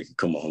take my kick.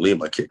 Come on, leave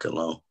my kick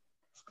alone.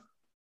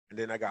 And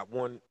then I got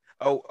one.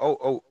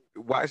 Oh!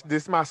 Watch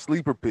this. Is my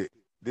sleeper pick.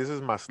 This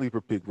is my sleeper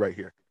pick right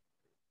here.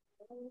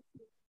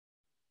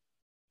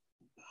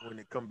 When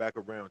it come back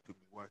around to me,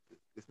 watch this.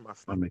 This is my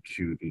sleeper. Let me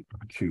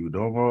cue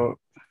Dova.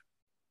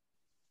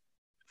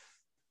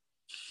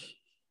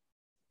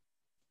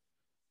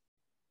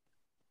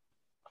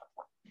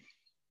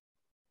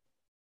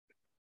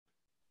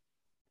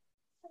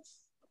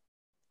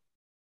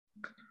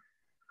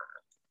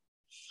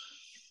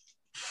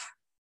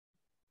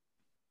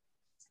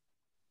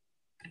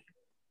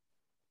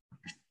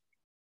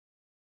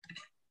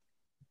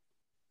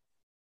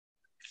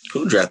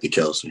 Who drafted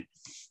Kelsey?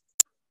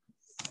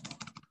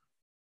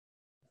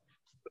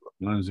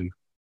 Lindsay.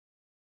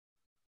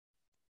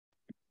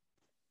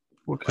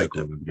 What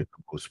kicker will get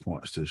the most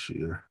points this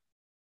year?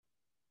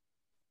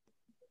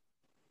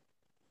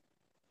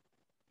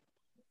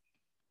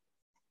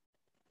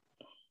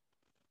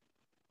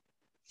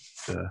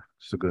 Yeah,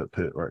 it's a good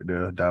pick right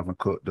there. Dalvin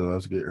Cook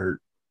does get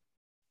hurt.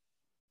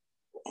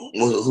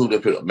 Who they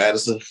pick up?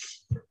 Madison?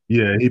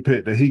 Yeah, he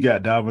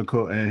got Dalvin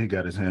Cook and he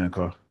got his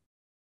handcuff.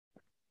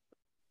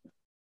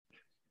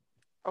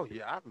 Oh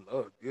yeah, I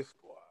love this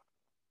squad.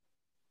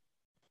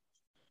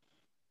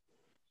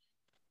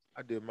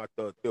 I did my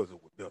third dozen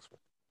with this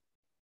one.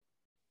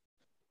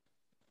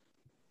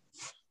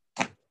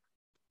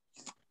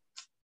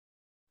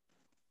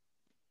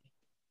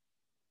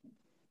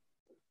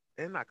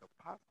 And I could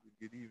possibly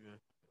get even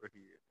right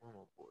here. One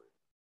more boy.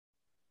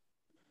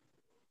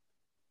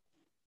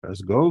 Let's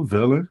go,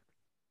 villain.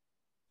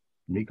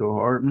 Nico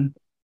Hartman.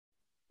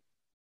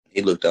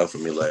 He looked out for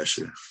me last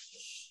year.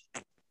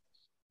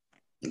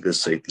 Good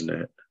safety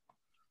net.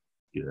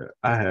 Yeah,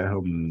 I had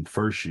him in the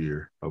first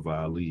year of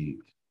our league,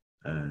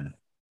 and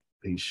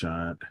he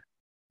shined.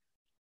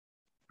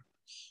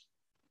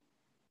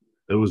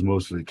 It was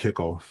mostly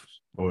kickoffs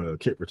or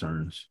kick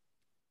returns.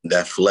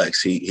 That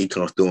flex, he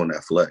comes through on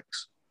that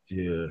flex.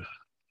 Yeah.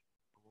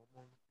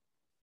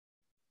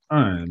 All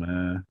right,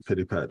 man.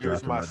 Pity Pat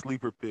Here's dropping my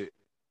sleeper pick.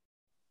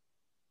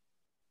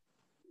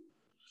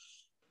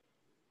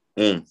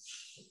 Mm.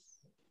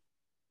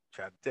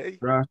 Try to tell you.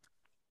 Right.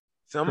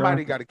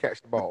 Somebody got to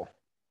catch the ball.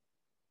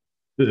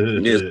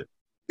 Yes.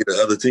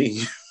 The other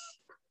team.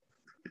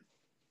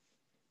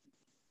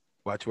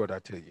 Watch what I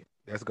tell you.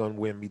 That's going to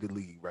win me the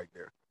league right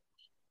there.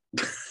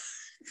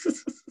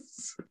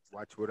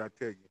 Watch what I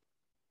tell you.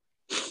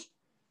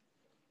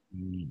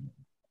 Mm.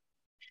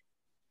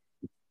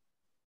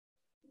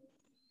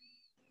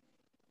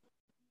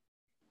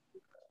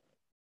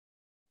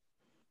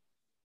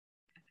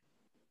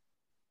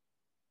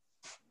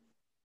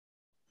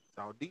 It's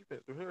all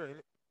defensive here, ain't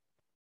it?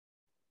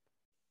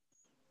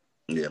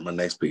 Yeah, my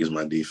next pick is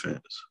my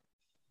defense.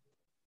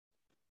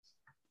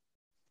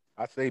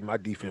 I saved my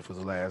defense for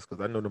the last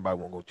because I know nobody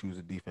won't go choose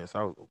a defense.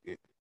 I was going to get.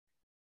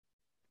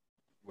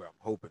 Well, I'm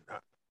hoping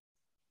not.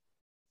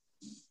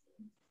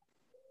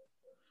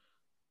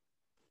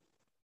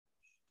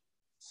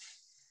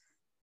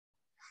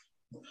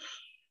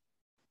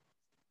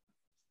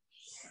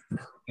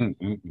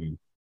 Mm-mm-mm.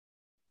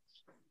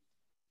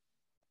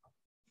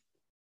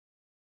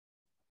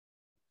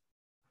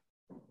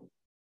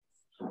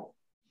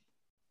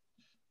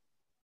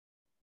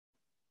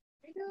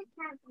 I don't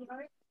have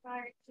more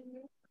start to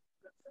you.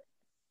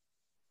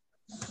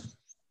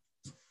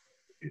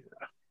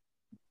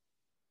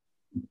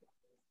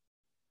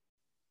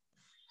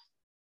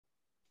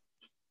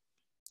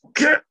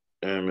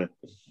 Damn it.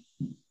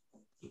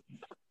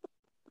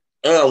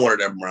 I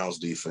wanted that Browns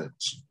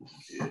defense.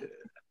 Yeah.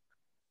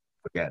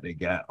 Forgot they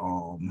got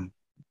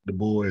the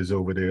boys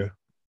over there.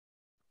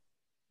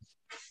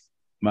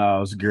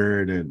 Miles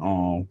Garrett and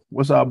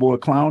what's our boy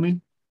Clowney?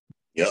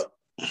 Yep.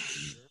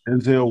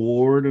 Denzel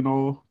Ward and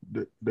all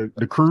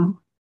the crew.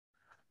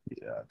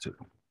 Yeah, I took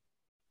him.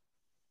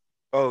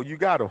 Oh, you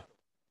got him.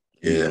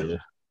 Yeah.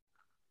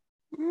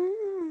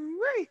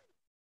 Wait.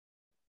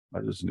 I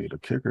just need a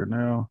kicker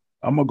now.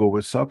 I'm gonna go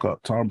with suck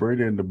up. Tom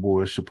Brady and the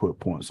boys should put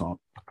points on.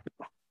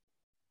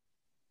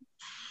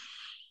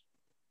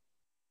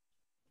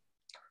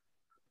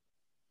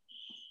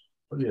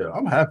 But yeah,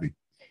 I'm happy.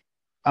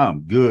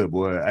 I'm good,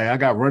 boy. Hey, I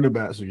got running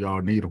backs if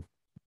y'all need them.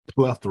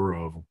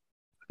 Plethora of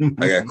them.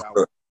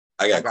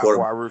 I got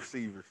quarterback. wide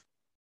receivers.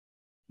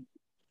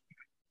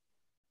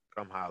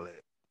 Come holler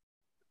at.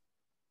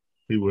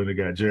 He wouldn't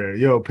have got Jared.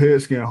 Yo,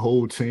 Pigskin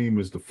whole team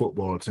is the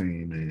football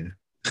team, man.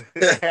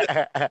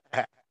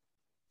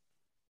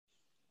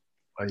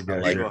 He's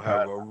gonna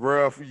have a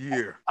rough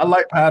year. I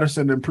like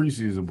Patterson in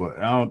preseason, but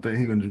I don't think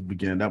he's gonna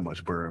begin that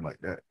much burn like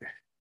that.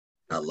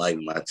 I like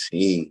my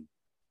team.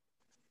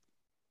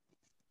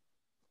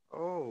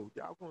 Oh,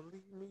 y'all gonna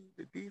leave me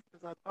the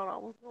defense I thought I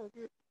was gonna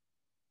get?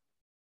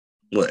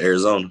 What,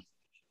 Arizona?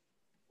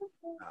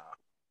 Nah,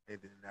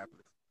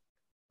 Indianapolis.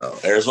 Oh,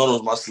 Arizona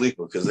was my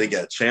sleeper because they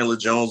got Chandler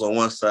Jones on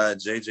one side,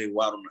 J.J.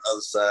 Watt on the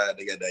other side.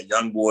 They got that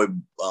young boy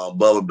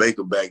Bubba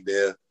Baker back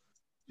there.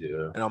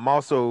 Yeah, and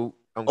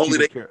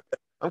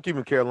I'm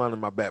keeping Carolina in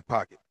my back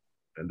pocket.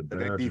 And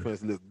that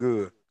defense look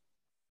good.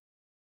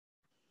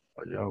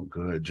 Oh, y'all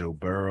good. Joe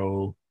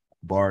Burrow,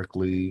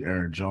 Barkley,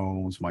 Aaron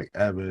Jones, Mike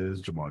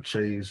Evans, Jamar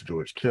Chase,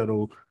 George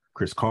Kittle,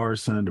 Chris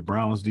Carson, the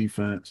Browns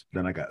defense.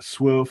 Then I got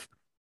Swift,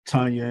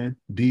 Tunyon,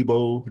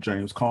 Debo,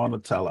 James Conner,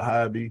 Tyler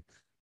Hybe,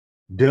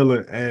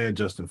 Dillon, and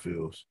Justin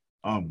Fields.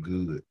 I'm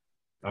good.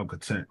 I'm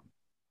content.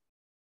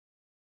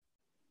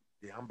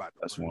 Yeah, I'm about to.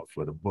 That's one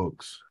for the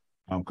books.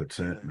 I'm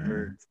content,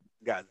 man.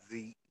 Got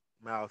Zeke,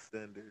 Miles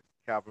Sanders,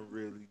 Calvin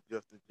Ridley,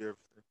 Justin Jefferson,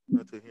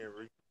 Hunter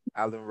Henry,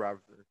 Allen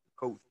Robinson,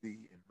 Coach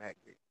D, and Matt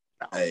Gay.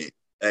 Hey,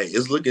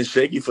 it's looking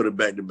shaky for the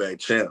back-to-back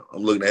champ.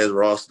 I'm looking at his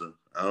roster.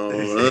 I don't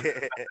know.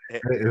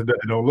 It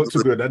don't look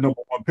too good. That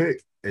number one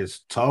pick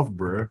is tough,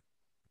 bro.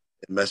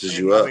 It messes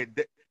you up.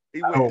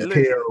 I don't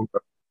care.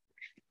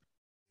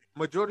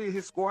 Majority of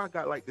his squad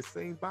got like the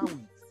same bye weeks.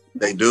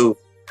 They do.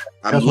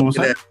 I'm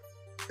looking at.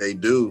 They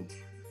do.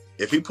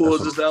 If he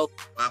pulls this out,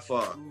 by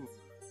far.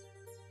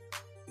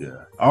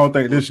 Yeah, I don't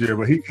think this year,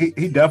 but he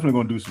definitely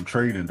gonna do some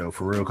trading though,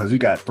 for real, because he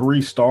got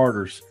 3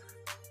 starters.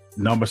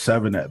 Number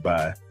 7 at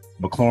bye,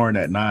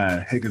 McLaurin at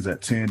 9, Higgins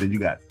at 10. Then you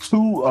got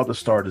 2 other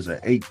starters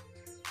at 8,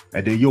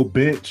 and then your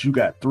bench you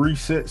got 3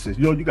 sixes.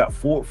 You got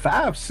 4,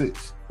 5,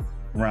 6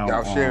 round.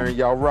 Y'all sharing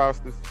y'all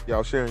rosters.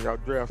 Y'all sharing y'all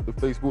drafts to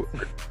Facebook.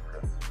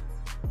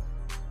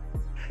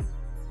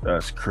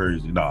 That's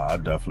crazy. Nah, I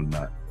definitely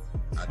not.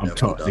 I I'm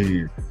tucked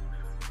in.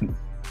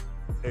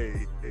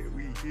 Hey,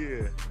 we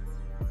here.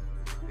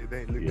 It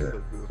ain't looking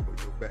so good for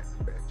your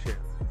back-to-back champ.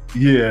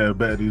 Yeah,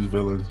 bad news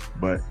villains,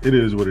 but it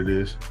is what it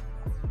is.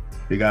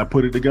 You gotta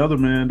put it together,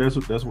 man. That's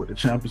what the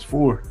champ is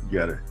for. You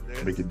gotta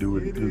make it do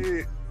what it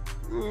do.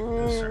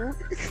 Yes, sir.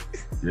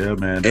 Yeah,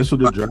 man. That's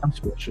what the draft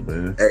special,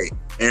 man. Hey,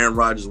 Aaron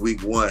Rodgers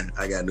week 1.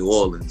 I got New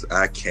Orleans.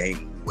 I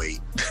can't wait.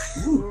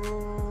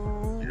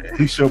 Yeah,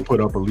 he should put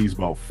up at least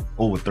about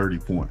over 30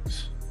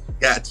 points.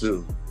 Got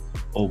to.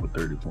 Over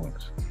 30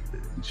 points. Yeah,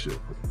 he should.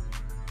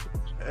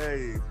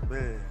 Hey,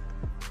 man.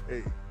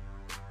 Hey.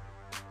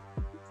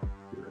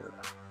 Yeah,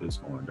 it's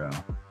going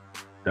down.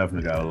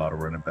 Definitely got a lot of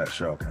running back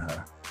shark and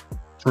high.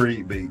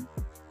 Trade bait,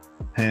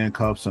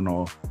 handcuffs and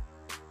all.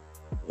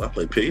 Well, I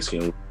play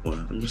Pigskin week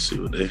 1. Let me see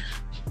what they.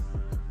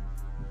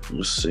 Let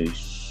me see.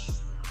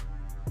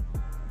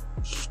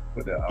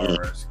 With that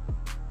RS,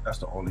 that's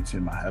the only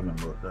team I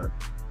haven't looked at.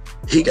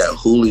 He got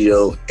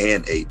Julio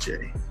and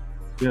AJ.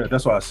 Yeah,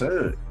 that's what I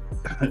said.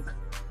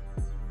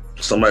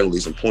 Somebody will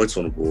leave some points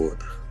on the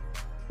board.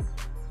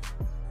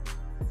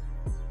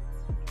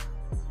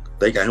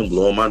 They got him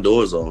blowing my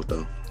doors off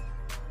though.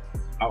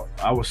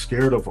 I was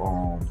scared of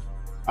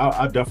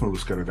I definitely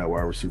was scared of that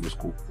wide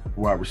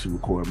receiver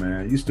core,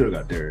 man. You still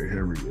got Derrick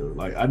Henry.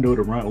 Like I know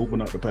the run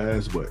open up the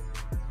pass, but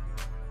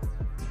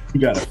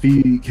you got to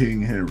feed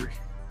King Henry.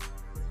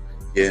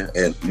 Yeah,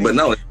 but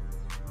no,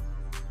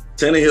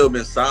 Tannehill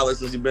been solid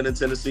since he's been in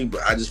Tennessee,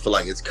 but I just feel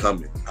like it's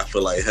coming. I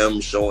feel like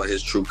him showing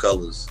his true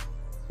colors.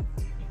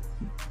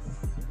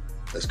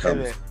 That's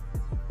coming. Man,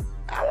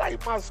 I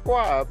like my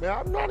squad, man.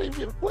 I'm not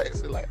even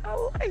flexing. Like I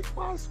like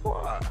my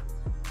squad.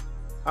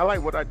 I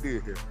like what I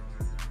did here.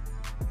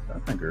 I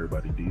think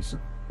everybody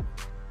decent.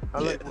 I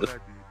like what I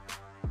did.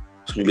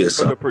 It's gonna be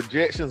So the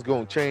projections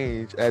gonna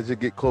change as it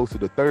get closer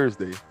to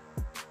Thursday.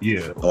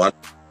 Yeah.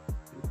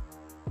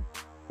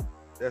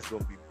 That's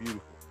gonna be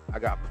beautiful. I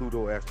got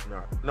Pluto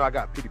astronaut. No, I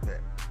got Pity Pat.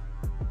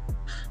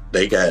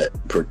 They got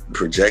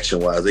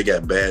projection wise, they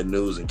got Bad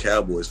News and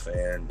Cowboys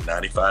fan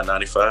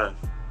 95-95.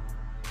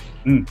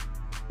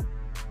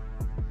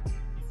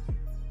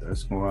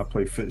 That's when I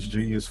play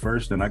Fitzgenius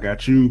first, then I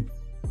got you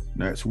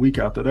next week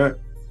after that.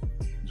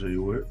 J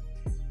Witt.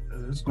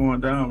 It's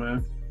going down,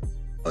 man.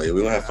 Oh yeah,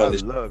 we gonna have fun. I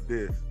love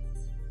this.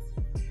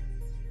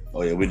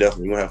 Oh yeah, we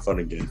definitely gonna have fun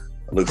again.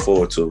 I look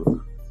forward to it.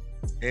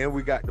 And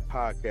we got the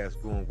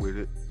podcast going with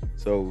it.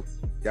 So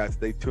guys,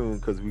 stay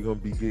tuned because we're gonna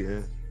be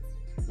getting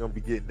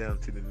down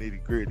to the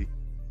nitty gritty.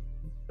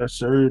 Yes,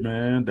 sir,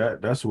 man.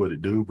 That's what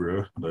it do,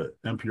 bro. The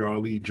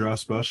NPR League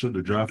draft special.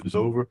 The draft is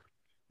over.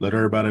 Let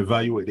everybody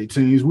evaluate their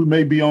teams. We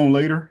may be on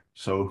later,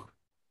 so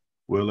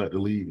we'll let the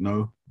league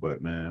know.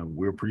 But man,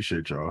 we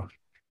appreciate y'all.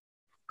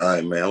 All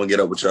right, man. I'm gonna get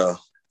up with y'all.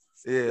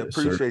 Yeah, Yes,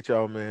 appreciate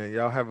y'all, man.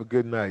 Y'all have a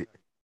good night.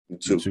 You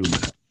too. You too, man.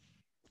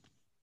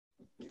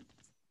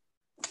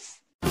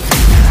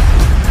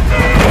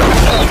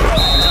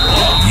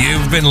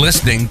 You've been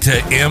listening to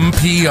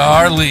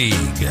MPR League.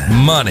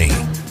 Money,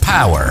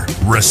 power,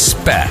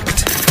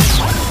 respect.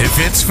 If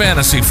it's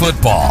fantasy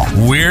football,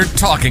 we're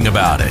talking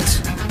about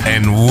it.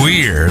 And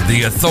we're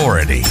the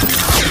authority.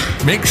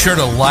 Make sure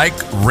to like,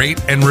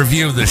 rate, and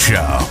review the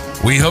show.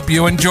 We hope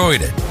you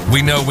enjoyed it.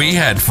 We know we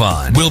had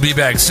fun. We'll be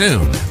back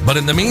soon. But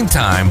in the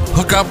meantime,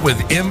 hook up with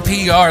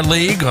MPR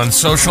League on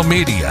social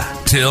media.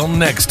 Till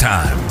next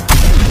time.